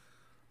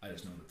 I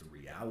just know that the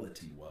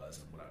reality was,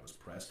 and what I was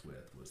pressed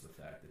with, was the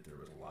fact that there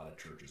was a lot of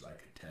churches I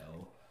could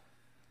tell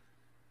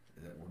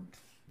that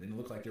didn't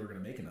look like they were going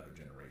to make another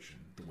generation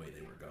the way they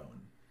were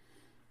going.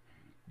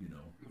 You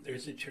know.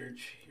 There's a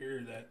church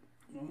here that,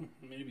 well,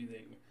 maybe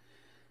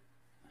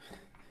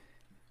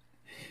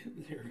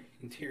their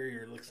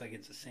interior looks like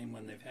it's the same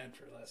one they've had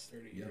for the last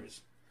 30 Yeah.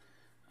 years.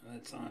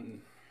 That's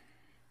on,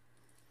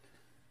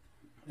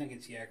 I think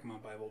it's Yakima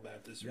Bible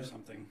Baptist or Yeah.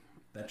 something.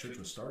 That church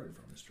was started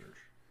from this church.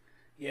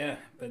 Yeah,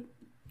 but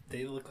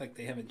they look like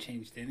they haven't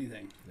changed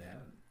anything. They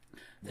haven't.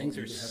 Things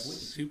Well, are neither have we.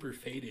 super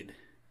faded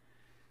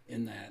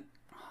in that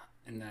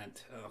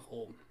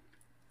whole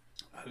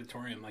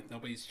auditorium. Like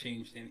nobody's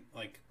changed any,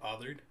 like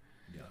bothered.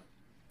 Yeah.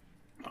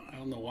 I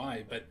don't know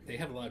why, but they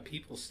have a lot of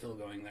people still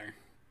going there.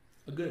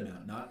 A good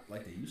amount, not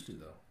like they used to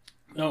though.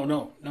 No,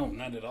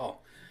 not at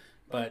all.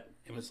 But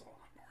it was a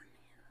lot more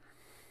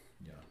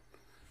in here, Yeah.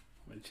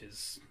 which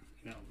is,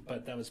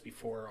 but that was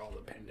before all the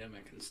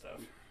pandemic and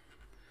stuff.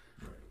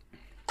 Right.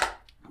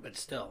 But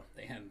still,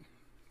 they had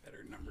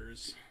better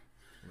numbers.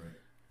 Right.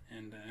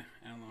 And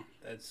I don't know.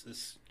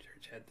 This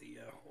church had the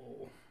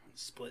whole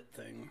split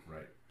thing.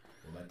 Right.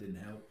 Well, that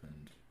didn't help,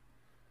 and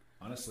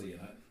honestly,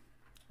 and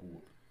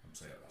I'll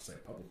say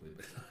it publicly,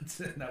 but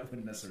I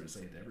wouldn't necessarily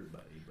say it to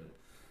everybody, but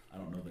I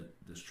don't know that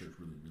this church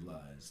really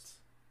realized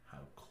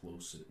how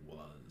close it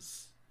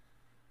was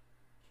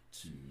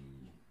to,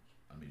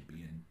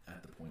 being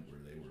at the point where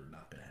they were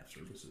not going to have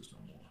services no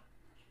more.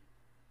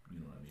 You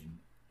know what I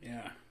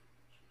Yeah.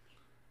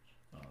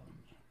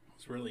 Um, It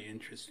was really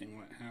interesting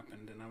what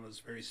happened, and I was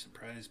very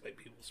surprised by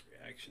people's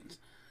reactions.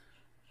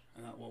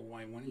 I thought, well,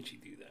 why wouldn't you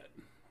do that?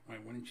 Why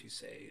wouldn't you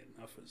say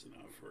enough is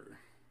enough, or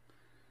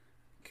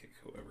kick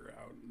whoever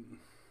out? And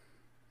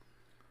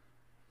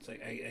it's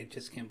like, I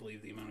just can't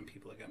believe the amount of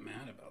people that got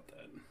mad about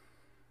that.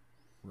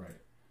 right.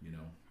 You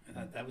know. I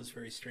thought that was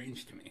very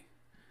strange to me,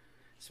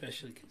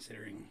 especially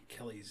considering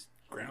Kelly's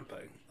grandpa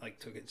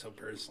took it so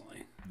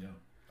personally. Yeah.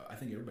 I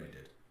think everybody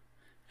did.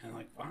 And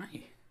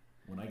why?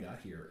 When I got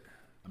here,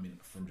 I mean,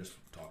 from just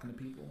talking to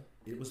people,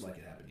 it was like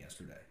it happened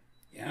yesterday.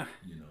 Yeah,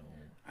 You know.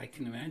 I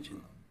can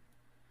imagine.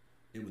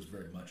 It was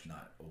very much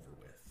not over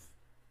with.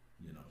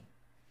 You know.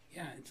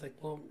 Yeah, it's like,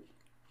 well,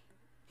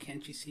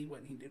 can't you see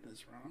what he did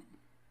was wrong?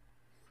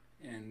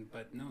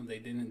 But no, they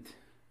didn't.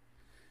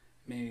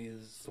 Maybe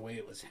it's the way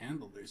it was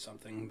handled or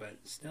something, but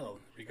still,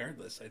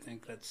 regardless, I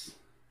think that's.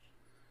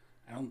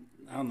 I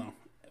don't know.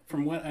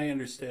 From what I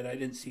understood, I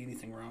didn't see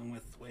anything wrong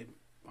with the way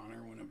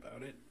Bonner went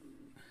about it.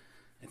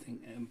 I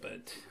think,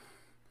 but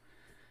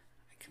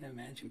I can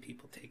imagine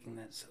people taking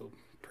that so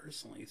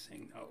personally,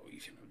 saying, "Oh, you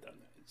shouldn't have done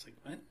that." It's like,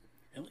 what,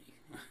 really?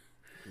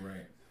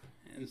 Right.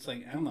 And it's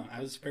like, I don't know.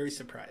 I was very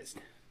surprised.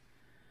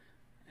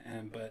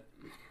 But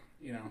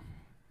you know,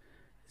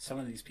 some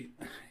of these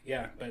people,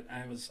 yeah. But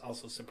I was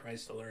also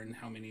surprised to learn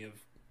how many of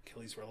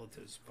Kelly's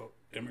relatives vote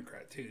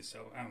Democrat too.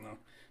 So I don't know.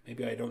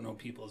 Maybe I don't know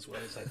people as well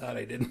as I thought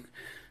I did.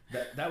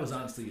 That was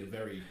honestly a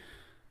very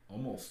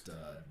almost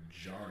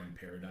jarring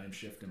paradigm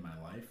shift in my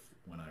life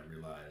when I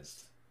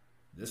realized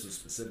this was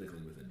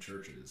specifically within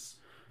churches,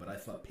 but I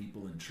thought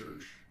people in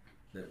church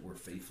that were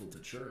faithful to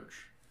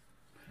church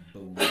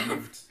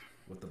believed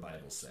what the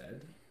Bible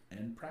said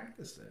and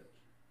practiced it.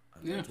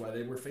 That's why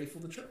they were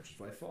faithful to church. That's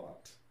what I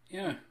thought.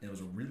 Yeah. And it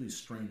was a really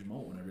strange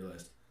moment when I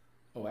realized,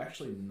 oh,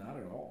 actually, not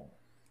at all.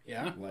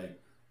 Yeah.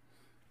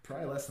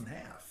 Probably less than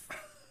half.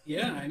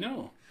 Yeah, I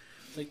know.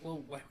 It's like,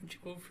 well, why would you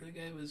vote for the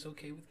guy who was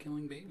okay with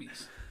killing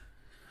babies?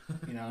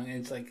 And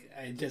it's like,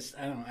 I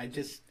don't know,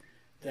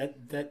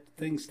 that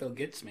thing still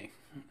gets me,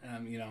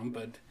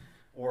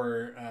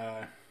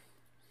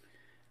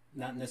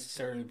 not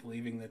necessarily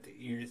believing that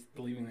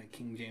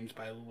King James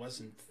Bible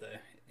wasn't the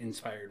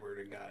inspired word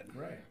of God.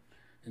 Right.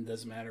 It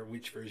doesn't matter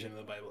which version of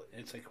the Bible.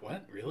 It's like,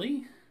 what?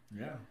 Really?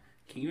 Yeah.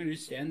 Can you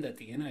understand that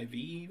the NIV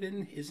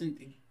even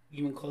isn't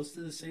even close to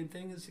the same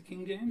thing as the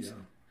King James?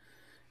 Yeah.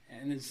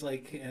 And it's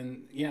like,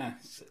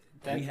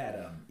 we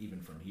had,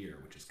 even from here,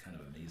 which is kind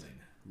of amazing,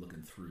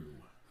 looking through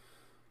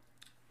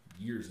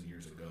years and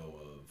years ago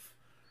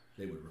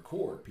they would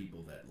record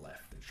people that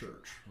left the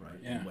church, right?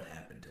 Yeah. And what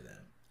happened to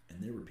them.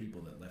 And there were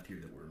people that left here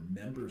that were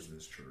members of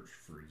this church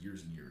for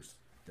years and years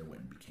that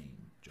went and became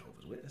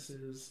Jehovah's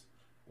Witnesses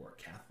or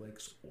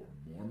Catholics or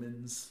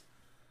Mormons.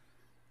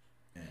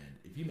 And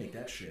if you make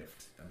that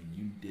shift, I mean,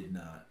 you did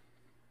not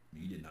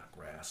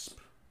grasp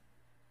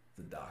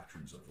the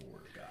doctrines of the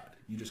Word of God.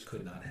 You just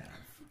could not have.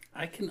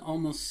 I can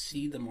almost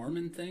see the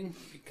Mormon thing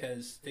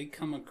because they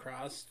come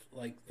across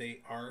like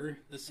they are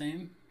the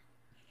same,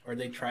 or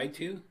they try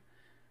to,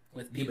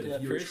 with people but if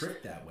at you're first.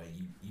 tricked that way,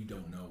 you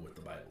don't know what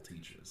the Bible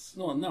teaches.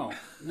 Well, no,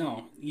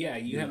 yeah,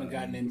 you haven't what I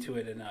gotten mean? into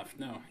it enough.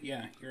 No,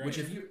 yeah, you're right. Which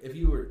if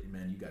you were,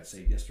 man, you got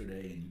saved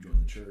yesterday and you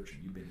joined the church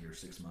and you've been here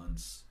 6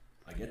 months,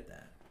 I get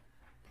that.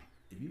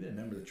 If you've been a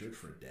member of the church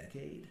for a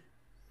decade,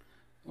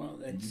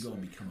 and you go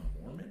and become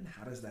a Mormon,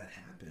 how does that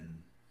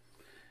happen?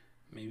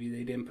 Maybe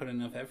they didn't put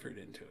enough effort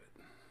into it.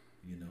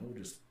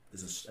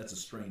 That's a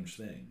strange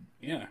thing.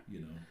 Yeah.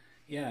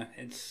 Yeah,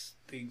 it's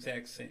the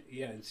exact same.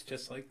 Yeah, it's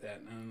just like that.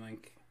 And I'm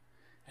like,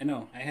 I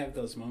know, I have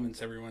those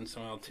moments every once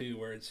in a while too,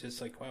 where it's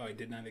just like, wow, I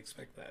did not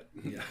expect that.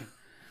 Yeah.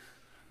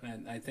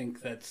 And I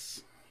think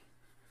that's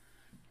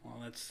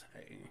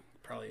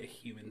probably a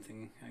human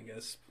thing, I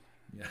guess.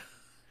 Yeah.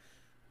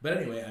 But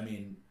anyway, I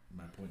mean,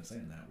 my point of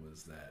saying that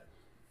was that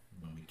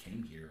when we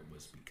came here, it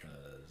was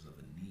because of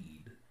a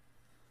need,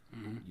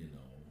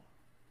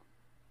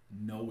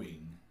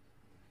 knowing,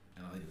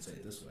 and I'll even say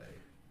it this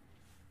way,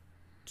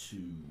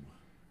 to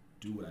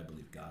do what I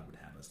believe God would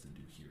have us to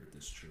do here at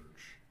this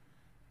church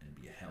and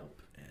be a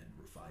help and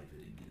revive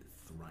it and get it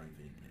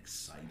thriving and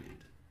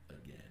excited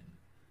again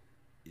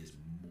is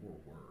more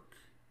work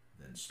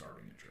than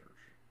starting a church.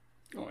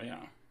 Oh,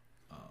 yeah.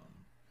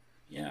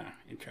 Yeah,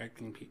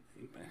 attracting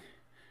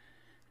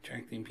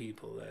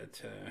people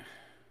that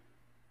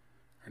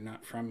are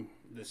not from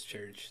this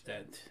church,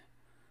 that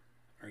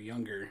are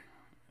younger,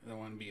 that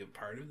want to be a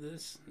part of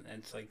this.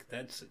 It's like,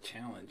 that's a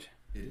challenge.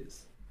 It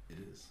is.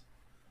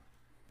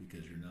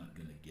 Because you're not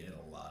going to get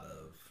a lot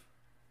of,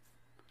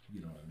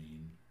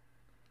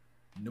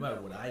 no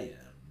matter what I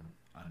am,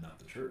 I'm not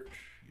the church,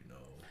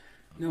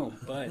 No,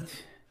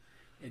 but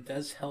it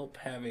does help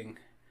having,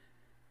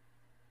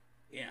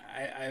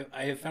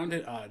 I have found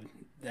it odd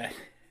that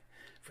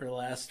for the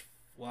last,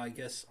 I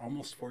guess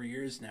almost 4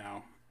 years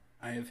now,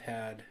 I have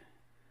had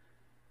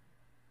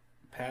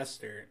a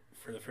pastor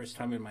for the first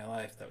time in my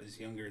life that was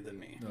younger than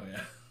me. Oh,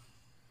 yeah.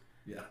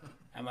 Yeah.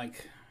 I'm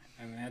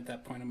at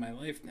that point in my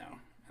life now.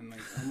 I'm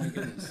like, oh my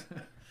goodness.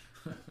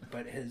 But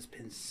what has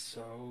been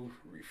so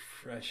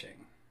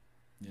refreshing,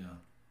 Yeah.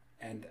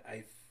 and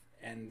I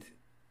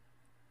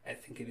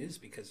think it is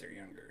because they're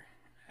younger.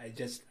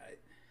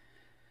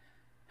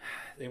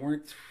 They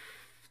weren't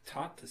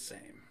taught the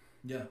same,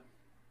 Yeah.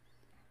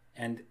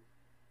 and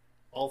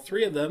all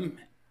three of them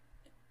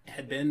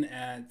had been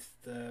at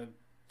the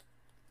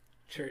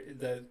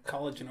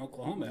college in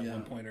Oklahoma at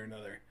one point or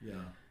another,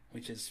 Yeah.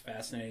 which is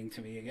fascinating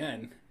to me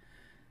again.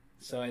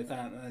 So I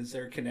thought, is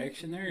there a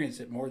connection there? Is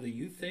it more the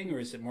youth thing or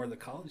is it more the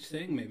college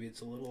thing? Maybe it's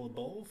a little of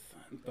both.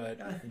 But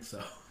Yeah, I think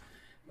so.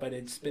 but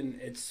it's been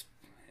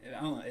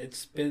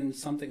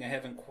something I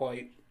haven't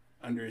quite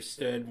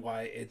understood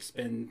why it's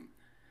been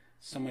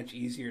so much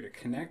easier to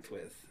connect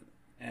with.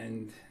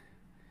 And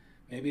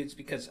maybe it's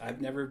because I've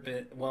never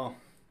been, well,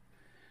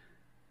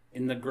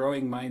 in the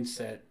growing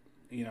mindset,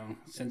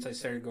 since I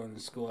started going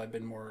to school, I've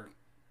been more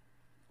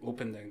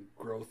open to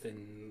growth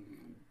in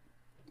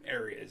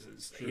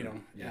areas, Sure.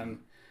 Yeah.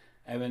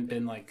 I haven't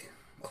been like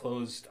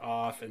closed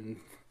off,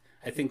 and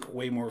I think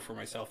way more for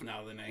myself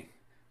now than I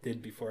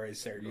did before I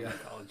started going to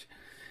college.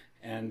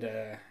 And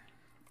I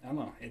don't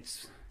know,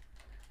 it's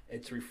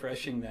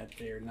refreshing that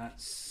they're not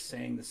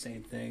saying the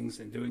same things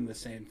and doing the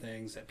same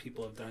things that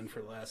people have done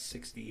for the last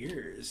 60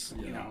 years,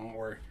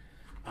 or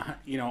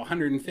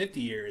 150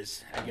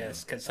 years, I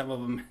guess, because some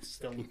of them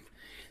still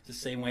the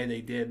same way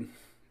they did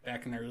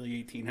back in the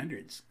early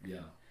 1800s.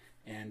 Yeah.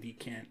 And you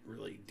can't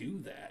really do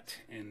that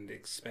and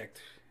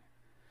expect.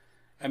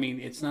 I mean,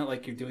 it's not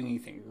like you're doing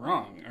anything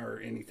wrong or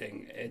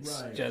anything.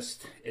 It's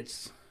just,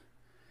 it's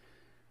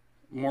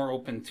more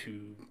open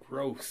to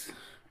growth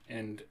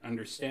and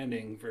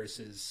understanding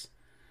versus,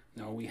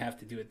 no, we have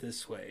to do it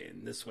this way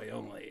and this way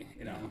only,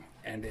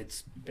 And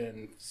it's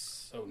been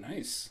so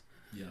nice.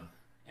 Yeah.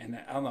 And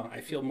I don't know,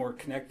 I feel more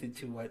connected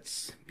to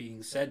what's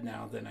being said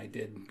now than I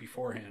did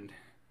beforehand,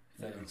 if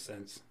that makes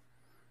sense.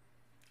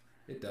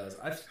 It does.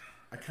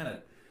 I kind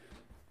of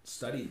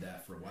studied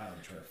that for a while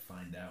to try to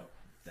find out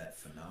that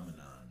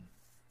phenomenon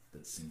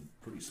that seemed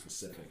pretty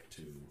specific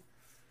to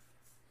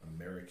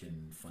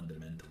American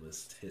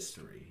fundamentalist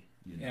history,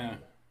 Yeah.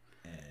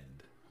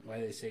 And why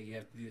they say you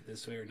have to do it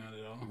this way or not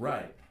at all.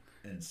 Right.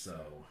 And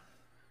so,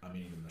 I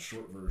mean, the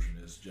short version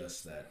is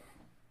just that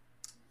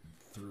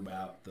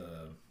throughout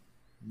the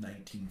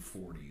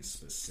 1940s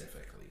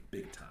specifically,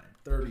 big time,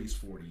 30s,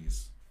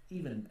 40s,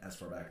 even as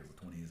far back as the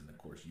 20s, and of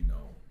course,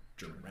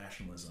 German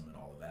rationalism and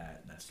all of that,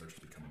 and that starts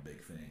to become a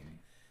big thing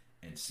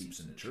and seeps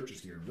into churches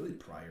here. Really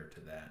prior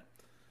to that,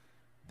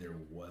 there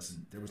was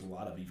a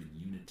lot of even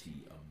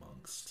unity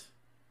amongst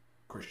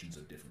Christians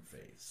of different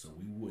faiths. So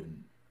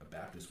a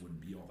Baptist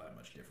wouldn't be all that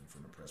much different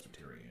from a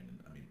Presbyterian. And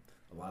I mean,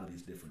 a lot of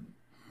these different,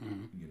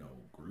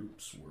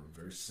 groups were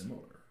very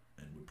similar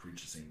and would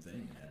preach the same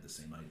thing and had the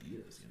same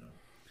ideas,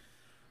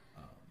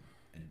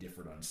 and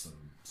differed on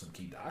some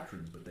key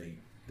doctrines, but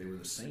they were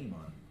the same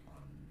on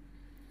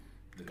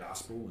the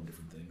gospel and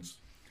different things,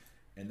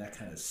 and that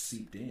kind of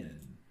seeped in,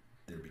 and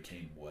there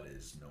became what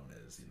is known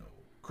as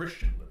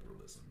Christian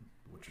liberalism,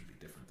 which would be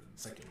different than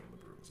secular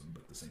liberalism,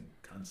 but the same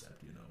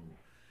concept,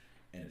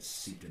 and it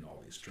seeped in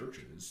all these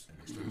churches, and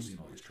they started seeing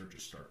all these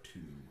churches start to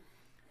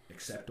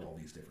accept all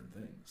these different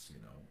things.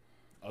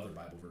 Other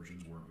Bible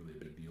versions weren't really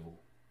a big deal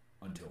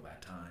until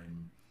that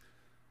time.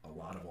 A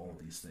lot of all of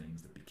these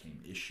things that became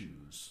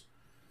issues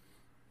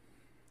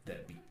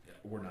that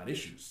were not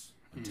issues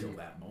until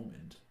that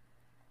moment.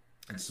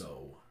 And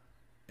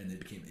they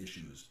became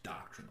issues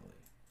doctrinally.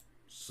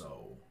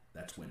 So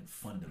that's when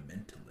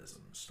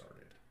fundamentalism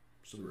started.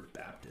 So there were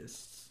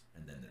Baptists,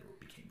 and then there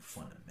became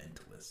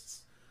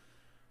fundamentalists,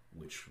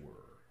 which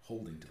were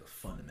holding to the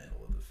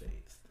fundamental of the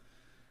faith,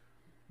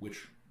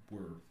 which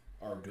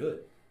are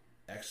good,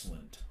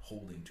 excellent,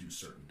 holding to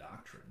certain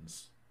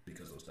doctrines,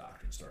 because those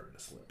doctrines started to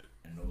slip,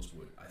 and those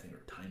I think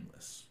are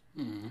timeless.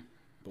 Mm-hmm.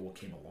 But what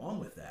came along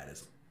with that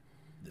is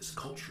this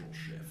cultural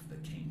shift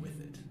that came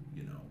with it,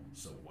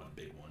 So one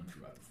big one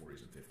throughout the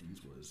 40s and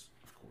 50s was,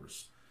 of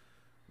course,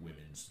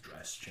 women's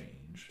dress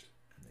changed,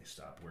 and they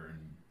stopped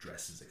wearing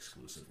dresses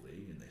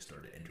exclusively, and they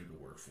started to enter the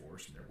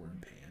workforce, and they're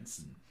wearing pants,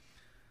 and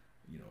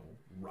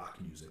rock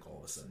music all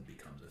of a sudden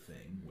becomes a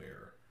thing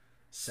where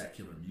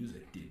secular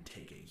music did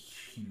take a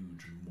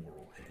huge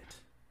moral hit,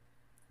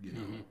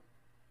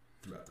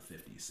 throughout the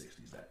 50s,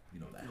 60s, that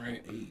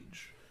whole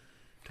age,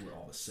 to where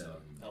all of a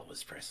sudden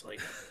Elvis Presley,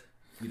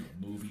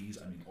 movies,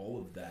 I mean, all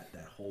of that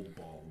whole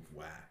ball of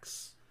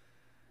wax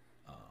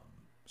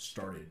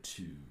started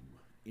to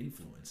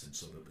influence, and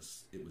so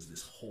it was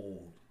this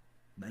whole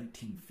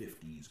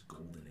 1950s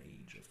golden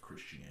age of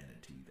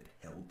Christianity that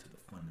held to the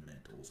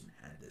fundamentals and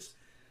had this,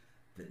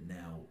 that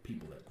now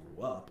people that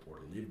grew up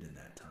or lived in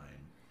that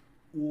time,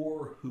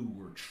 or who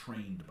were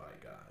trained by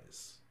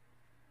guys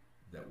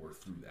that were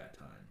through that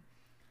time,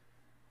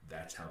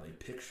 that's how they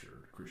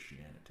pictured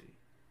Christianity.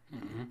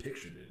 Mm-hmm. They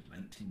pictured it,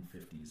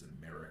 1950s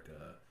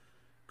America,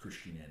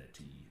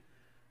 Christianity,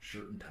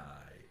 shirt and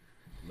tie,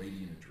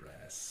 lady in a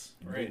dress,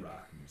 right.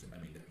 rock music. I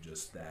mean,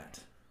 just that's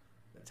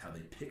how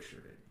they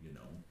pictured it,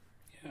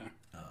 Yeah.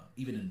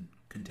 Even in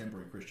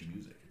contemporary Christian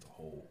music,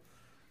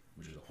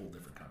 which is a whole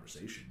different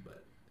conversation,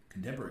 but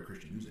contemporary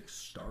Christian music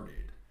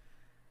started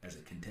as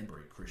a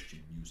contemporary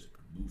Christian music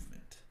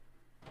movement.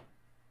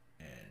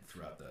 And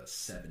throughout the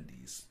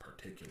 70s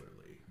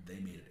particularly, they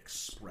made it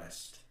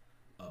expressed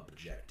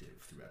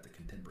objective throughout the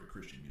contemporary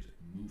Christian music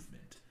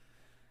movement.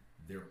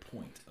 Their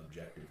point,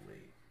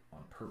 objectively,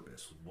 on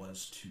purpose,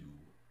 was to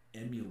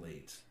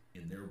emulate,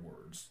 in their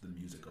words, the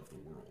music of the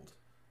world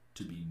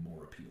to be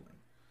more appealing.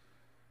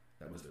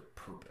 That was their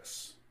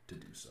purpose to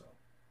do so,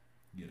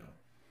 you know.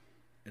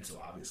 And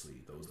so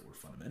obviously those that were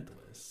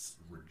fundamentalists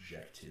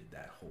rejected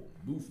that whole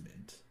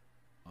movement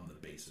on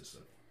the basis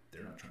of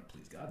they're not trying to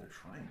please God, they're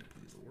trying to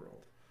please the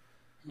world.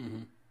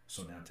 Mm-hmm.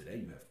 So now today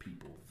you have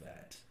people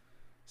that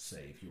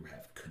say if you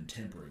have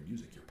contemporary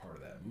music, you're part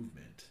of that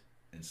movement.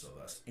 And so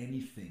thus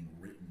anything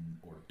written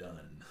or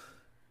done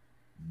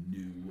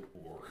new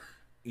or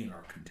in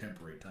our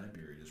contemporary time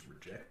period is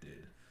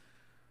rejected,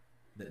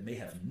 that may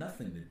have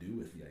nothing to do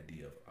with the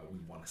idea of we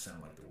want to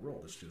sound like the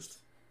world. It's just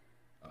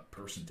a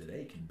person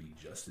today can be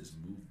just as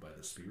moved by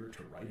the Spirit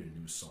to write a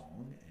new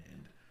song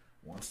and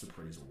wants to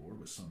praise the Lord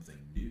with something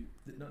new.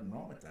 There's nothing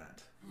wrong with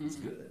that. It's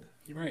good.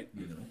 You're right.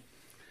 You know?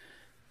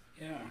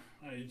 Yeah,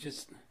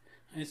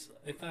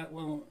 I thought,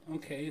 well,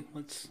 okay,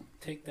 let's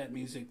take that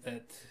music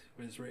that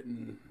was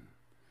written,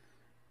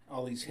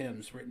 all these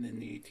hymns written in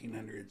the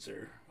 1800s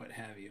or what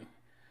have you.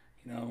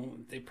 You know,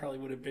 they probably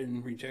would have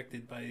been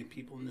rejected by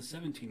people in the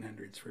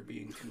 1700s for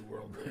being too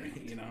worldly,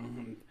 right. You know.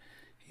 And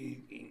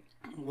you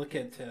look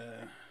at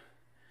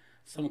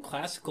some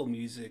classical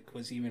music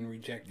was even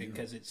rejected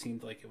because it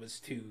seemed like it was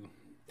too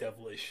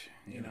devilish,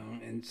 you know.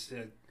 And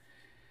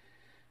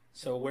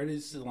so where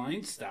does the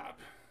line stop?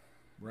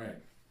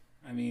 Right.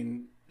 I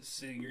mean,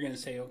 so you're going to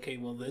say, okay,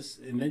 well, this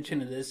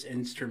invention of this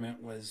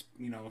instrument was,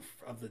 you know,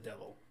 of the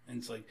devil. And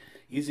it's like,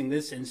 using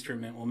this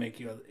instrument will make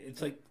you...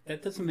 It's like,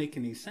 that doesn't make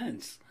any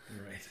sense.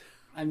 Right.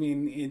 I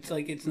mean, it's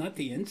like, it's not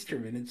the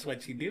instrument, it's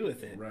what you do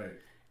with it. Right.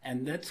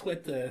 And that's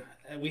what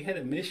we had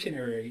a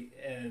missionary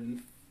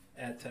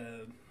at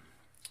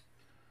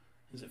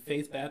is it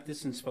Faith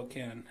Baptist in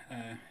Spokane?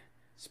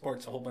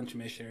 Sports a whole bunch of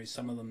missionaries,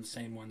 some of them the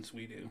same ones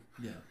we do.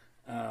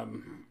 Yeah.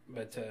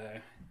 But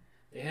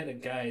they had a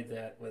guy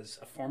that was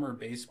a former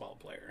baseball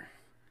player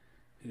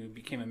who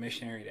became a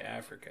missionary to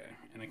Africa,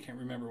 and I can't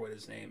remember what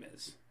his name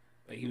is,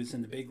 but he was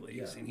in the big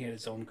leagues, and he had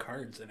his own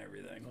cards and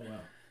everything. Oh, wow.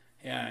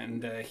 Yeah,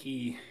 and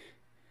he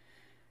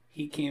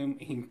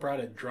brought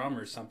a drum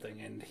or something,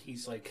 and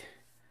he's like,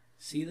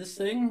 see this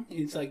thing?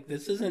 He's like,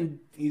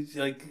 he's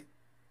like,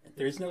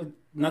 there's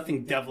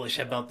nothing devilish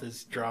about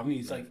this drum.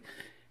 He's like,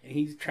 and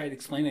he tried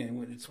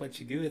explaining it, it's what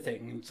you do with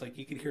it, and it's like,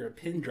 you could hear a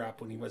pin drop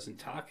when he wasn't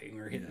talking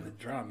or hitting the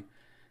drum.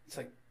 It's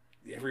like,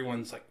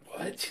 everyone's like,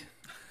 what?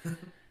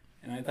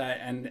 And I thought,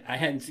 and I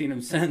hadn't seen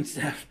him since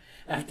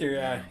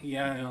after,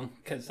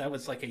 because that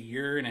was like a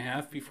year and a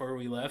half before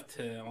we left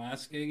to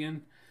Alaska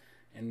again,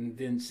 and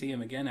didn't see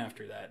him again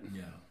after that.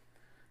 Yeah.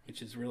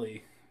 Which is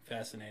really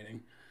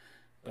fascinating.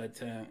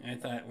 But I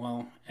thought,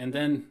 well, and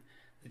then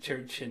the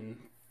church in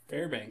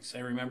Fairbanks, I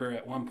remember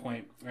at one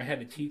point, I had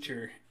a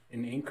teacher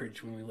in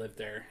Anchorage when we lived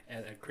there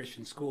at a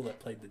Christian school that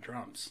played the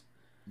drums.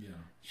 Yeah.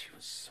 She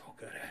was so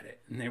good at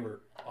it, and they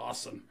were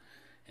awesome.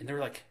 And they were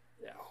like,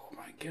 oh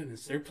my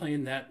goodness, they're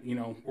playing that, you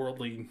know,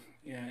 worldly,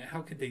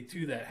 how could they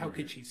do that? How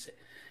could she say,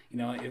 you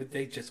know,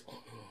 they just,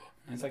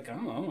 I was like, I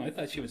don't know, I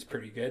thought she was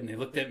pretty good. And they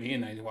looked at me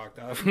and I walked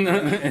off.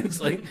 It's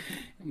like,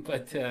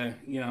 but,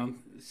 you know,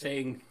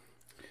 saying,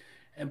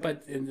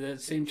 but in the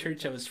same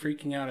church I was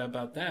freaking out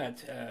about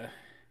that,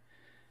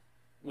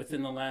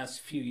 within the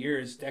last few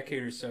years,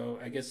 decade or so,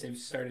 I guess they've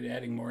started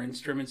adding more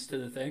instruments to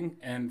the thing.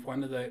 And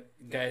one of the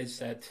guys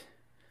that,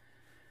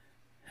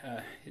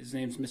 his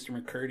name's Mr.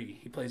 McCurdy,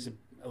 he plays an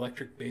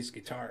electric bass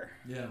guitar.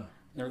 Yeah.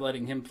 They're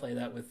letting him play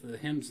that with the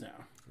hymns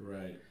now.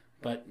 Right.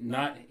 But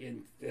not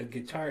in the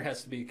guitar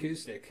has to be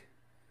acoustic.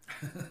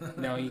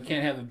 No, you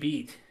can't have a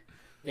beat.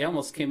 They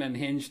almost came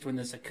unhinged when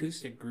this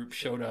acoustic group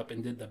showed up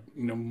and did the,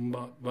 you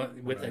know,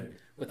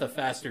 with a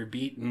faster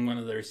beat in one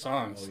of their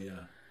songs. Oh yeah.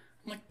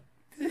 I'm like,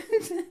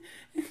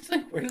 it's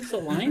like, where does the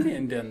line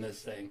end on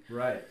this thing?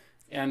 Right.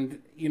 And,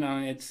 you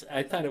know,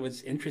 I thought it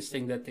was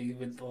interesting that they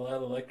would allow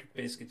electric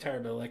bass guitar,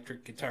 but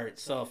electric guitar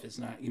itself is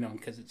not, you know,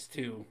 because it's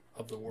too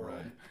of the world.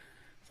 Right.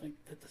 It's like,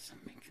 that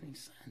doesn't make any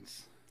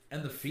sense.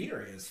 And the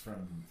fear is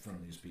from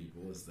these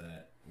people is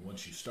that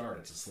once you start,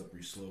 it's a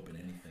slippery slope and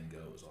anything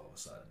goes all of a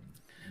sudden,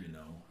 you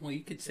know. Well,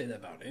 you could say that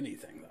about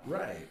anything, though.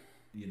 Right.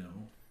 You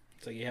know.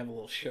 So you have a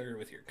little sugar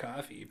with your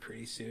coffee,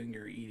 pretty soon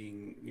you're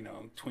eating, you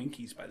know,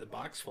 Twinkies by the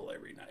boxful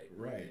every night.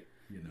 Right.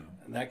 You know.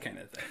 And that kind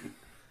of thing.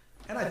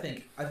 And I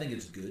think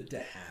it's good to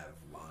have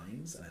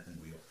lines, and I think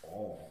we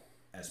all,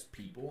 as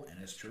people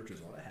and as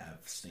churches, ought to have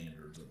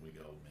standards that we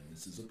go, man,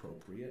 this is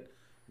appropriate.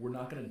 We're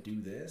not going to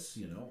do this,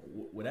 you know,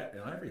 whatever,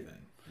 and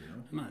everything, you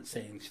know. I'm not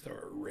saying throw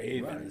a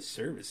rave in the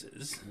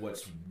services.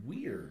 What's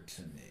weird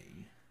to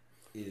me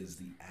is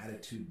the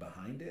attitude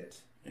behind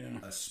it,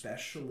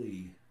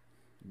 especially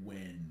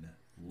when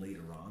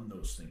later on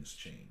those things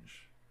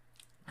change.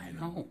 I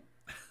know.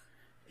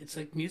 it's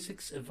like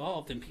music's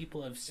evolved, and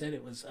people have said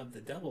it was of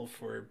the devil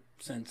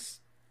since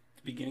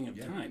the beginning of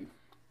time.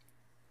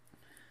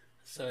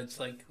 So it's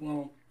like,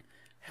 well,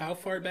 how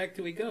far back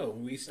do we go?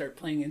 We start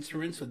playing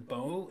instruments with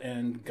bow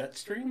and gut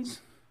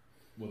strings?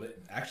 Well,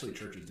 actually,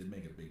 churches did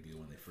make a big deal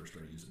when they first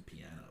started using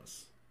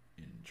pianos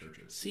in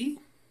churches. See?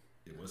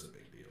 It was a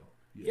big deal.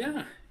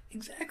 Yeah,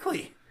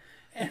 exactly.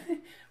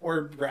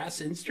 Or brass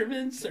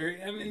instruments, or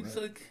I mean, it's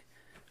like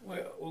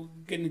we're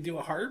going to do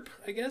a harp,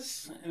 I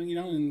guess. And,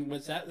 and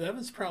that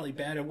was probably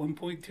bad at one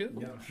point too.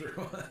 Yeah, I'm sure it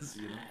was.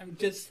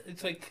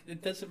 It's like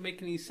it doesn't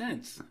make any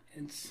sense.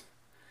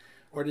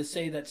 Or to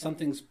say that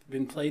something's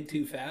been played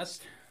too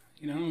fast,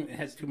 it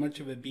has too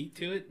much of a beat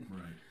to it.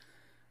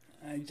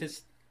 Right.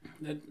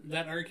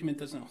 That argument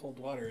doesn't hold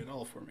water at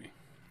all for me.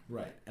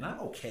 Right, and I'm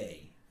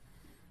okay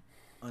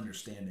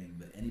understanding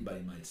that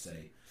anybody might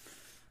say,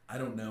 I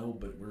don't know,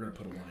 but we're going to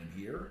put a line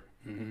here.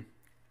 Mm-hmm.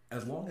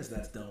 As long as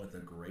that's done with the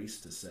grace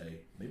to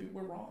say, maybe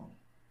we're wrong.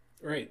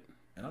 Right.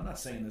 And I'm not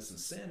saying this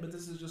is sin, but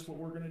this is just what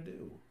we're going to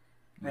do.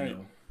 Right.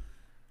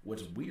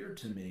 What's weird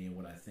to me and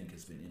what I think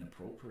has been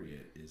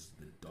inappropriate is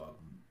the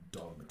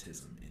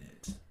dogmatism in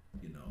it,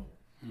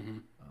 Mm-hmm.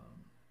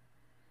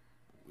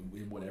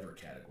 In whatever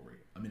category.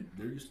 I mean,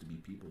 there used to be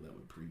people that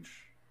would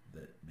preach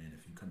that, man,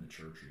 if you come to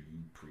church or you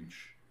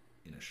preach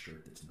in a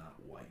shirt that's not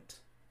white,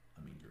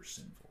 I mean, you're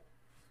sinful.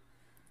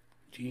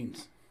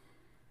 Jeans.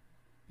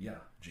 Yeah,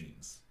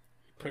 jeans.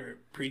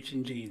 Preach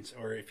in jeans,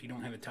 or if you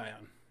don't have a tie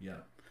on.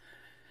 Yeah.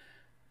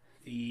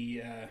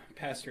 The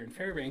pastor in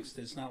Fairbanks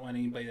does not want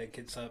anybody that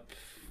gets up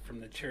from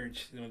the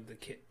church,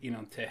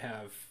 to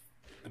have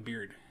a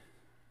beard.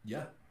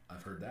 Yeah,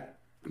 I've heard that.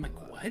 I'm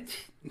like, what?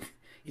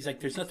 He's like,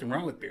 there's nothing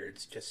wrong with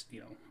beards, just,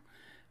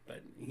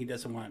 but he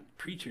doesn't want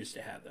preachers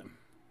to have them.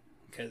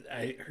 Because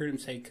I heard him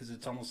say, because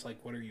it's almost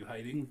like, what are you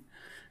hiding?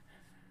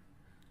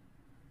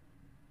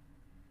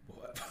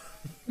 What?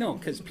 No,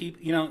 because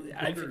people,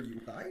 what are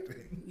you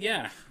hiding?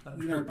 Yeah,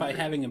 by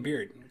having a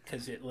beard,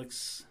 because it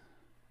looks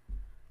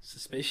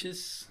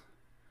suspicious.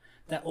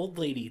 That old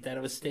lady that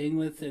I was staying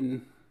with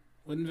in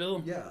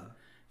Woodinville, Yeah.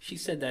 she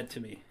said that to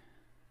me.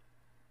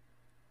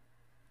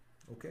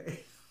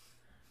 Okay.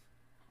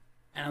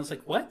 And I was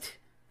like, what?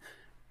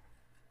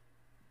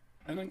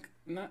 I'm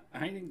not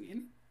hiding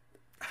in.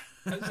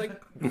 I was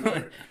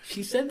like,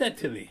 she said that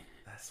to me.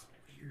 That's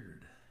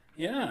weird.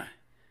 Yeah.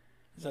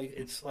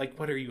 It's like,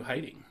 what are you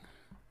hiding?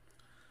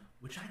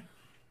 Which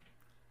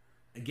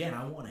again,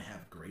 I want to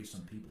have grace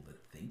on people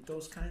that think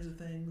those kinds of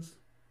things,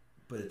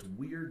 but it's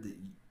weird that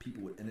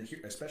people would, and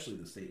especially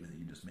the statement that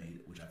you just made,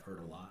 which I've heard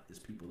a lot, is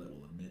people that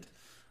will admit,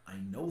 I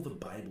know the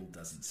Bible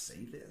doesn't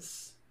say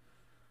this,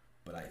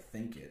 but I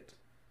think it.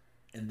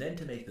 And then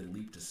to make the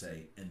leap to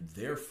say, and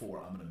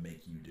therefore I'm going to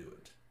make you do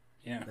it.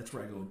 Yeah. That's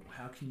where I go,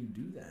 how can you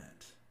do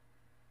that?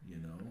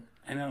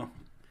 I know.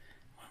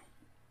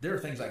 There are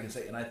things I can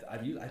say, and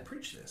I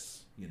preach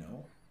this,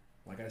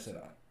 Like I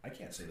said, I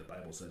can't say the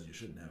Bible says you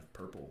shouldn't have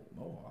purple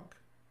mohawk.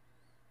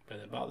 But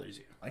it bothers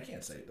you. I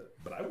can't say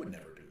that, but I would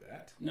never do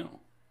that.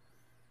 No.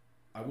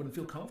 I wouldn't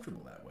feel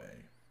comfortable that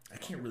way. I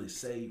can't really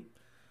say,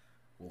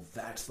 well,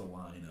 that's the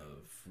line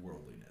of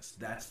worldliness.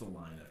 That's the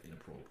line of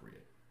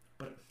inappropriate.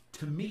 But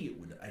to me, it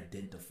would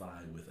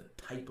identify with a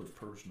type of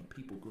person, a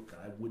people group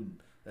that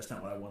that's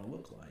not what I want to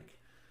look like.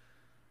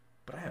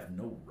 But I have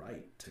no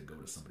right to go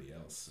to somebody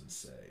else and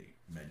say,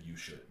 man, you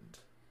shouldn't.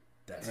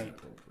 That's right.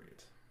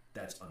 Inappropriate.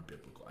 That's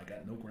unbiblical. I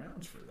got no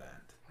grounds for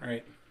that.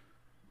 Right.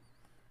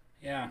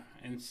 Yeah,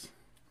 and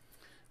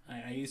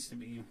I used to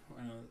be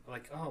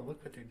like, oh,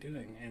 look what they're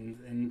doing,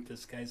 and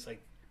this guy,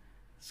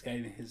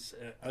 his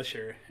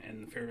usher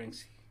in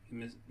Fairbanks,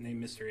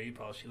 named Mr. A.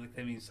 Paul. She looked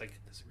at me, he's like,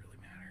 does it really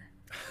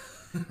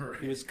matter?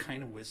 Right. He was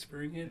kind of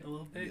whispering it a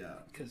little bit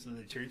because of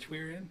the church we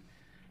were in.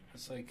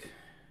 It's like,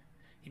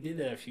 he did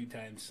that a few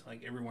times,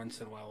 like every once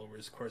in a while over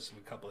the course of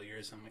a couple of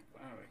years. I'm like,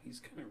 wow, he's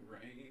kind of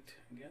right,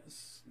 I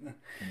guess.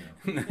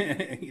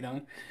 Yeah.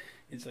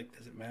 It's like,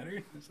 does it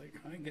matter? It's like,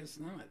 I guess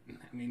not.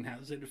 I mean, how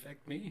does it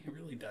affect me? It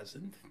really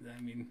doesn't. I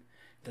mean,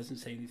 it doesn't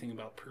say anything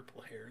about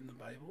purple hair in the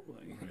Bible,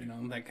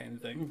 right. That kind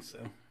of thing. So,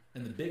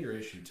 and the bigger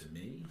issue to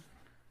me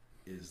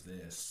is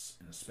this,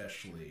 and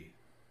especially,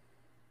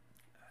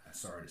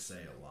 sorry to say,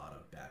 a lot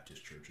of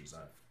Baptist churches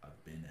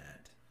I've been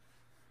at,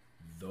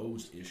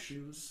 those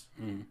issues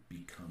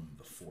become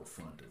the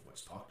forefront of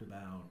what's talked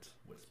about,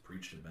 what's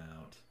preached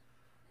about,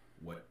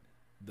 what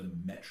the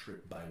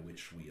metric by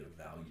which we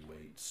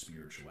evaluate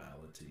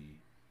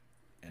spirituality.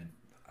 And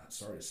I'm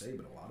sorry to say,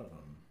 but a lot of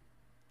them,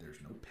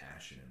 there's no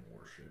passion in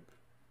worship.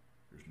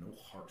 There's no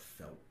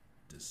heartfelt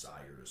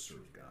desire to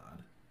serve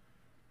God.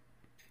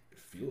 It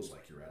feels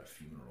like you're at a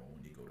funeral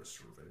when you go to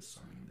service.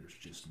 I mean, there's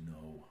just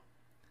no...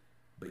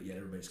 But yet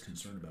everybody's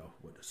concerned about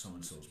what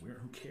so-and-so's wearing.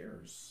 Who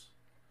cares?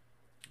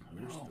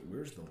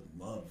 Where's the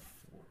love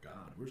for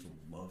God? Where's the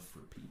love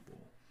for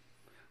people?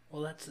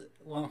 Well, that's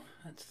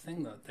the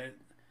thing, though.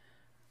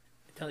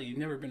 I tell you, you've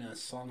never been in a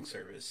song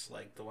service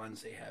like the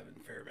ones they have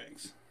in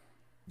Fairbanks.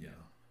 Yeah.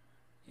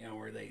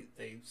 Where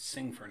they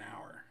sing for an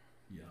hour.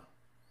 Yeah.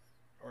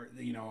 or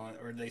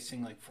or they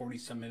sing like 40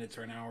 some minutes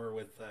or an hour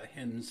with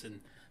hymns,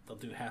 and they'll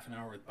do half an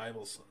hour with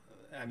Bibles.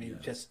 I mean,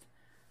 just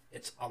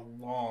it's a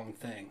long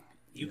thing.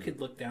 You could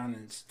look down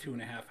and it's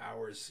 2.5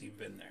 hours you've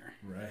been there,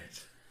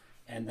 Right.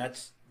 and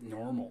that's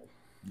normal.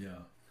 Yeah.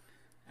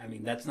 I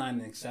mean, that's not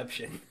an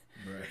exception.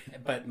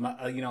 Right. But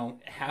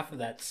half of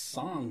that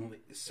song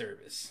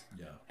service,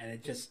 Yeah. and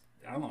it just,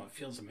 I don't know, it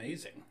feels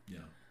amazing.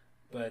 Yeah.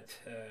 But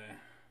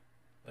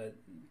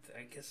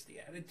I guess the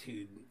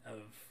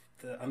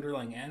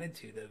underlying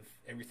attitude of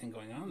everything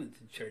going on at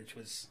the church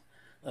was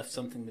left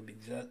something to be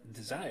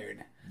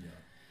desired. Yeah.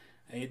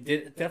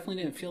 It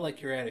definitely didn't feel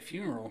like you're at a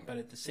funeral, but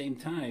at the same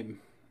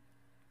time,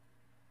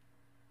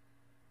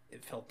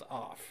 it felt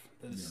off.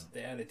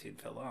 The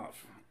attitude fell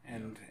off,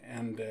 and I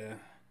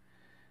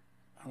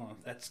don't know.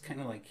 That's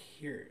kind of like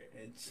here.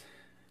 It's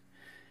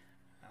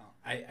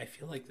I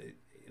feel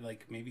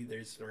like maybe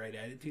there's the right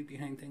attitude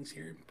behind things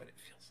here, but it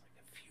feels like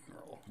a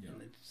funeral in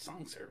the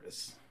song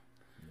service.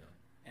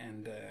 Yeah.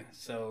 And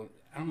so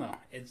I don't know.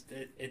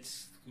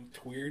 It's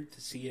weird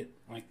to see it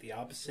like the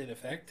opposite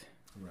effect.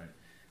 Right.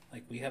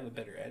 Like we have a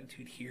better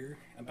attitude here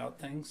about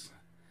things.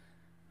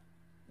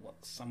 Well,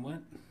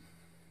 somewhat,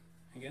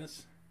 I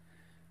guess.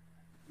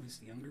 At least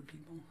the younger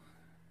people.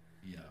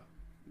 Yeah.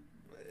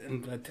 But it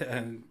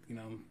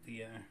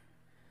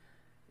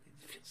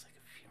feels like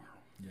a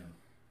funeral. Yeah.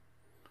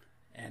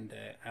 And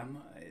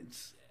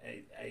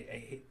I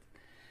hate.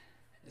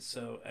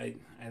 So I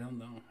don't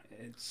know.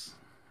 It's.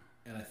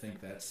 And I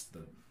think that's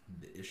the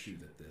issue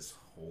that this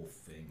whole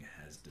thing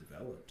has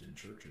developed in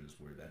churches,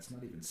 where that's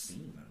not even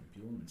seen. I mean,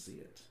 people don't even see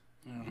it.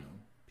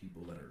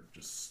 People that are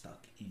just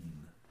stuck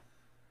in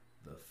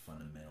the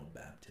fundamental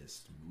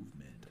Baptist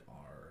movement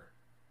are,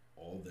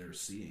 all they're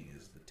seeing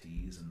is the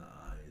T's and the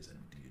I's,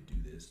 and do you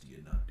do this? Do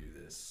you not do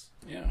this?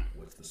 Yeah.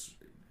 What's this?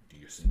 Do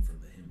you sing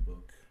from the hymn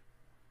book?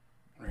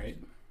 Right.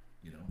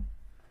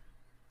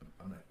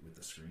 I'm not with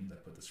the screens. I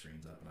put the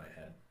screens up, and I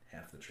had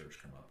half the church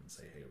come up and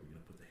say, "Hey, are we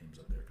going to put the hymns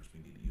up there because we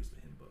need to use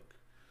the hymn book?"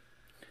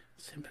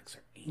 Hymn books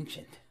are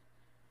ancient.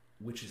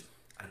 Which is,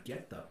 I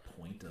get the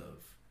point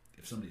of,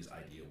 if somebody's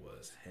idea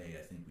was, "Hey,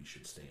 I think we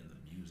should stay in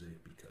the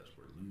music because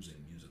we're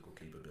losing musical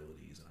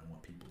capabilities, and I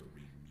want people to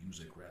read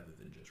music rather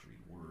than just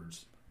read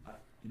words."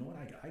 You know what?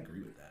 I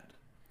agree with that.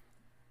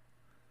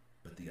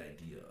 But the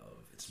idea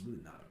of, it's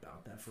really not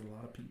about that for a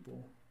lot of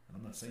people. And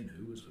I'm not saying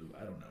who is who.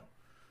 I don't know.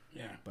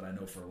 Yeah. But I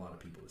know for a lot of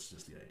people, it's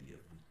just the idea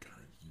of, we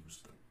gotta use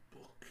the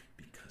book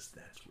because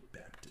that's what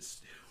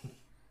Baptists do.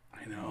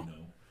 I know.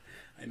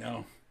 I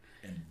know.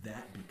 And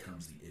that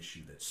becomes the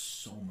issue that's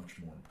so much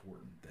more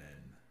important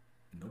than,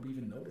 nobody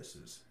even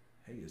notices,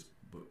 hey, is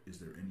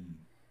there any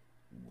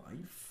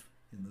life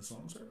in the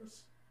song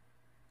service?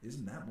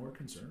 Isn't that more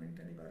concerning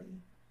to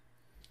anybody?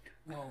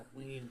 Well,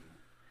 we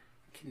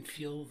can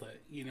feel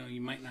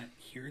you might not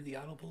hear the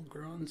audible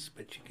groans,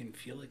 but you can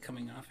feel it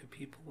coming off of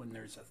people when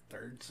there's a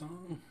third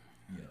song.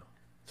 Yeah.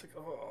 It's like,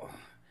 oh.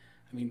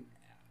 I mean,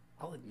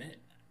 I'll admit,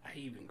 I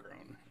even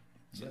groan.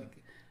 It's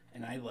like,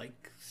 and I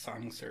like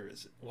song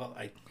service. Well,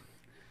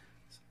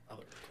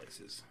 other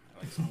places. I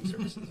like song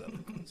services other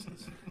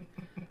places.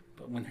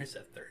 But when there's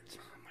that third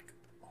song, I'm like,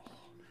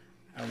 oh.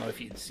 I don't know if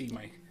you'd see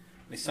my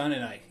son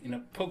and I,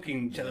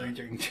 poking each other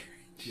during church.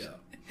 Yeah.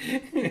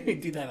 We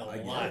do that a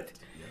lot.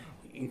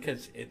 Yeah.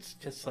 Because it's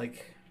just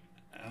like,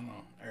 I don't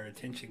know, our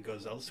attention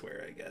goes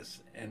elsewhere, I guess.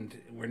 And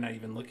we're not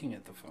even looking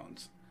at the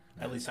phones.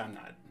 Right. At least I'm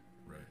not.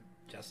 Right.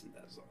 Justin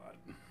does a lot.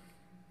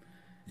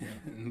 Yeah.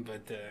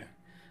 But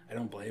I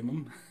don't blame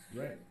him.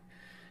 Right.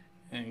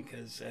 And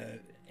because,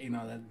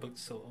 that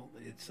book's so old,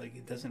 it's like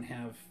it doesn't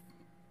have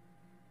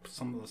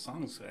some of the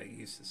songs I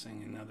used to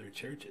sing in other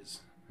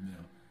churches.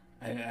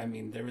 Yeah. I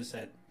mean, there was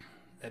that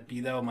Be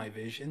Thou My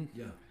Vision.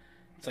 Yeah.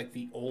 It's like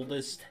the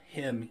oldest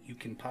hymn you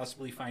can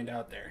possibly find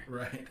out there.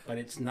 Right. But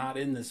it's not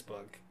in this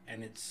book,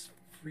 and it's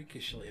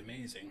freakishly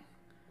amazing.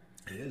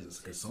 It is. It's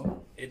a good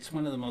song. It's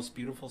one of the most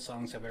beautiful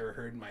songs I've ever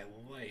heard in my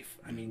life.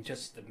 I mean,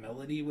 just the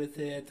melody with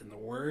it and the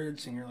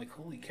words, and you're like,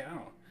 holy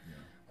cow.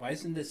 Yeah. Why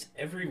isn't this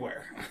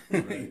everywhere?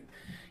 Right.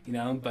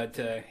 But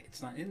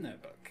it's not in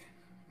that book.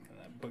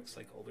 That book's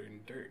like older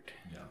than dirt.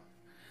 Yeah.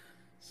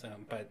 So,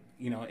 but,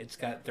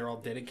 they're all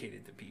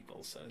dedicated to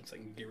people, so it's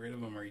like, get rid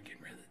of them or you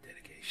get rid of the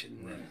dedication.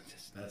 Right.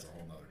 Just, that's a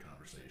whole nother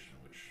conversation,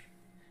 which...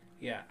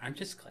 Yeah, I'm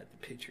just glad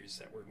the pictures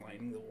that were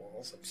lining the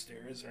walls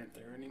upstairs aren't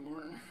there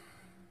anymore.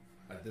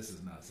 This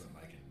is not something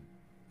I can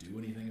do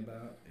anything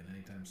about in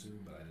anytime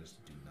soon, but I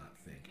just do not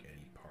think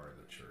any part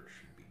of the church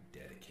should be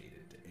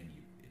dedicated to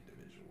any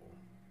individual.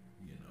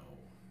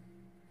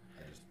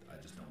 I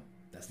just don't.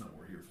 That's not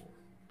what we're here for.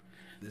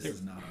 This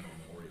is not a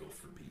memorial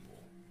for people.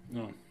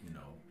 No.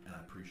 And I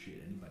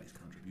appreciate anybody's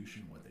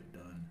contribution, what they've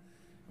done,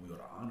 and we ought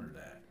to honor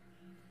that.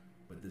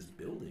 But this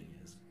building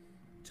is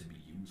to be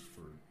used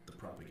for the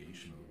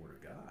propagation of the Word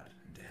of God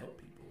and to help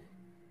people.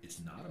 It's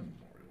not a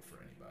memorial for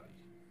anybody.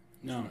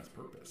 No. It's not its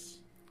purpose.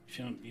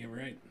 You're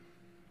right.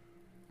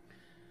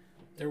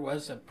 There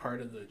was a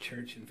part of the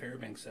church in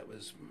Fairbanks that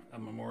was a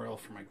memorial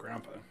for my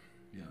grandpa.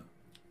 Yeah.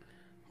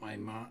 My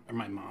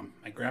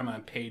grandma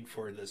paid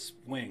for this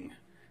wing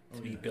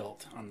to be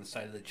built on the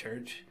side of the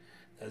church.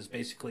 That was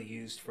basically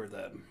used for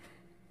the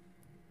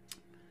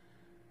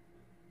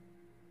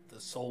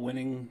soul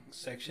winning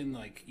section.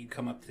 Like, you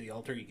come up to the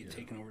altar, you get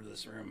taken over to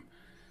this room,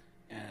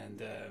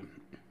 and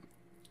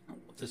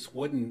this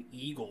wooden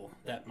eagle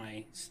that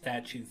my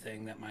statue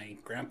thing that my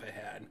grandpa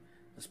had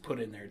was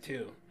put in there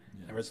too.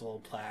 Yeah. There was a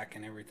little plaque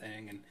and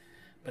everything,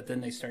 but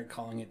then they started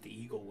calling it the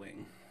Eagle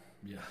Wing.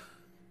 Yeah.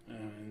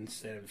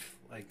 Instead of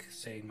like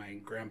saying my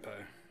grandpa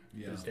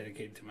was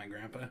dedicated to my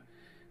grandpa.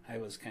 I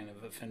was kind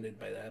of offended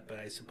by that, but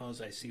I suppose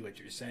I see what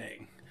you're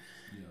saying.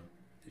 Yeah.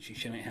 That you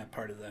shouldn't have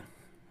part of the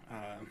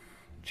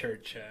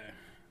church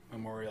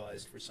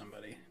memorialized for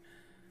somebody.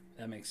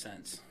 That makes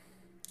sense.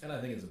 And I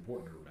think it's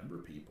important to remember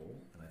people,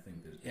 and I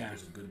think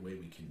there's a good way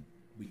we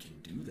can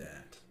do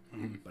that.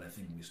 Mm-hmm. But I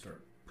think when we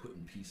start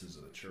putting pieces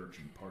of the church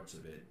and parts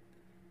of it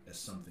as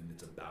something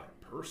that's about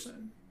a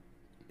person,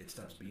 it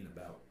stops being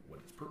about what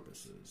its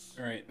purpose is.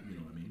 Right. You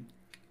know what I mean?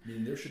 I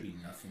mean, there should be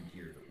nothing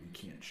here that we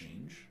can't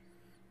change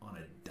on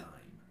a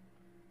dime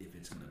if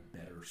it's going to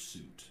better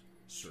suit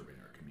serving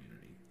our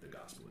community, the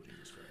gospel of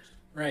Jesus Christ.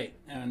 Right,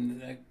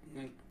 and that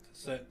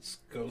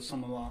goes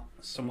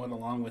somewhat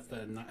along with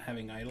the not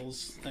having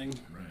idols thing.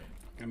 Right.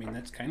 I mean,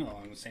 that's kind of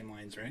along the same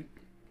lines, right?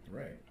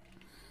 Right.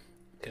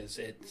 Because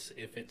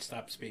if it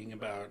stops being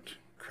about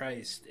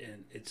Christ,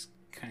 and it's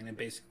kind of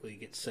basically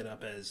gets set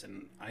up as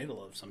an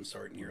idol of some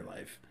sort in your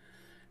life,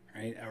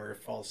 right? Or a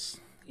false,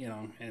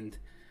 and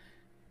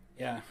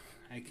yeah,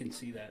 I can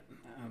see that.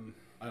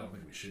 I don't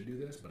think we should do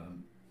this, but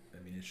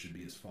I mean, it should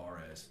be as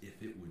far as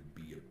if it would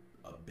be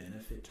a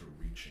benefit to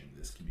reaching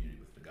this community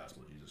with the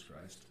gospel of Jesus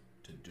Christ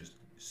to just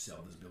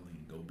sell this building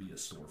and go be a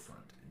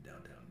storefront in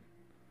downtown.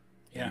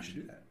 Yeah, we should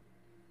do that.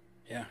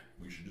 Yeah,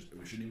 we shouldn't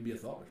even be a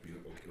thought. We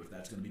should be okay if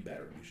that's going to be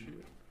better. We should do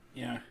it.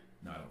 Yeah.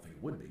 No, I don't think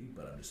it would be,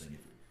 but I'm just saying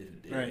if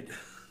it did. Right.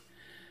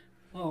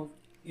 Well,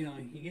 you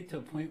get to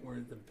a point where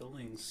the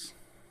buildings,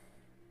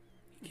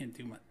 you can't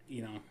do much,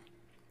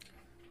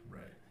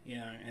 Right.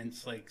 Yeah, and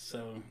it's like,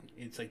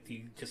 do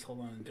you just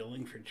hold on to the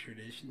building for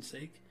tradition's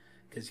sake?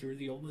 Because you're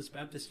the oldest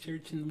Baptist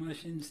church in the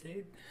Washington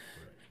State?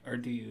 Right. Or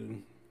do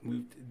you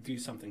do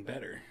something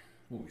better?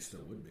 Well, we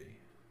still would be.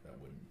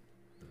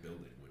 The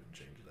building wouldn't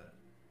change that.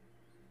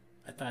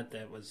 I thought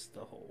that was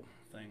the whole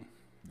thing.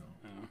 No.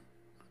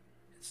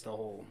 It's the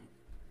whole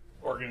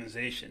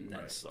organization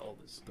that's all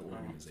this. The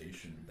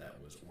organization that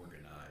was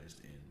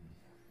organized in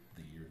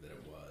the year that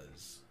it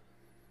was.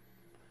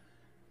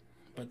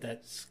 But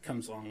that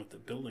comes along with the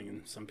building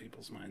in some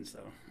people's minds,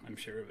 though. I'm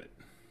sure of it.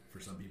 For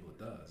some people it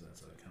does.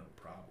 That's a kind of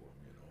problem,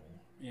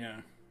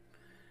 Yeah.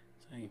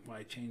 Saying,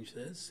 why change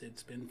this?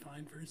 It's been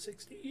fine for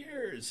 60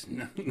 years.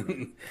 No.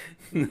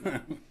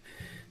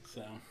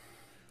 So.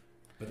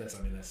 But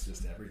that's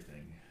just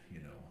everything,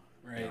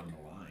 right. down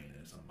the line.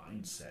 It's a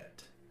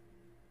mindset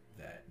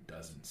that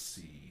doesn't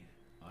see,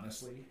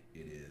 honestly,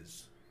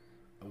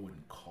 I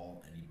wouldn't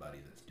call anybody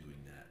that's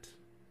doing that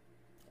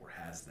or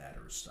has that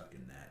or is stuck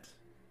in that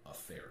a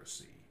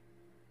Pharisee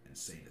and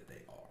say that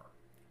they are.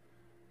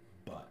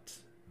 But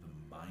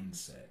the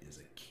mindset is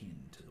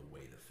akin to the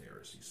way the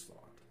Pharisees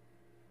thought.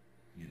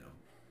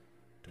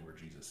 To where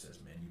Jesus says,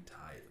 man, you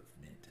tithe of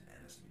mint and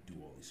anise, and you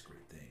do all these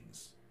great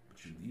things,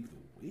 but you leave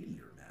the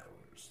weightier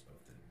matters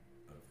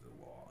of the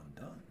law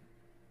undone.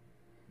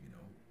 You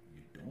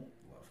don't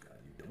love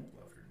God, you don't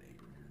love your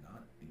neighbor, you're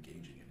not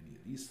engaging in any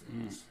of these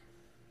things.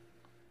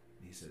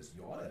 And he says,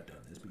 you ought to have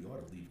done this, but you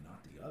ought to leave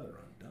not the other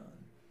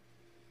undone.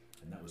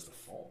 And that was the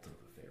fault of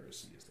the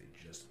Pharisees. They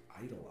just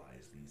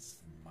idolize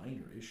these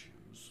minor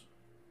issues,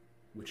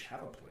 which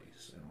have a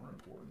place and are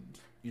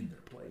important in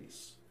their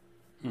place.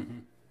 Mm-hmm.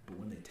 But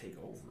when they take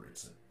over,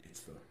 it's a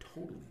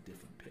totally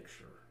different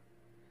picture.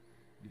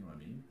 You know what I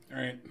mean?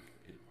 All right.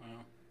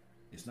 Wow.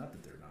 It's not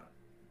that they're not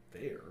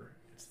there.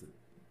 It's that,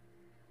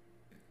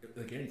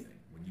 like anything,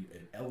 when you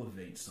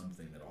elevate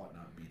something that ought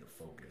not be the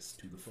focus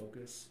to the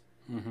focus,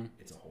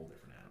 it's a whole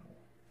different animal.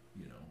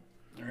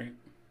 All right.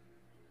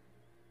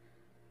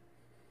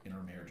 In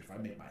our marriage, if I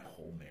make my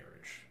whole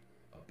marriage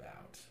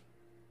about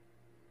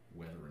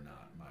whether or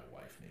not my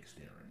wife makes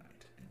dinner at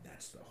night, and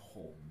that's the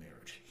whole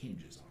marriage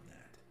hinges on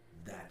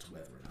that's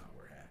whether or not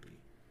we're happy.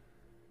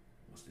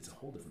 Well, it's a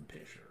whole different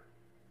picture.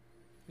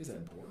 Is that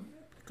important?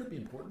 It could be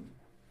important.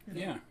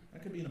 Yeah.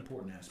 That could be an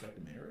important aspect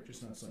of marriage.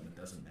 It's not something that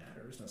doesn't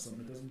matter. It's not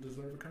something that doesn't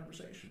deserve a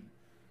conversation.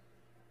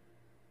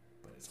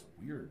 But it's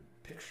a weird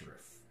picture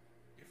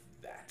if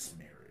that's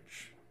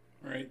marriage.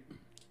 Right.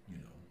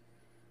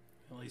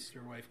 At least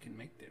your wife can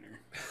make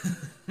dinner.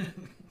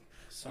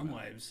 Some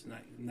wives,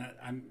 not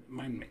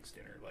mine makes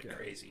dinner like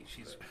crazy.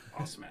 She's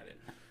awesome at it.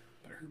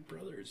 But her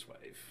brother's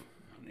wife,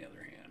 on the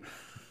other hand.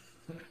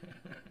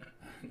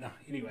 No,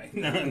 anyway.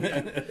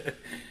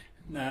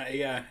 No,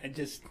 yeah,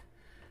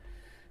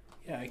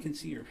 I can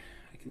see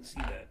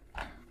that.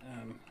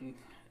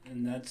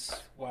 And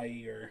that's why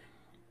you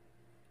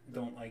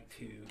don't like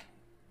to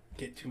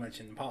get too much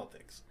into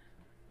politics.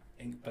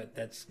 But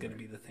that's going to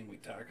be the thing we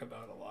talk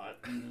about a lot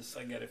in this,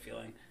 I get a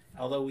feeling.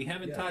 Although we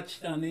haven't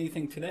touched on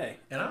anything today.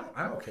 And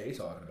I'm okay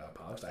talking about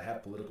politics. I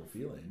have political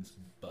feelings,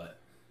 but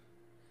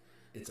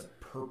it's a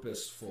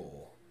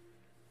purposeful.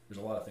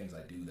 There's a lot of things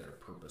I do that are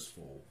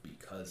purposeful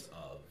because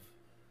of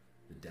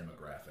the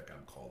demographic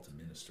I'm called to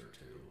minister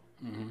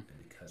to, and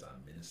because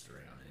I'm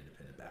ministering, I'm an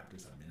independent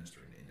Baptist. I'm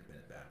ministering to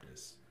independent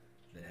Baptists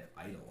that have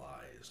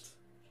idolized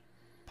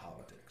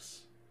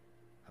politics,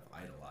 have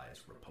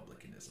idolized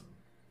republicanism.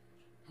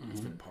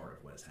 It's been part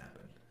of what has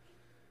happened,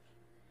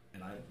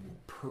 and I will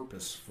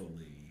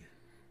purposefully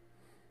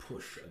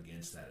push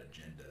against that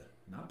agenda,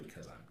 not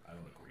because I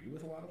don't agree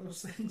with a lot of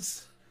those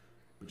things,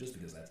 but just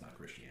because that's not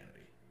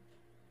Christianity.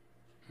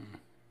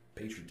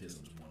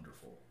 Patriotism's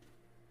wonderful.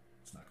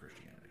 It's not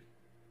Christianity.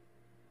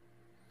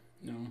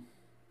 No.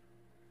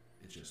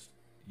 It's just,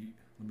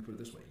 let me put it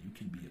this way. You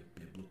can be a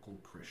biblical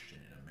Christian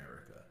in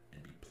America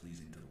and be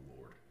pleasing to the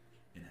Lord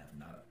and have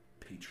not a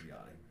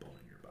patriotic bone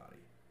in your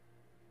body.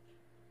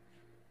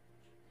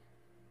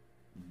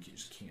 You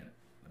just can't.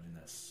 I mean,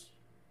 it's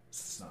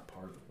not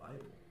part of the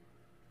Bible.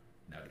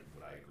 Now,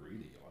 would I agree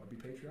that you ought to be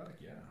patriotic?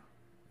 Yeah.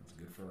 That's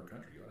good for our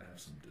country. You ought to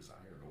have some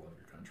desire to love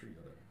your country. You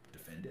ought to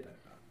defend it.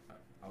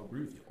 I'll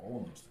agree with you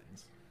all on those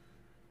things.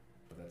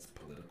 But that's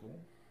political.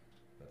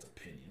 That's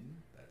opinion.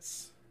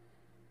 That's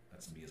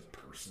me as a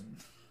person.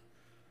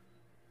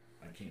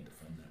 I can't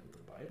defend that with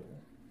the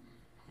Bible.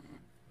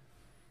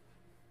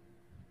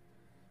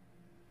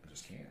 I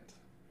just can't.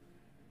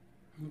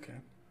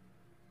 Okay.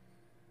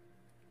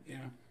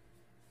 Yeah.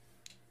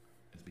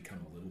 It's become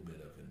a little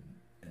bit of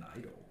an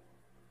idol,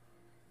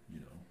 you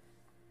know.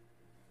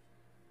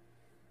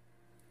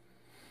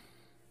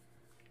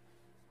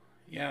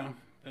 Yeah,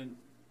 but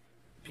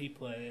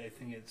people, I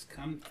think it's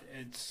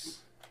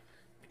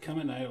become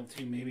an idol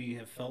too. Maybe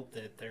have felt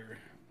that they're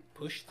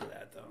pushed to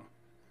that, though.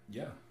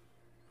 Yeah.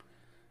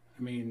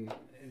 I mean,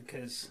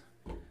 because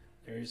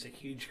there's a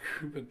huge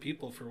group of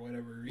people, for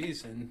whatever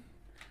reason,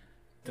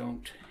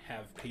 don't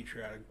have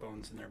patriotic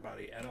bones in their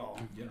body at all.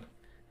 Yeah.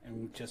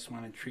 And just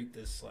want to treat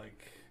this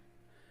like,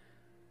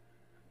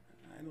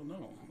 I don't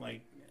know,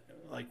 like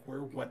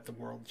we're what the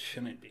world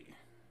shouldn't be.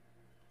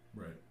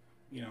 Right.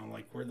 You know,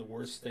 like we're the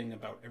worst thing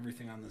about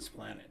everything on this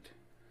planet.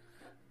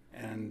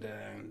 And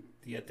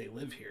yet they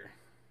live here.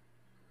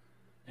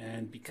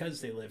 And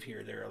because they live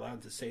here, they're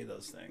allowed to say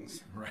those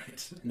things.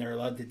 Right. And they're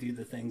allowed to do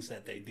the things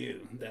that they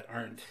do that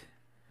aren't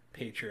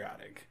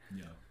patriotic.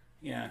 Yeah.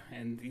 Yeah,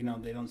 and, you know,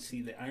 they don't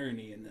see the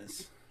irony in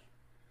this.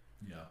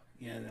 Yeah.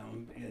 You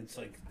know, it's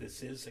like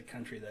this is a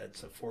country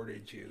that's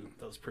afforded you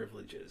those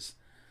privileges.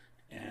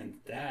 And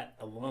that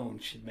alone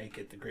should make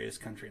it the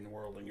greatest country in the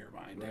world in your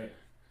mind. Right.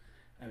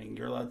 I mean,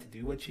 you're allowed to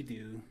do what you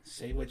do,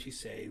 say what you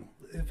say,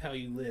 live how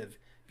you live,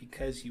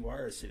 because you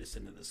are a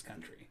citizen of this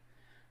country.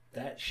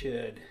 That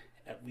should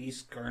at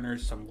least garner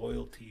some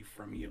loyalty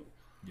from you.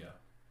 Yeah.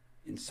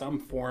 In some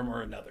form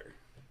or another.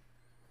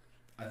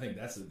 I think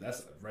that's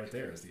right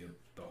there is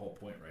the whole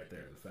point right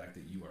there. The fact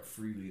that you are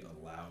freely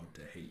allowed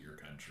to hate your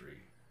country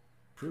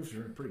proves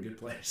you're in a pretty good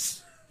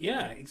place.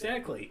 Yeah,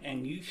 exactly.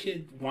 And you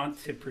should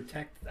want to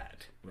protect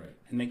that. Right.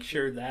 And make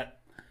sure that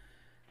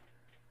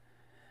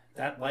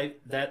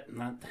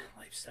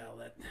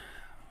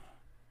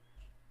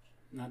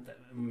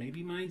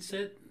maybe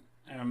mindset,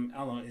 I don't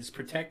know, is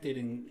protected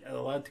and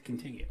allowed to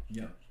continue.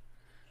 Yeah.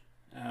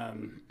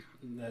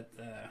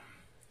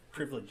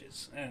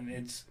 Privileges. And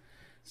it's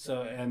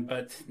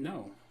but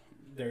no,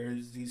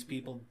 there's these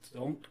people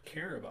don't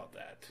care about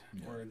that,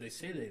 or they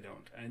say they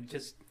don't.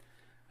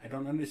 I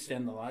don't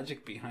understand the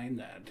logic behind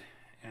that.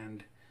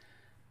 And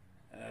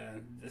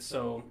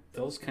so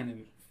those kind of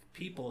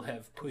people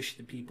have pushed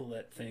the people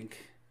that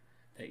think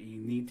that you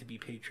need to be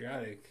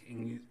patriotic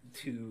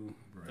to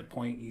the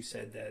point you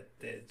said that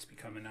it's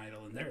become an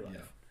idol in their life.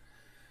 Yeah.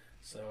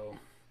 So,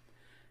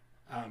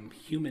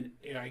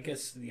 I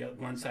guess the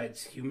one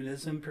side's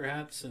humanism,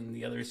 perhaps, and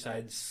the other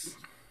side's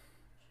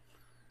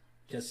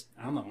just,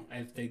 I don't know,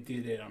 if they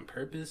did it on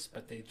purpose,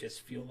 but they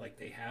just feel like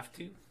they have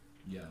to.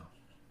 Yeah.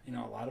 You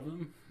know, a lot of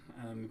them,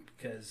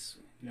 because,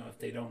 you know, if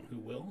they don't, who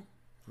will?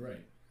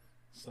 Right.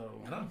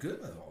 So. And I'm good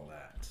with all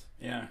that.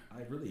 Yeah.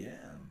 I really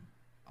am.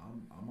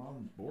 I'm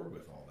on board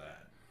with all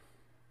that.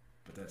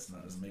 But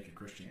doesn't make it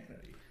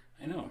Christianity.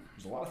 I know.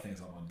 There's a lot of things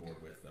I'm on board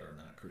with that are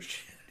not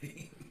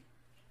Christianity.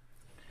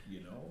 You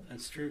know?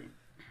 That's true.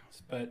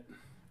 But,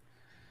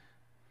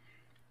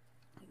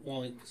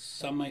 well,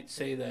 some might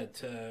say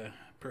that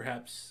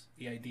perhaps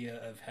the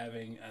idea of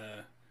having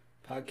a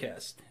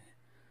podcast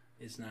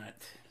is not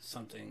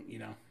something, you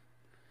know.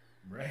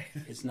 Right.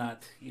 It's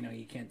not, you know,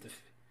 you can't,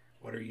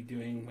 what are you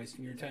doing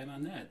wasting your time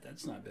on that?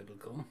 That's not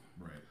biblical.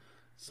 Right.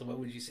 So what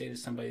would you say to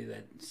somebody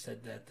that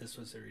said that this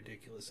was a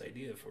ridiculous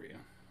idea for you?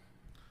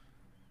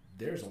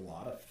 There's a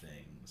lot of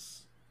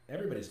things.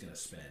 Everybody's going to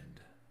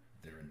spend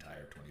their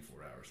entire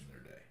 24 hours in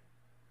their day.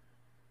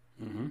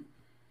 Mm-hmm.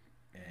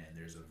 And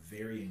there's a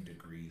varying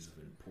degrees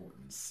of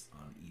importance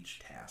on each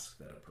task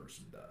that a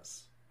person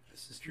does.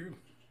 This is true.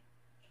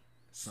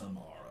 Some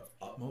are of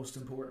utmost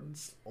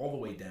importance, all the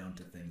way down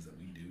to things that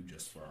we do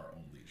just for our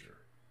own leisure.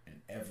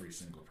 And every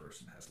single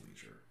person has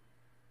leisure.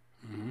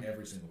 Mm-hmm.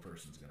 Every single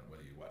person's going to,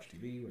 whether you watch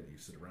TV, whether you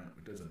sit around,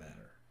 it doesn't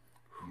matter.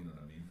 You know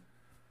what I mean?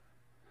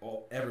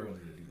 Everyone's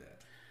going to do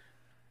that.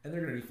 And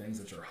they're going to do things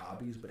that are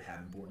hobbies but have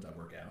importance. I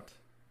work out,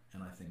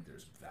 and I think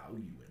there's value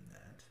in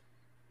that,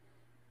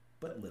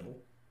 but little.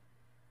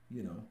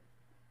 You know,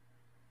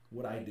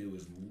 what I do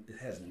is it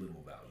has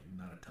little value,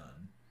 not a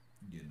ton.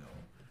 You know,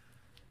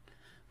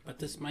 But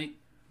this might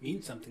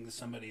mean something to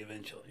somebody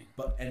eventually.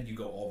 and you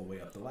go all the way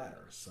up the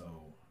ladder.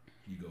 So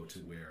you go to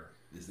where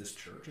is this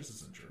church? This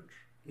isn't church.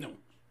 No,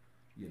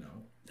 You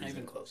know, not is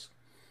even it, close.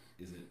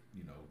 is it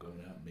going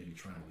out and maybe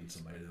trying to lead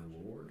somebody to the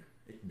Lord?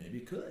 Maybe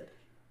it could.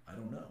 I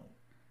don't know.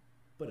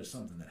 But it's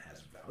something that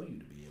has value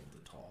to be able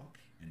to talk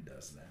and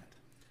does that.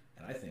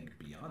 And I think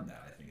beyond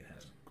that, I think it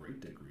has a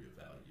great degree of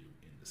value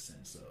in the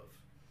sense of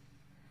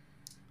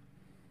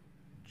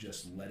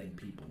just letting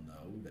people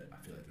know that I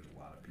feel like there's a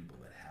lot of people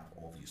that have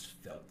all these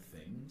felt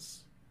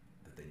things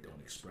that they don't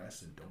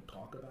express and don't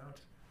talk about.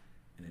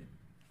 And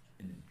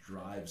it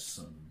drives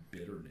some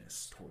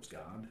bitterness towards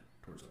God,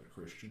 towards other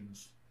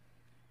Christians.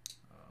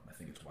 I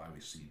think it's why we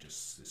see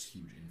just this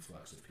huge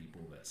influx of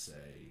people that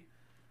say,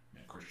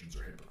 man, Christians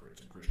are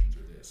hypocrites and Christians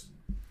are this,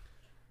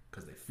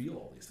 because they feel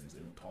all these things, they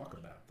don't talk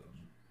about them,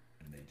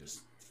 and they just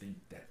think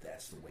that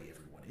that's the way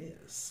everyone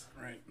is,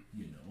 Right.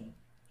 you know.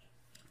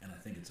 And I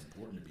think it's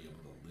important to be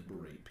able to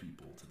liberate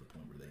people to the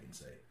point where they can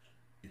say,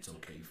 it's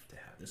okay to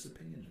have this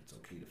opinion, it's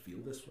okay to feel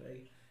this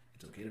way,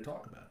 it's okay to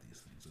talk about these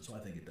things. And so I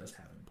think it does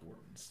have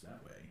importance that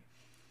way.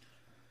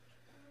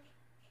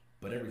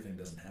 But everything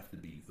doesn't have to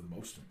be the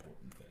most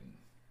important thing.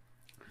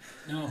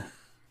 No,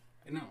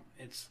 no,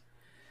 it's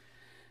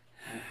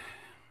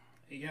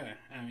yeah.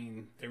 I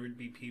mean, there would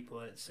be people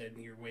that said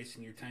you're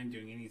wasting your time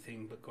doing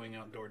anything but going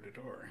out door to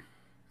door.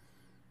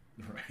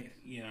 Right.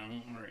 You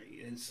know, or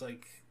it's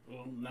like,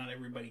 well, not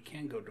everybody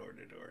can go door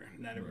to door.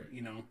 Not every, Right.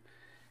 you know,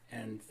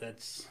 and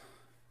that's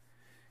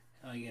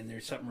again,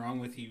 there's something wrong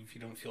with you if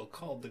you don't feel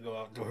called to go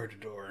out door to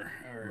door,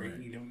 or Right.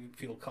 you don't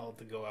feel called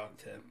to go out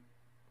to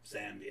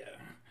Zambia.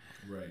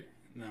 Right.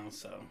 No,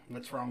 so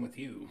what's wrong with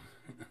you?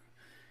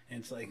 And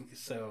it's like,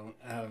 so,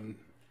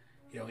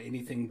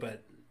 anything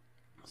but.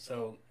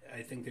 So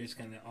I think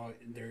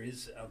there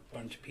is a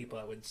bunch of people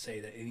that would say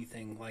that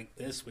anything like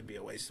this would be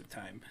a waste of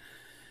time.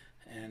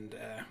 And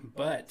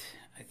but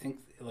I think,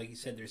 like you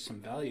said, there's some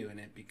value in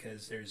it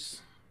because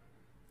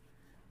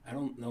I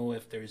don't know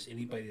if there's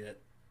anybody that,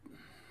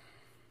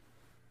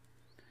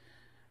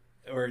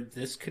 or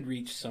this could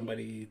reach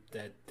somebody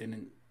that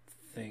didn't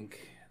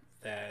think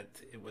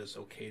that it was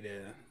okay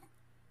to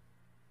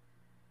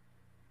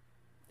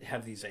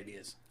have these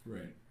ideas.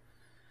 Right.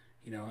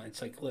 You know,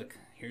 it's like, look,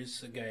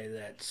 here's a guy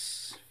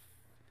that's,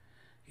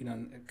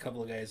 a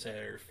couple of guys that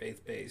are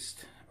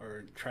faith-based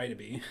or try to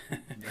be,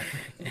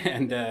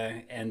 and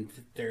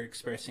they're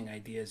expressing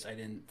ideas I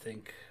didn't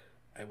think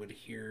I would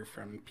hear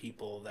from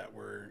people that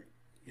were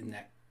in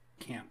that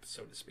camp,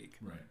 so to speak.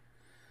 Right.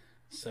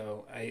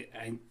 So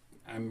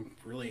I'm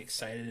really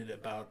excited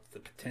about the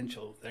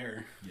potential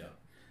there. Yeah.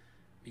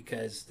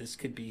 Because this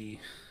could be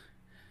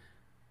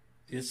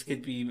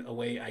a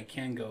way I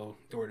can go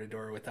door to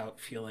door without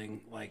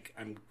feeling like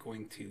I'm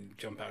going to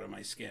jump out of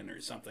my skin or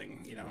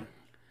something,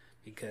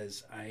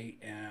 because I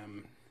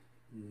am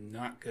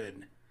not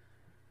good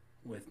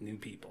with new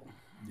people.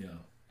 Yeah.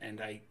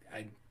 And I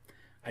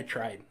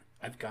tried.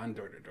 I've gone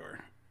door to door.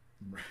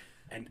 Right.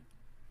 And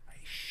I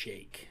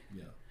shake.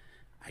 Yeah.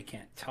 I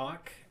can't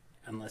talk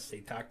unless they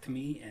talk to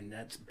me, and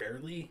that's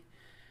barely.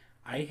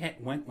 I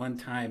went one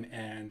time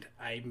and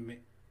I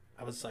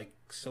was like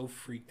so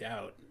freaked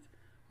out.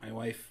 My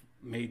wife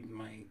made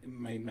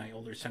my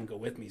older son go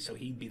with me so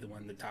he'd be the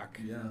one to talk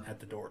at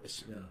the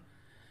doors. Yeah.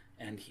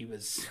 And he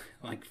was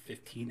like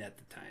 15 at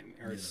the time,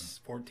 or Yeah.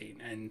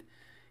 14, and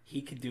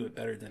he could do it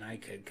better than I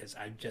could because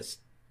I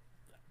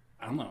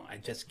don't know, I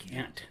just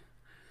can't.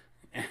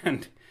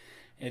 And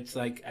it's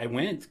like I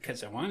went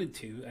because I wanted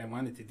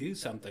to do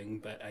something,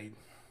 but I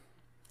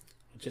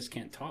just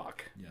can't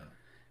talk. Yeah.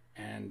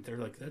 And they're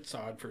like, that's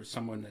odd for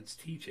someone that's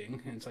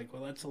teaching. And it's like,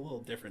 well, that's a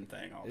little different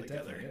thing It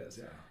altogether. definitely is.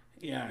 Yeah.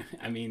 Yeah,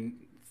 I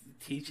mean,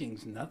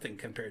 teaching's nothing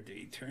compared to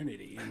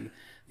eternity, and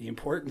the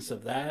importance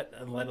of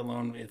that, let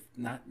alone with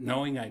not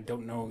knowing, I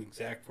don't know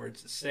exact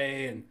words to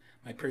say, and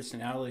my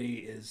personality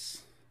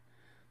is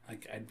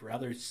like, I'd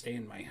rather stay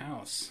in my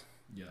house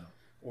Yeah.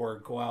 or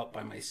go out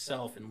by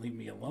myself and leave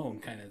me alone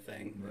kind of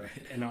thing. Right.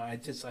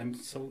 I'm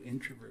so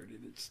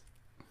introverted.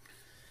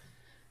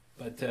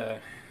 But I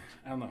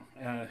don't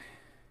know.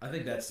 I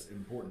think that's an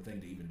important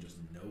thing to even just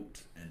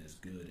note and is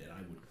good. And I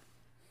would,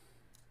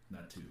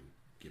 not to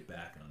get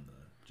back on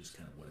the just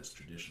kind of what has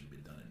traditionally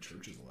been done in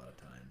churches a lot of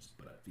times,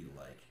 but I feel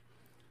like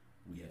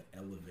we have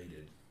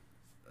elevated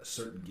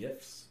certain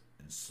gifts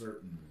and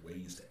certain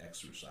ways to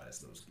exercise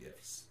those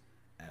gifts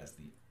as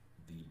the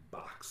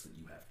box that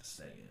you have to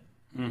stay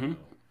in. Mm-hmm. You know?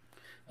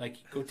 Like,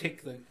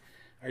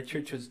 our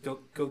church was,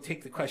 go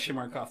take the question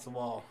mark off the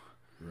wall.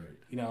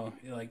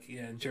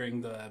 Right.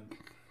 During the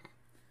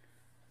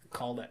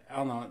call to, I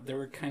don't know, there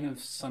were kind of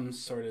some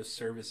sort of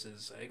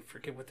services. I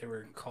forget what they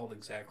were called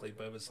exactly,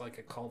 but it was like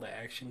a call to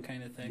action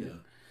kind of thing. Yeah.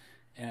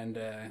 And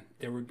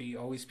there would be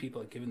always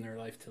people that giving their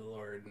life to the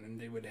Lord, and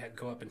they would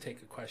go up and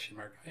take a question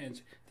mark.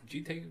 Did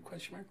you take a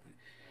question mark?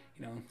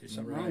 there's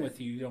something wrong with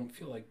you. You don't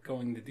feel like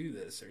going to do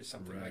this or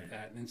something like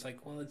that. And it's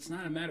like, well, it's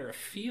not a matter of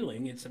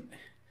feeling.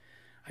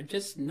 I'm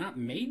just not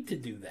made to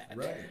do that.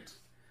 Right.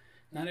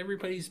 Not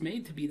everybody's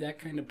made to be that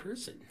kind of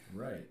person.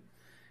 Right.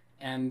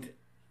 And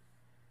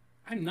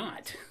I'm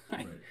not.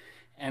 Right.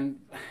 And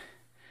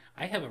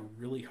I have a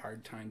really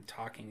hard time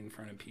talking in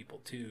front of people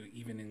too,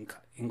 even in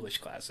English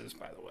classes,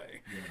 by the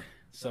way. Yeah.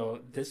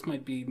 So this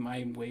might be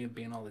my way of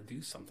being able to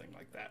do something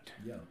like that.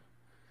 Yeah.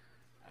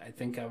 I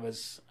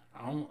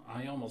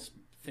almost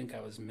think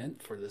I was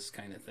meant for this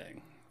kind of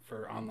thing,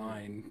 for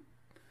online,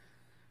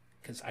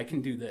 because I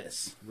can do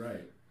this.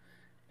 Right.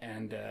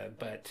 And,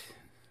 but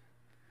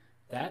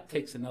that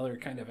takes another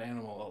kind of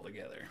animal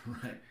altogether.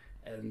 Right.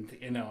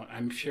 And,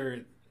 I'm sure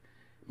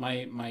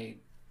my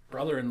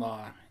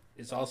brother-in-law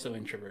is also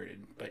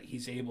introverted, but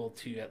he's able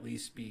to at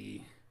least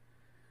be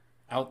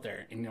out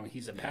there. And,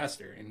 he's a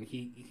pastor, and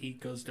he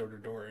goes door to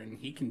door, and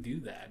he can do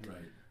that. Right.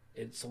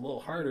 It's a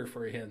little harder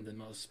for him than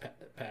most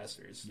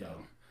pastors, though.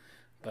 Yeah.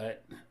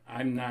 But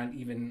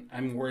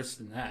I'm worse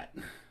than that.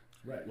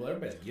 Right. Well,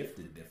 everybody's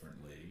gifted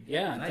differently.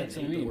 Yeah, and that's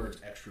I what I hate mean. the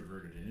words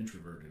extroverted and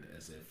introverted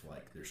as if,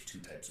 like, there's two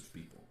types of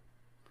people.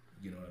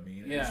 You know what I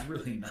mean? Yeah. It's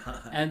really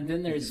not. And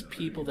then there's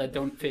people that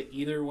don't fit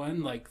either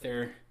one, like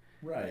they're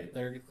right.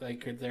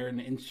 They're an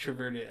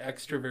introverted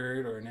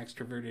extrovert or an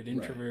extroverted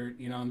introvert.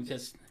 Right. I'm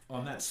just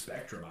on that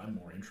spectrum. I'm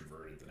more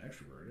introverted than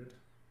extroverted.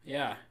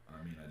 Yeah.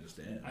 I mean, I just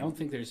am. I don't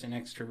think there's an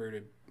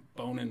extroverted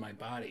bone in my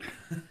body.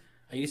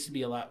 I used to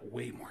be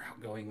way more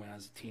outgoing when I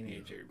was a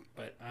teenager,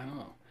 but I don't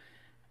know.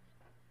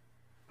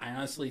 I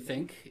honestly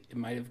think it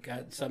might have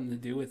got something to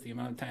do with the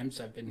amount of times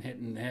I've been hit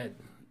in the head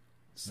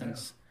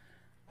since. Yeah.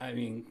 I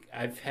mean,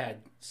 I've had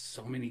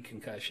so many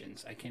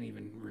concussions. I can't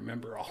even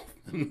remember all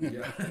of them.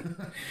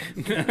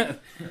 Yeah.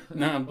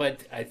 No,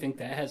 but I think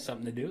that has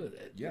something to do with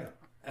it. Yeah.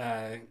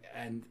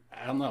 And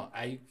I don't know.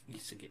 I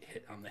used to get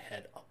hit on the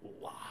head a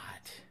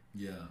lot.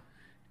 Yeah.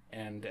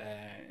 And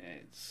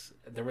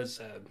there was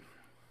a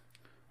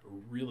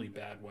really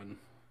bad one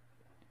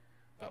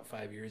about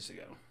 5 years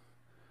ago.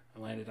 I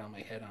landed on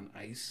my head on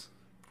ice.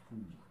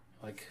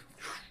 Like,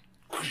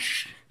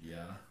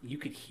 yeah. You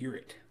could hear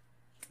it.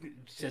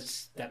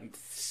 Just that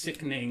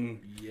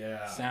sickening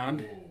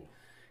sound. Ooh.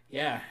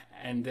 Yeah.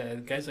 And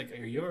the guy's like,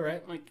 "Are you all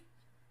right?" I'm like,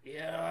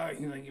 "Yeah."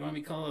 He's like, "You want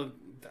me to call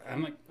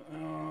I'm like,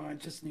 "Oh, I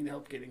just need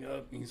help getting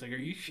up." And he's like, "Are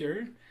you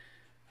sure?"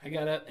 I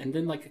got up, and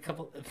then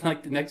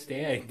the next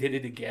day I did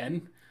it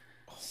again,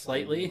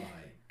 slightly.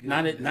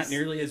 Not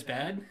nearly as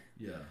bad.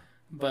 Yeah.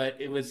 But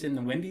it was in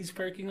the Wendy's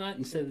parking lot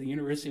instead of the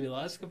University of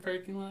Alaska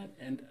parking lot,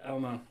 and I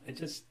don't know.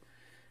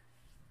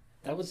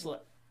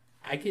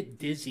 I get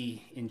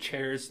dizzy in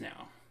chairs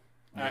now.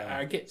 Yeah.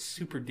 I get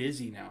super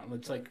dizzy now.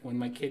 It's like when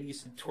my kid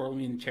used to twirl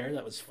me in the chair.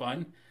 That was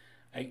fun.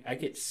 I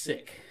get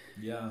sick.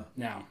 Yeah.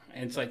 Now,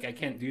 and it's like I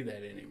can't do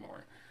that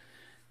anymore.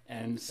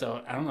 And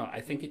so I don't know. I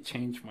think it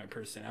changed my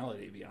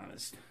personality, to be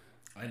honest.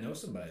 I know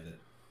somebody that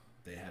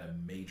they had a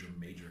major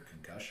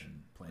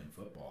concussion playing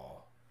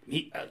football.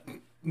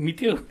 Me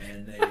too.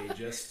 And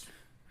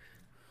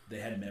they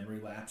had memory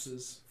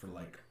lapses for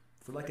like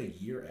a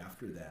year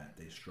after that.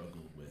 They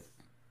struggled with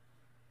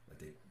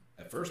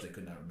at first they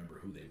could not remember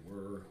who they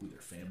were, who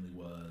their family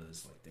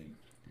was,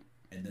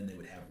 and then they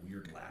would have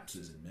weird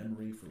lapses in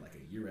memory for like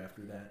a year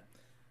after that.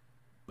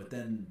 But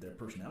then their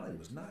personality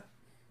was not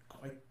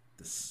quite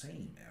the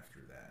same after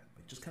that.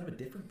 Like just kind of a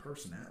different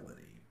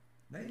personality.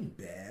 Not even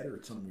bad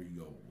or something where you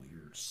go, well,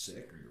 you're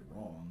sick or you're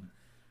wrong.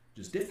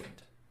 Just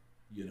different,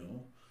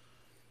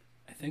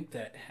 I think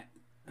that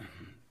I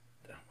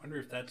wonder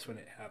if that's when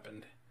it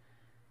happened,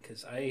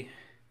 because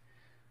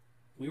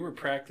we were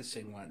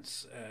practicing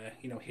once,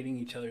 hitting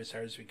each other as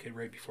hard as we could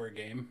right before a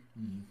game.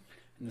 Mm-hmm.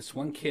 And this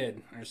one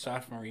kid, our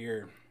sophomore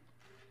year,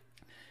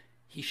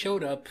 he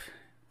showed up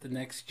the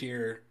next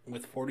year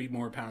with 40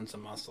 more pounds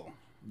of muscle.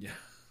 Yeah.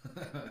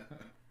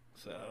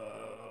 So.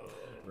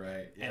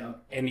 Right. Yeah.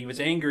 And he was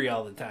angry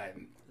all the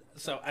time.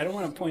 So I don't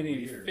want to point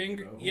any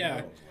finger.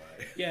 Yeah.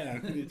 Yeah.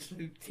 It's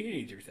a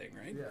teenager thing,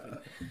 right? Yeah.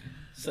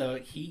 So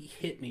he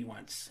hit me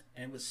once,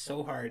 and it was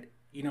so hard.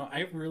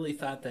 I really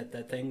thought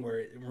that thing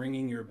where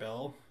ringing your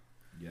bell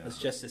was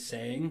just a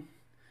saying,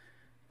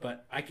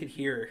 but I could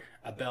hear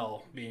a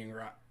bell being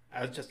rung.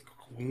 I was just,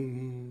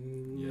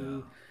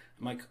 I'm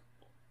like,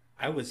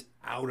 I was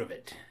out of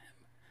it.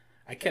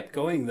 I kept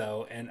going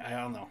though, and I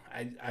don't know.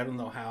 I don't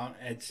know how.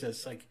 It's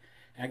just like,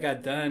 I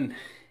got done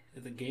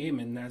at the game,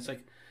 and I was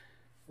like,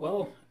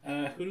 well,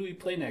 who do we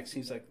play next?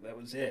 He's like, that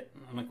was it.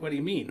 I'm like, what do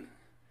you mean?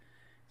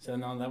 So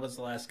no, that was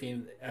the last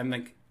game. I'm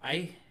like,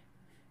 I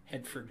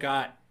had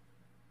forgot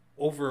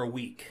over a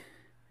week.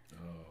 Oh,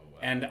 wow.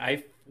 And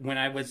I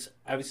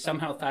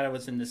somehow thought I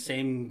was in the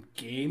same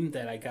game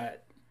that I got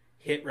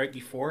hit right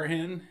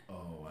beforehand.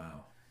 Oh,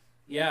 wow.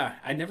 Yeah,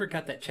 I never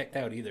got that checked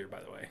out either,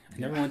 by the way. I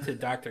never went to the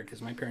doctor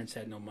because my parents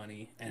had no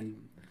money,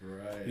 and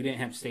we didn't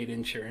have state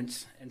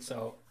insurance. And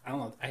so, I don't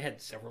know, I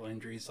had several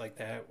injuries like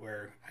that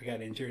where I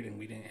got injured and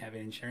we didn't have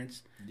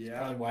insurance. Yeah. That's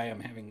probably why I'm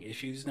having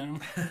issues now.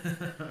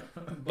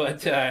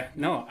 But,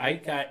 no,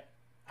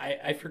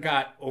 I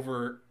forgot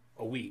over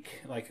a week,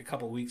 like a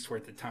couple weeks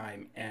worth of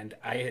time, and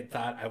I had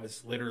thought I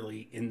was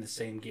literally in the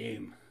same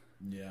game.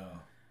 Yeah.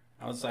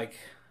 I was like,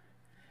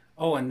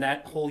 oh, and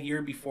that whole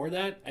year before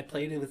that, I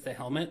played it with the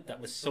helmet that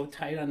was so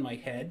tight on my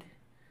head.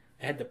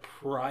 I had to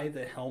pry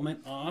the helmet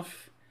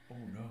off, Oh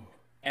no.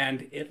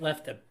 and it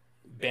left a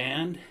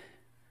band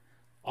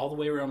all the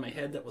way around my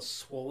head that was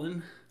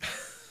swollen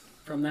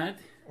from that.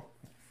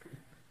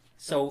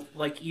 So,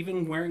 like,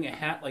 even wearing a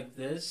hat like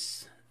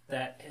this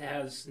that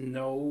has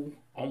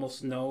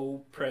almost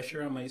no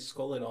pressure on my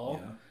skull at all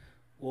Yeah.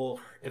 will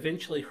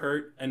eventually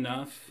hurt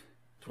enough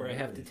to where I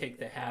have to Really? take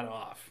the hat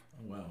off.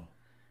 Oh wow.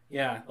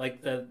 Yeah,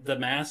 like the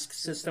mask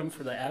system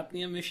for the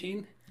apnea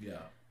machine.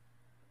 Yeah.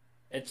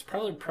 It's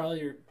probably part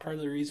of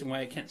the reason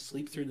why I can't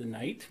sleep through the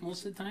night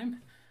most of the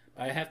time.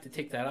 I have to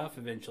take that off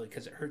eventually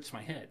because it hurts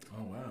my head.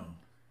 Oh wow.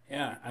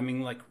 Yeah, I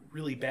mean, like,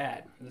 really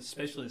bad,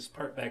 especially this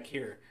part back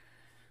here.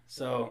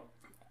 So,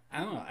 I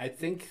don't know. I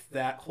think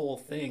that whole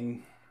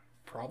thing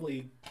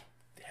probably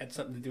had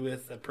something to do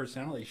with a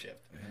personality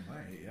shift. It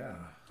might,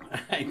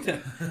 yeah.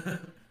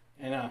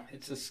 I know.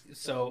 It's just,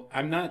 so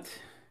I'm not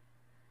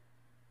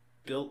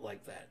built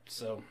like that.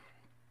 So,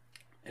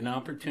 an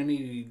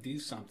opportunity to do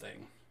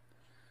something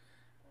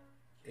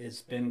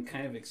has been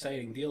kind of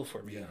exciting deal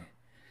for me. Yeah.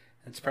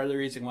 That's part of the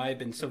reason why I've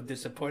been so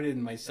disappointed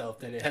in myself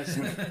that it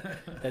hasn't,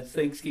 that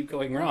things keep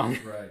going wrong.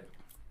 Right.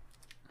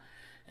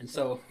 And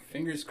so,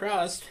 fingers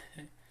crossed.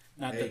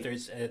 Not Hey. that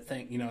there's a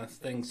thing,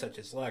 things such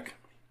as luck,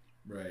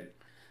 Right.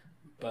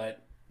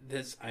 but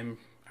this, I'm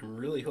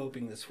really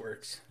hoping this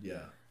works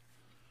Yeah.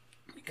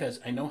 because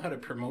I know how to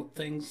promote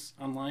things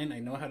online. I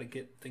know how to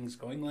get things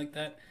going like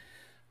that,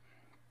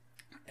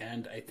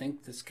 and I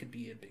think this could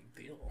be a big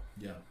deal.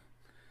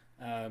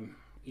 Yeah.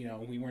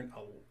 We weren't.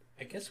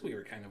 I guess we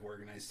were kind of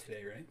organized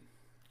today, right?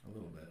 A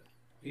little bit.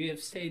 We have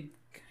stayed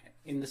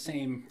in the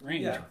same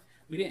range. Yeah.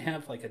 We didn't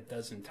have like a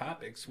dozen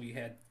topics. We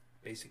had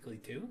basically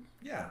 2.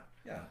 Yeah.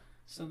 Yeah.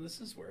 So this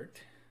has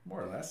worked.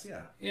 More or less.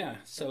 Yeah. Yeah.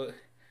 So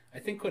I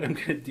think what I'm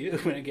going to do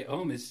when I get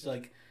home is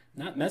like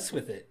not mess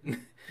with it.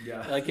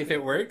 Yeah. Like if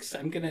it works,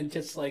 I'm going to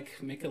just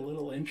like make a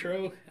little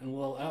intro and a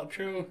little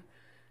outro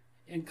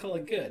and call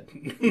it good.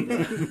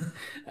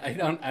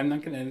 I'm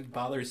not going to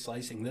bother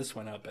slicing this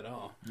one up at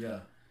all Yeah.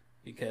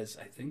 because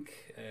I think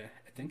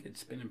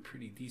it's been a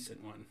pretty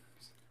decent one.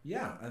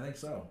 Yeah. I think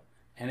so.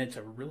 And it's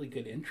a really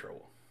good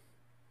intro.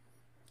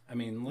 I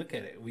mean, look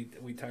at it.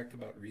 We talked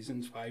about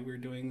reasons why we're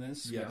doing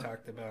this. Yeah. We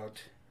talked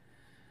about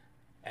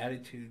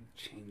attitude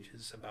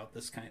changes about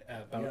this kind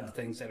about Yeah.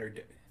 things that are.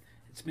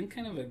 It's been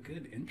kind of a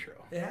good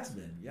intro. It has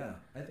been. Yeah.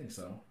 I think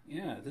so.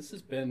 Yeah, this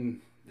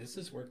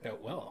has worked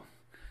out well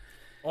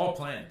All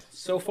planned.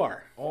 so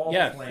far. All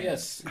yeah, planned.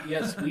 yes.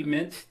 We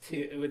meant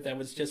to. That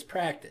was just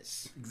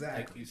practice,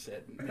 Exactly. like you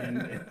said.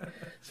 And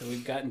so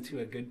we've gotten to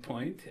a good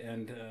point,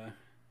 and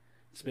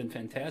it's been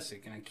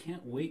fantastic. And I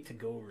can't wait to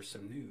go over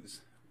some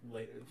news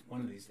later one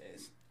of these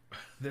days.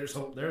 There's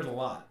a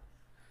lot.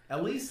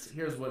 At least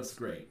here's what's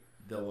great.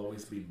 There'll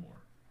always be more.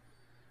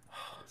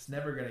 It's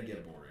never gonna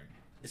get boring.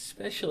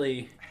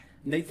 Especially,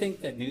 they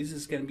think that news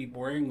is going to be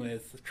boring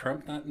with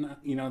Trump not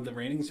the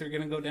ratings are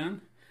going to go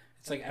down.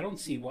 It's like, I don't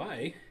see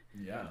why.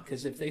 Yeah.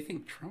 Because if they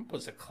think Trump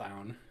was a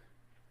clown,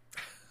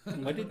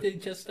 what did they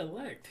just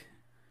elect?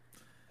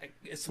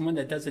 Someone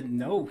that doesn't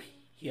know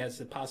he has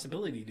the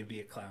possibility to be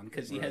a clown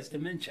because he Right. has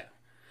dementia.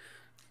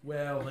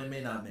 Well, they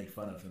may not make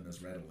fun of him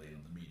as readily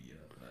on the media,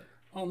 but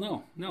Oh,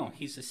 no,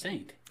 he's a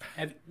saint.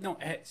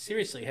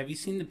 Seriously, have you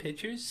seen the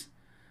pictures?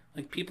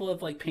 Like, people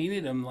have, like,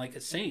 painted him like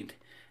a saint.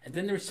 And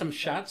then there's some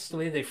shots, the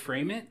way they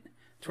frame it,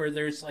 to where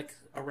there's, like,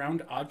 a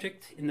round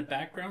object in the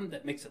background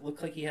that makes it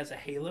look like he has a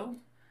halo.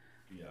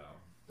 yeah.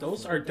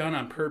 Those are done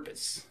on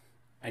purpose.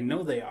 I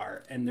know they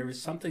are. And there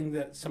was something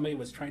that somebody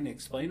was trying to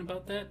explain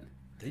about that.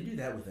 They do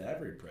that with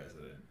every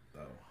president,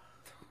 though.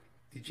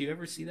 Did you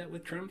ever see that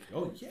with Trump?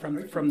 Oh yeah.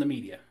 From the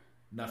media.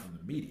 Not from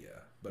the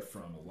media, but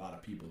from a lot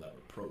of people that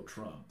were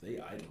pro-Trump. They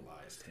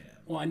idolized him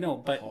Well, I know,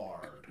 but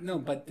hard. no,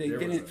 but they there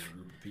didn't. was a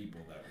group of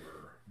people that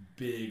were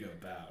big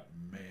about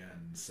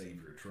man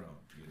savior Trump.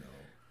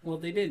 Well,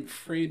 they didn't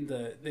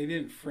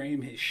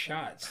frame his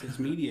shots, his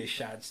media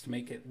shots, to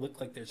make it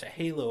look like there's a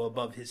halo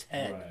above his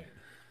head. Right.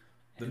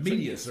 The And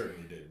media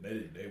certainly didn't.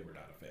 They were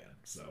not a fan.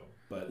 So,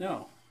 but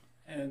No,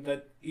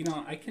 but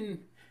I can.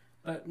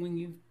 But when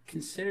you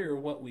consider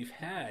what we've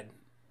had,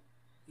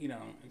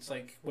 it's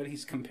like what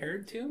he's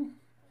compared to.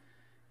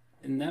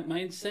 In that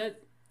mindset,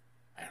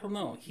 I don't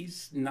know.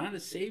 He's not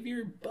a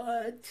savior,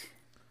 but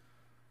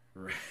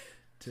right,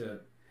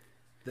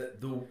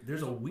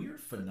 there's a weird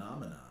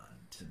phenomenon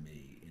to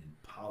me in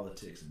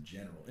politics in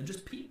general, and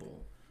just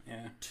people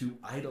yeah, to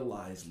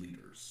idolize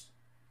leaders.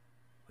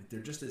 Like they're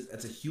just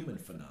it's a human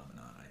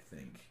phenomenon, I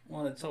think.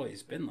 well, it's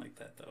always been like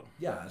that, though.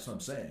 Yeah, that's what I'm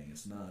saying.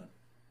 It's not.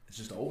 It's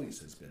just always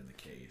has been the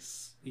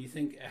case. You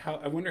think?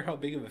 I wonder how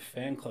big of a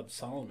fan club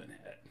Solomon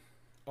had.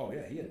 Oh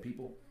yeah, he had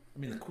people. I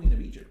mean, the Queen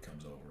of Egypt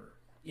comes over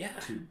Yeah,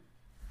 to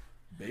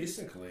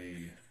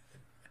basically,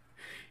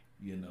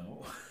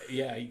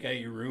 yeah. You got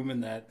your room in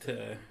that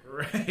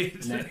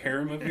right,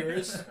 harem of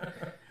yours.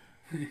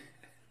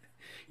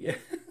 Yeah.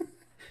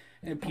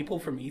 And people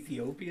from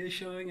Ethiopia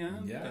showing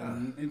up. Yeah.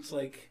 And it's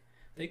like,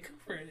 they come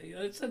for it.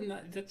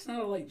 That's not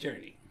a light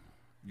journey.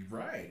 You're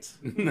right.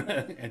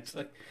 It's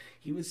like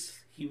he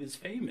was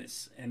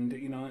famous, and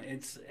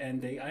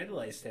and they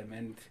idolized him,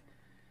 and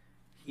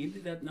he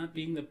ended up not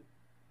being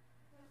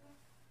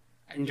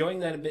enjoying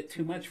that a bit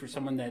too much for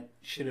someone that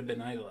should have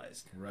been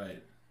idolized.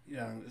 Right.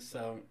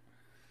 So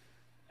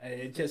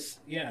it just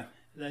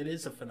that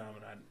is a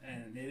phenomenon,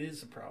 and it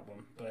is a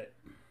problem, but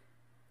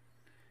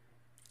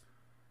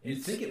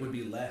You'd think it would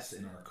be less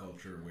in our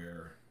culture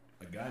where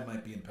a guy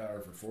might be in power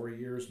for 4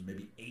 years,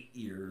 maybe 8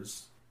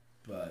 years,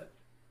 but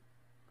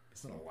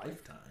it's not a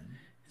lifetime.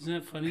 Isn't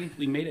that funny?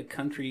 We made a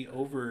country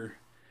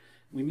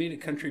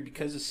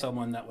because of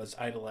someone that was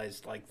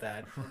idolized like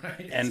that.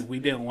 Right. And we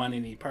didn't want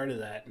any part of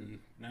that, and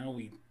now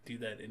we do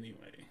that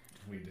anyway.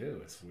 We do.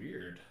 It's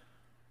weird.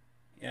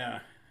 Yeah.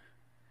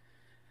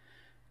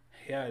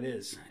 Yeah, it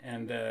is.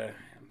 And,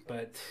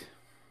 but...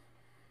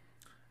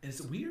 And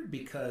it's weird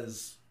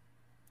because,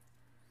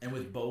 and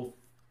with both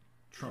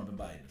Trump and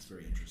Biden, it's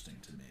very interesting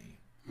to me.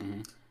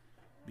 Mm-hmm.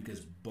 Because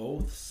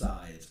both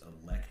sides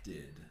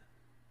elected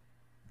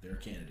their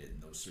candidate in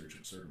those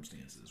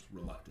circumstances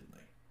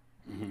reluctantly.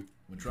 Mm-hmm.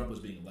 When Trump was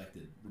being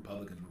elected,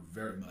 Republicans were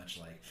very much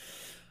like,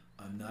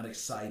 I'm not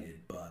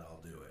excited, but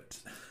I'll do it.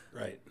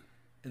 Right.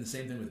 And the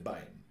same thing with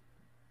Biden.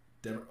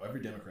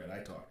 Every Democrat I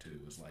talked to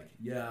was like,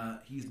 yeah,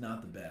 he's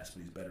not the best,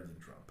 but he's better than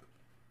Trump.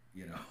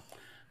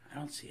 I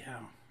don't see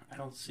how. I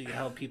don't see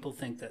how people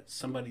think that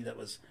somebody that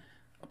was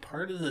a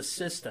part of the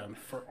system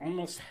for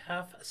almost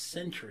half a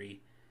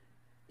century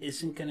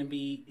is going to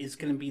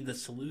be the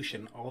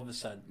solution all of a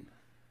sudden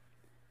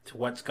to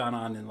what's gone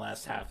on in the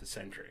last half a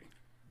century.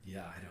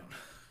 Yeah, I don't.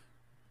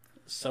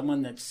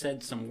 Someone that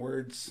said some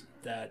words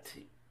that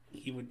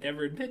he would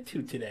never admit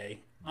to today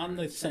on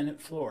the Senate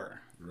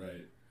floor.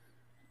 Right.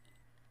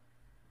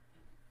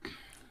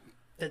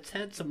 That's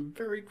had some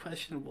very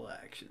questionable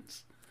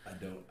actions. I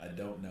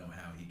don't know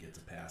how he gets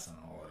a pass on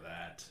all of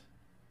that.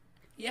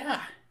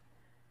 Yeah.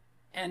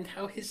 And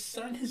how his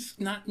son is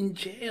not in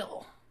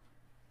jail.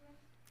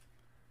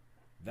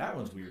 That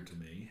one's weird to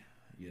me,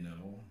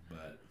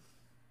 but...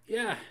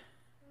 Yeah.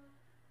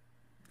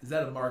 Is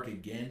that a mark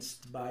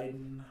against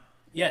Biden?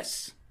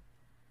 Yes.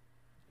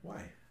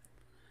 Why?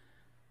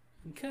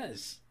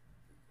 Because,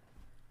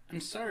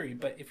 I'm sorry,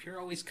 but if you're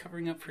always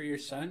covering up for your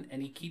son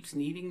and he keeps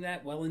needing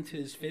that well into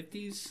his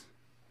 50s,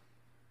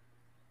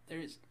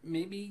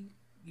 maybe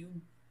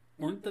you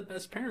weren't the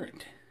best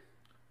parent.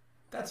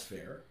 That's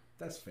fair.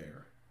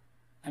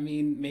 I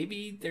mean,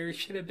 maybe there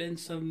should have been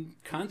some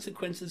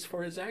consequences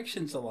for his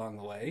actions along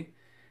the way,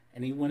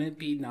 and he wouldn't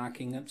be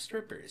knocking up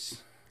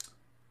strippers.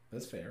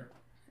 That's fair.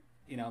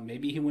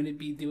 Maybe he wouldn't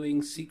be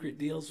doing secret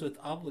deals with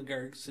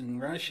oligarchs in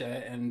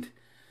Russia and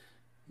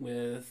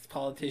with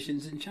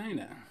politicians in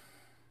China.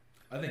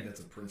 I think that's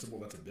a principle.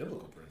 That's a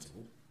biblical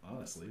principle,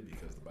 honestly,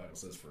 because the Bible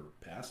says for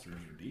pastors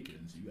or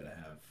deacons, you got to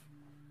have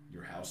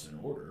your house in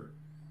order.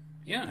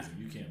 Yeah. Because if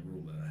you can't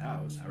rule the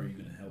house, how are you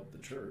going to help the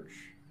church?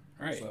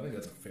 Right. So I think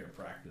that's a fair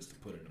practice to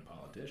put into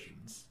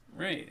politicians.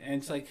 Right. And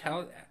it's like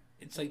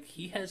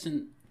he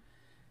hasn't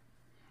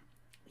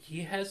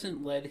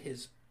led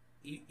his,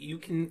 you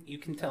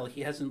can tell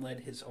he hasn't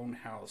led his own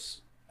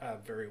house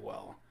very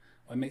well.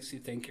 What makes you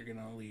think you're going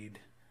to lead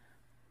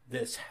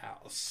this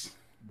house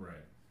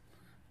Right.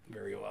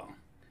 very well?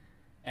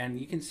 And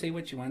you can say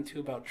what you want to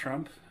about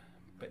Trump,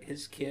 but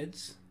his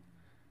kids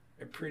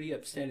are pretty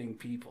upstanding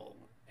people,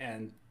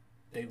 and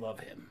they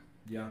love him.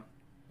 Yeah.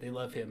 They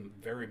love him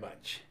very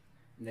much.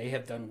 And they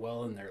have done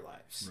well in their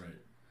lives.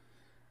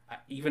 Right.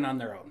 Even on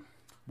their own.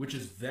 Which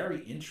is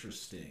very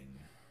interesting,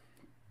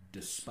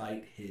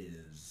 despite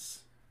his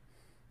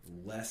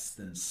less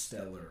than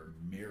stellar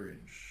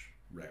marriage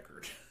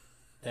record.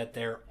 That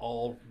they're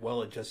all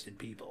well-adjusted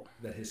people.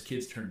 That his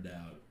kids turned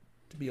out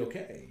to be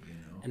okay,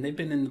 And they've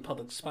been in the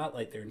public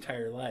spotlight their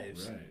entire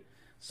lives. Right.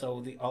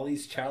 So all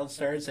these child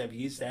stars have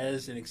used that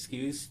as an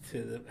excuse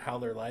to how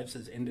their lives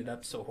has ended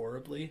up so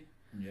horribly.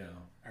 Yeah.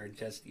 Are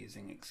just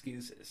using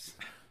excuses.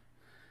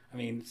 I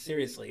mean,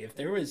 seriously, if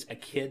there was a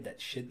kid that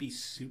should be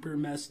super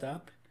messed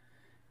up,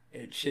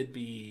 it should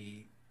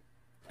be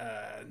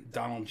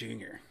Donald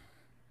Jr.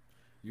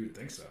 You would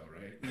think so,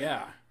 right?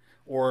 Yeah.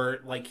 Or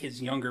like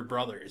his younger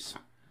brothers.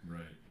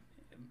 Right.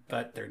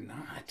 But they're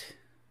not.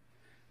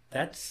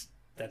 That's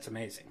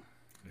amazing.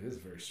 It is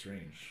very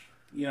strange.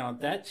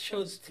 That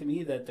shows to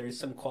me that there's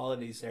some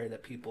qualities there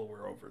that people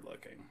were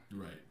overlooking.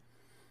 Right.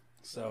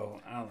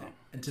 So, I don't know.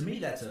 And to me,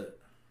 that's I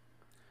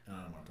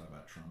don't want to talk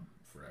about Trump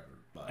forever,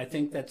 but I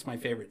think that's my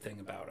favorite thing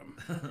about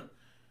him.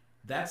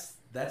 that's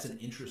an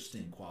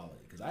interesting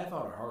quality, because I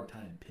thought a hard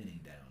time pinning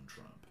down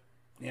Trump.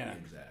 Yeah.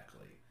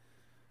 Exactly.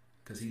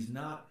 Because he's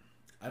not,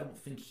 I don't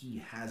think he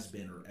has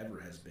been or ever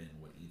has been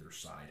what either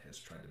side has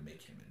tried to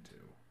make him into.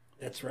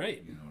 That's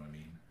right. You know what I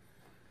mean?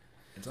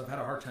 And so I've had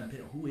a hard time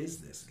pinning, who is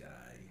this guy?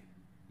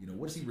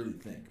 What does he really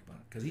think?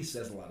 Because he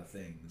says a lot of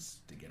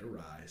things to get a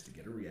rise, to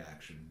get a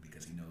reaction,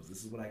 because he knows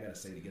this is what I got to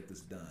say to get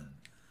this done.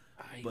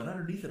 But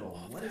underneath it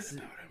all, what is it?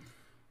 About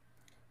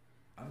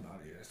him. I'm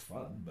not. It's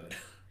fun, but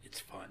It's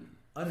fun.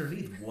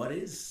 underneath, what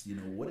does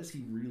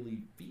he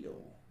really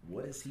feel?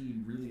 What is he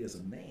really as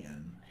a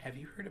man? Have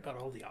you heard about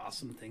all the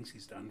awesome things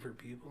he's done for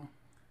people?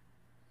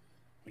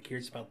 Like,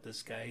 here's about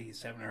this guy.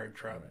 He's having a hard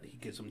trouble. He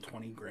gives him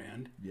 20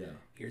 grand. Yeah,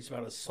 Here's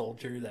about a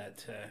soldier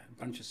a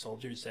bunch of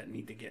soldiers that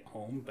need to get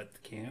home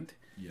but can't.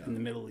 yeah, In the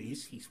Middle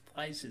East, he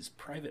flies his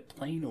private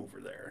plane over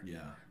there,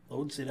 yeah.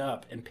 loads it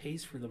up, and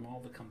pays for them all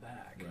to come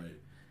back. Right.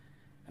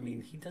 I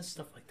mean, he does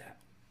stuff like that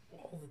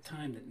all the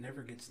time that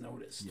never gets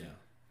noticed. Yeah.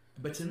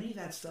 But to me,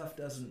 that stuff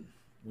doesn't.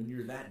 When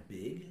you're that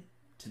big,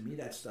 to me,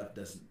 that stuff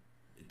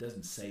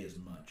doesn't say as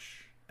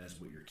much as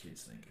what your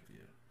kids think of you.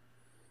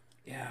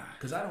 Yeah.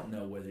 Because I don't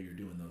know whether you're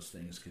doing those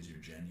things because you're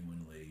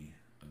genuinely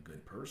a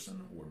good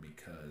person or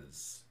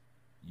because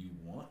you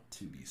want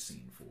to be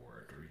seen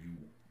for it, or you.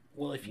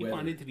 Well, if he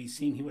wanted to be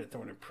seen, he would have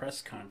thrown a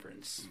press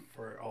conference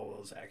for all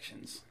those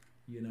actions.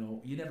 You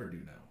never do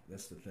know.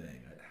 That's the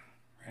thing.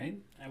 Right?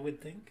 I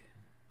would think.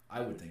 I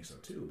would think so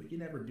too, but you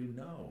never do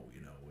know.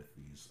 With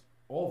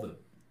all the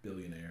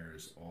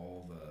billionaires,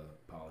 all the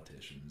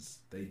politicians,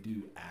 they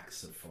do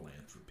acts of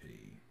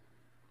philanthropy.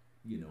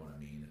 You know what I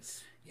mean?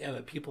 It's Yeah,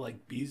 but people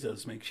like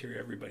Bezos make sure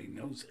everybody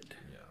knows it.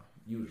 yeah,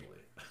 usually.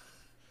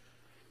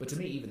 But to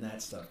me, even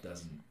that stuff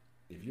doesn't.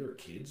 If your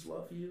kids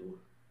love you,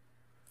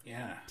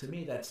 Yeah. to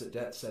me that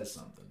says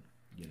something.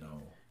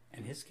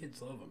 And his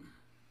kids love him.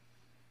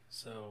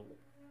 So,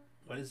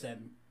 what is that?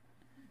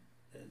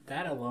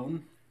 That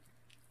alone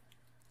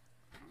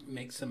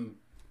makes him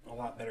a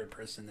lot better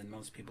person than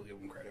most people give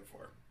him credit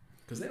for.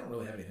 Because they don't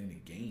really have anything to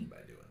gain by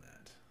doing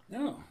that.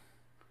 No.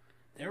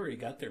 They already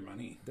got their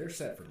money. They're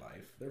set for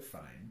life. They're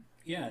fine.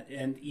 Yeah,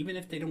 and even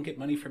if they don't get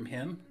money from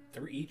him,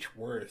 they're each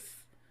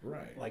worth,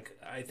 Right. like,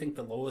 I think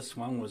the lowest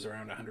one was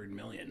around 100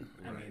 million.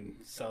 Right. I mean,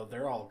 so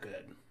they're all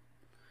good.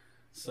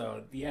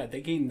 So, yeah, they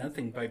gain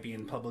nothing by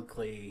being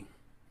publicly...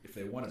 If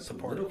they wanted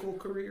supportive. political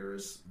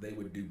careers, they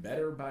would do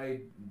better by,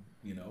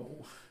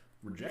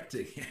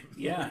 rejecting him.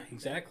 Yeah,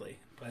 exactly.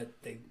 But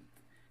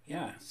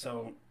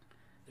so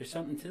there's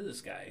something to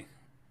this guy.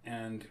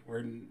 And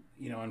we're,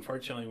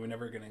 unfortunately, we're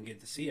never going to get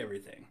to see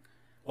everything.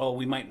 Well,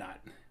 we might not.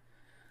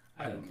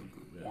 I don't don't think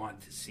we will.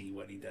 want to see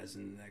what he does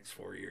in the next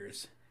 4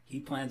 years. He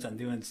plans on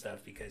doing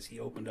stuff because he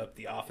opened up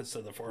the office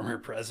of the former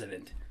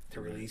president to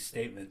release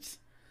statements.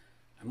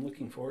 I'm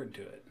looking forward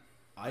to it.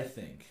 I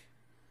think.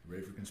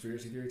 Ready for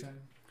conspiracy theory time?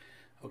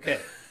 Okay.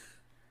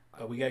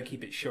 But we got to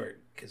keep it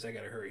short because I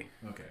got to hurry.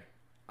 Okay.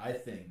 I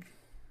think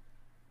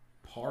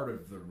part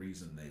of the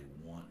reason they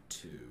want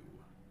to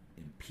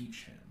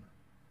impeach him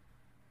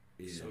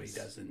is So he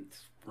doesn't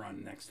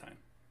run next time.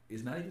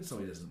 is not even so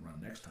he doesn't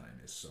run next time,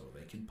 is so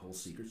they can pull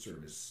Secret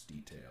Service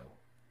detail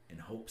in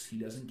hopes he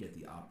doesn't get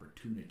the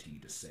opportunity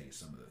to say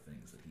some of the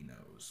things that he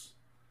knows.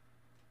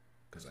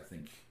 Because I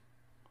think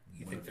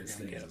You one think of they're his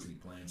gonna things get is him? he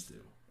plans to.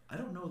 I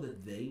don't know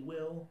that they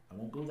will. I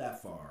won't go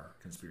that far,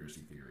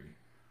 conspiracy theory.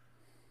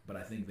 But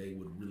I think they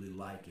would really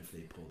like if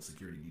they pulled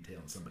security detail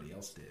and somebody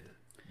else did.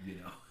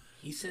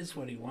 He says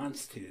what he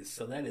wants to,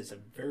 so that is a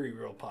very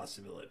real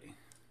possibility.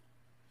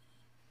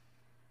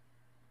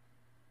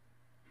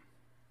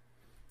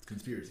 It's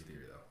conspiracy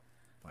theory,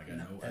 though. I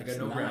No, got that's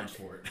no not. grounds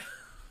for it.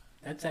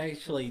 That's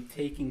actually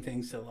taking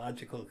things to a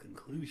logical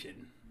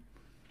conclusion.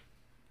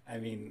 I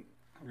mean,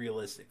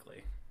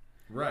 realistically.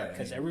 Right.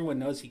 Because everyone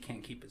knows he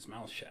can't keep his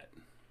mouth shut.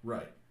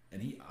 Right.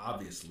 And he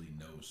obviously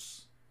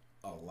knows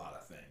a lot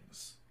of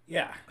things.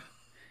 Yeah.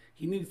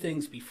 He knew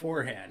things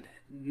beforehand.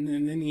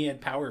 And then he had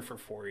power for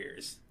 4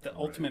 years. The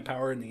ultimate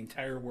power in the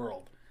entire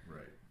world.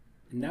 Right.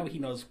 And now he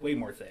knows way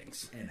more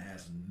things. And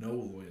has no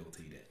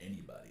loyalty to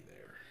anybody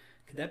there.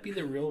 Could that be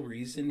the real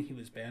reason he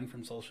was banned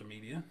from social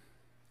media?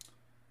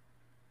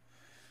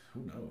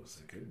 Who knows?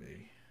 It could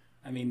be.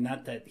 I mean,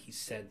 not that he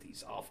said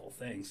these awful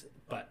things,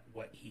 but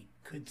what he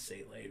could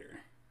say later.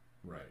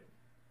 Right.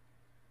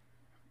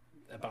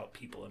 About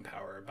people in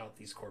power, about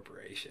these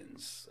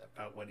corporations,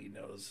 about what he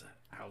knows,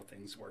 how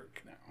things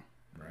work now.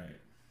 Right.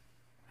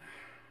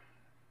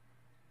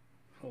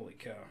 Holy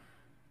cow.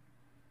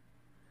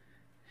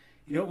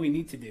 You know what we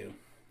need to do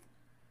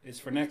is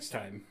for next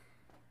time,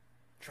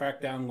 track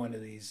down one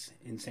of these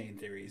insane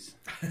theories.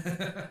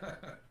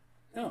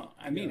 No,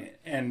 I mean it.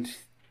 And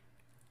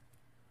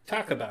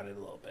talk about it a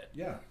little bit.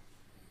 Yeah.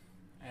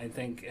 I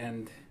think,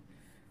 and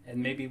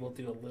maybe we'll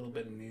do a little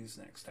bit of news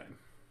next time.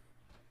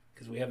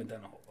 Because we haven't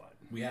done a whole lot.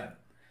 We haven't.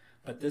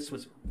 But this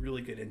was a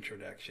really good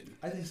introduction.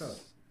 I think so.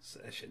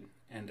 Session.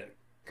 And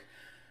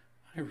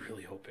I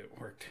really hope it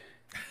worked.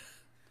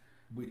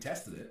 We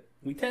tested it.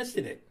 We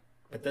tested it.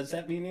 But does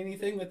that mean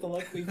anything with the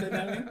luck we've been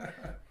having?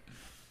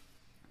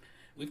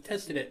 We've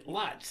tested it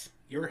lots.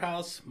 Your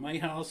house, my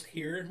house,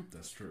 here.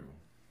 That's true.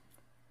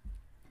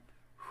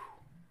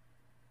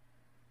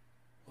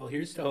 Well,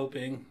 here's to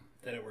hoping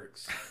that it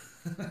works.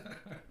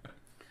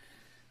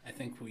 I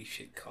think we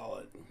should call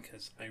it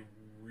because I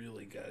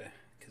really gotta,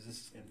 because this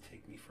is going to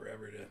take me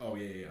forever to, Oh,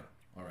 yeah.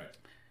 All right.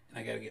 and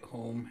I gotta get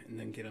home and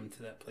then get them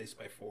to that place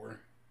by 4.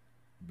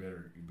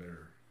 You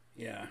better.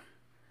 Yeah.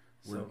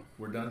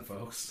 We're done,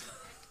 folks.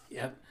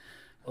 Yep.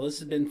 Well, this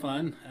has been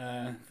fun.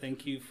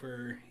 Thank you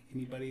for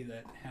anybody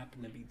that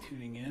happened to be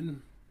tuning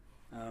in.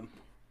 Um,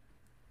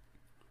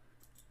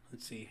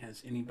 let's see,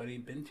 has anybody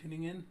been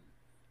tuning in?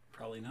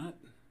 Probably not.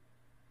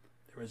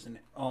 There was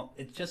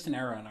it's just an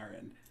error on our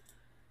end.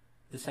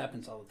 This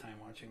happens all the time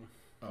watching.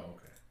 Oh,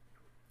 okay.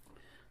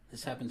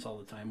 This happens all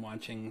the time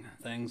watching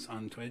things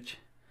on Twitch.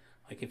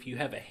 Like if you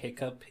have a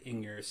hiccup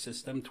in your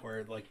system to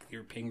where like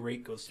your ping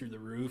rate goes through the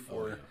roof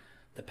or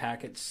the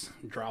packets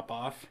drop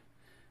off,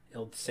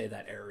 it'll say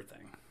that error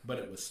thing. But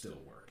it was still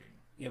working.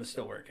 Yeah, it was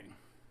still working.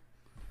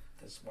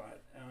 That's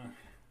what.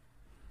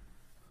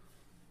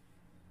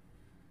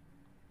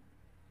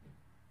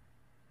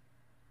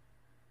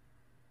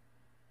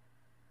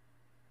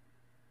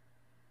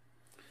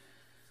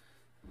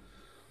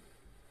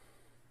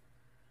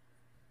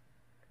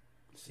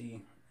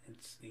 See,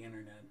 it's the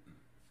internet.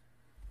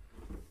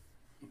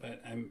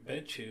 But I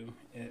bet you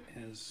it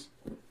has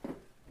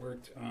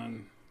worked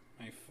on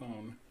my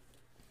phone.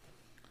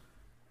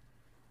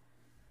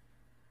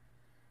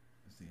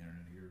 Is the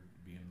internet here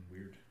being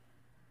weird?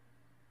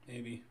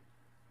 Maybe.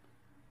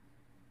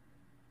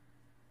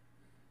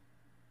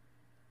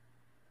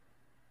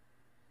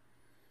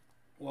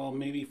 Well,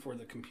 maybe for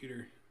the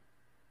computer.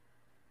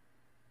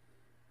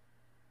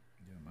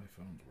 Yeah, my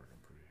phone's working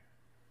pretty.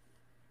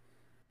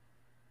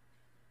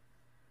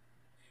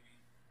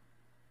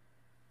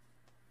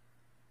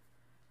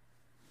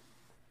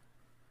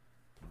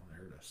 Well, they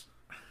heard us.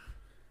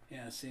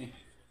 Yeah, see?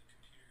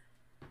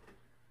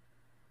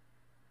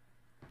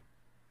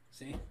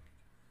 See?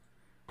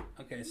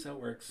 Okay, so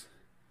it works.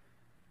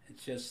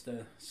 It's just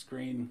the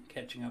screen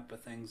catching up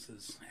with things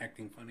is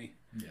acting funny.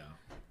 Yeah.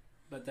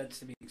 But that's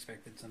to be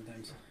expected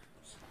sometimes.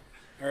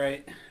 All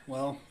right.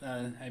 Well,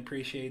 I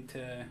appreciate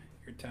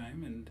your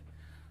time, and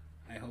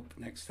I hope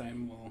next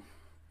time we'll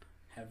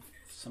have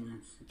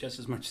some just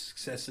as much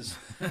success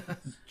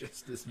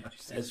Just as much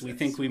as we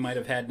think we might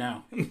have had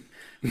now.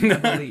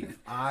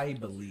 I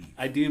believe.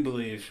 I do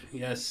believe,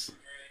 yes.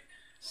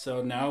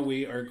 So now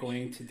we are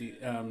going to do.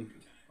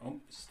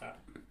 Stop.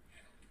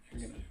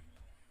 We're gonna.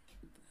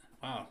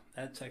 Wow,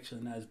 that's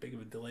actually not as big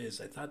of a delay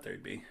as I thought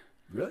there'd be.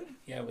 Really?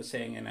 Yeah, I was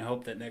saying, and I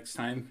hope that next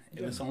time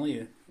it was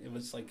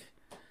like.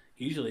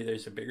 Usually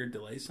there's a bigger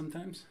delay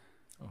sometimes.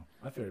 Oh,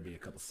 I figured it'd be a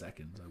couple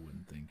seconds. I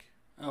wouldn't think.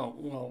 Oh,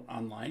 well,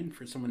 online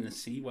for someone to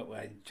see what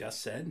I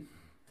just said.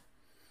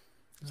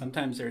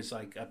 Sometimes there's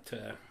like up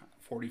to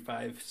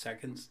 45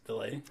 seconds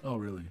delay. Oh,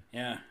 really?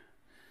 Yeah.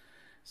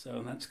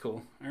 So that's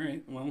cool. All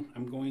right. Well,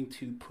 I'm going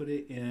to put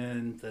it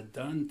in the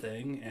done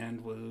thing,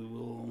 and we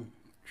will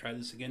try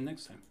this again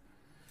next time.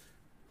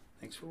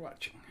 Thanks for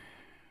watching.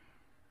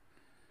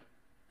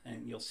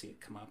 And you'll see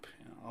it come up.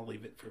 I'll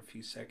leave it for a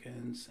few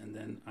seconds, and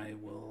then I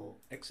will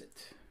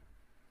exit.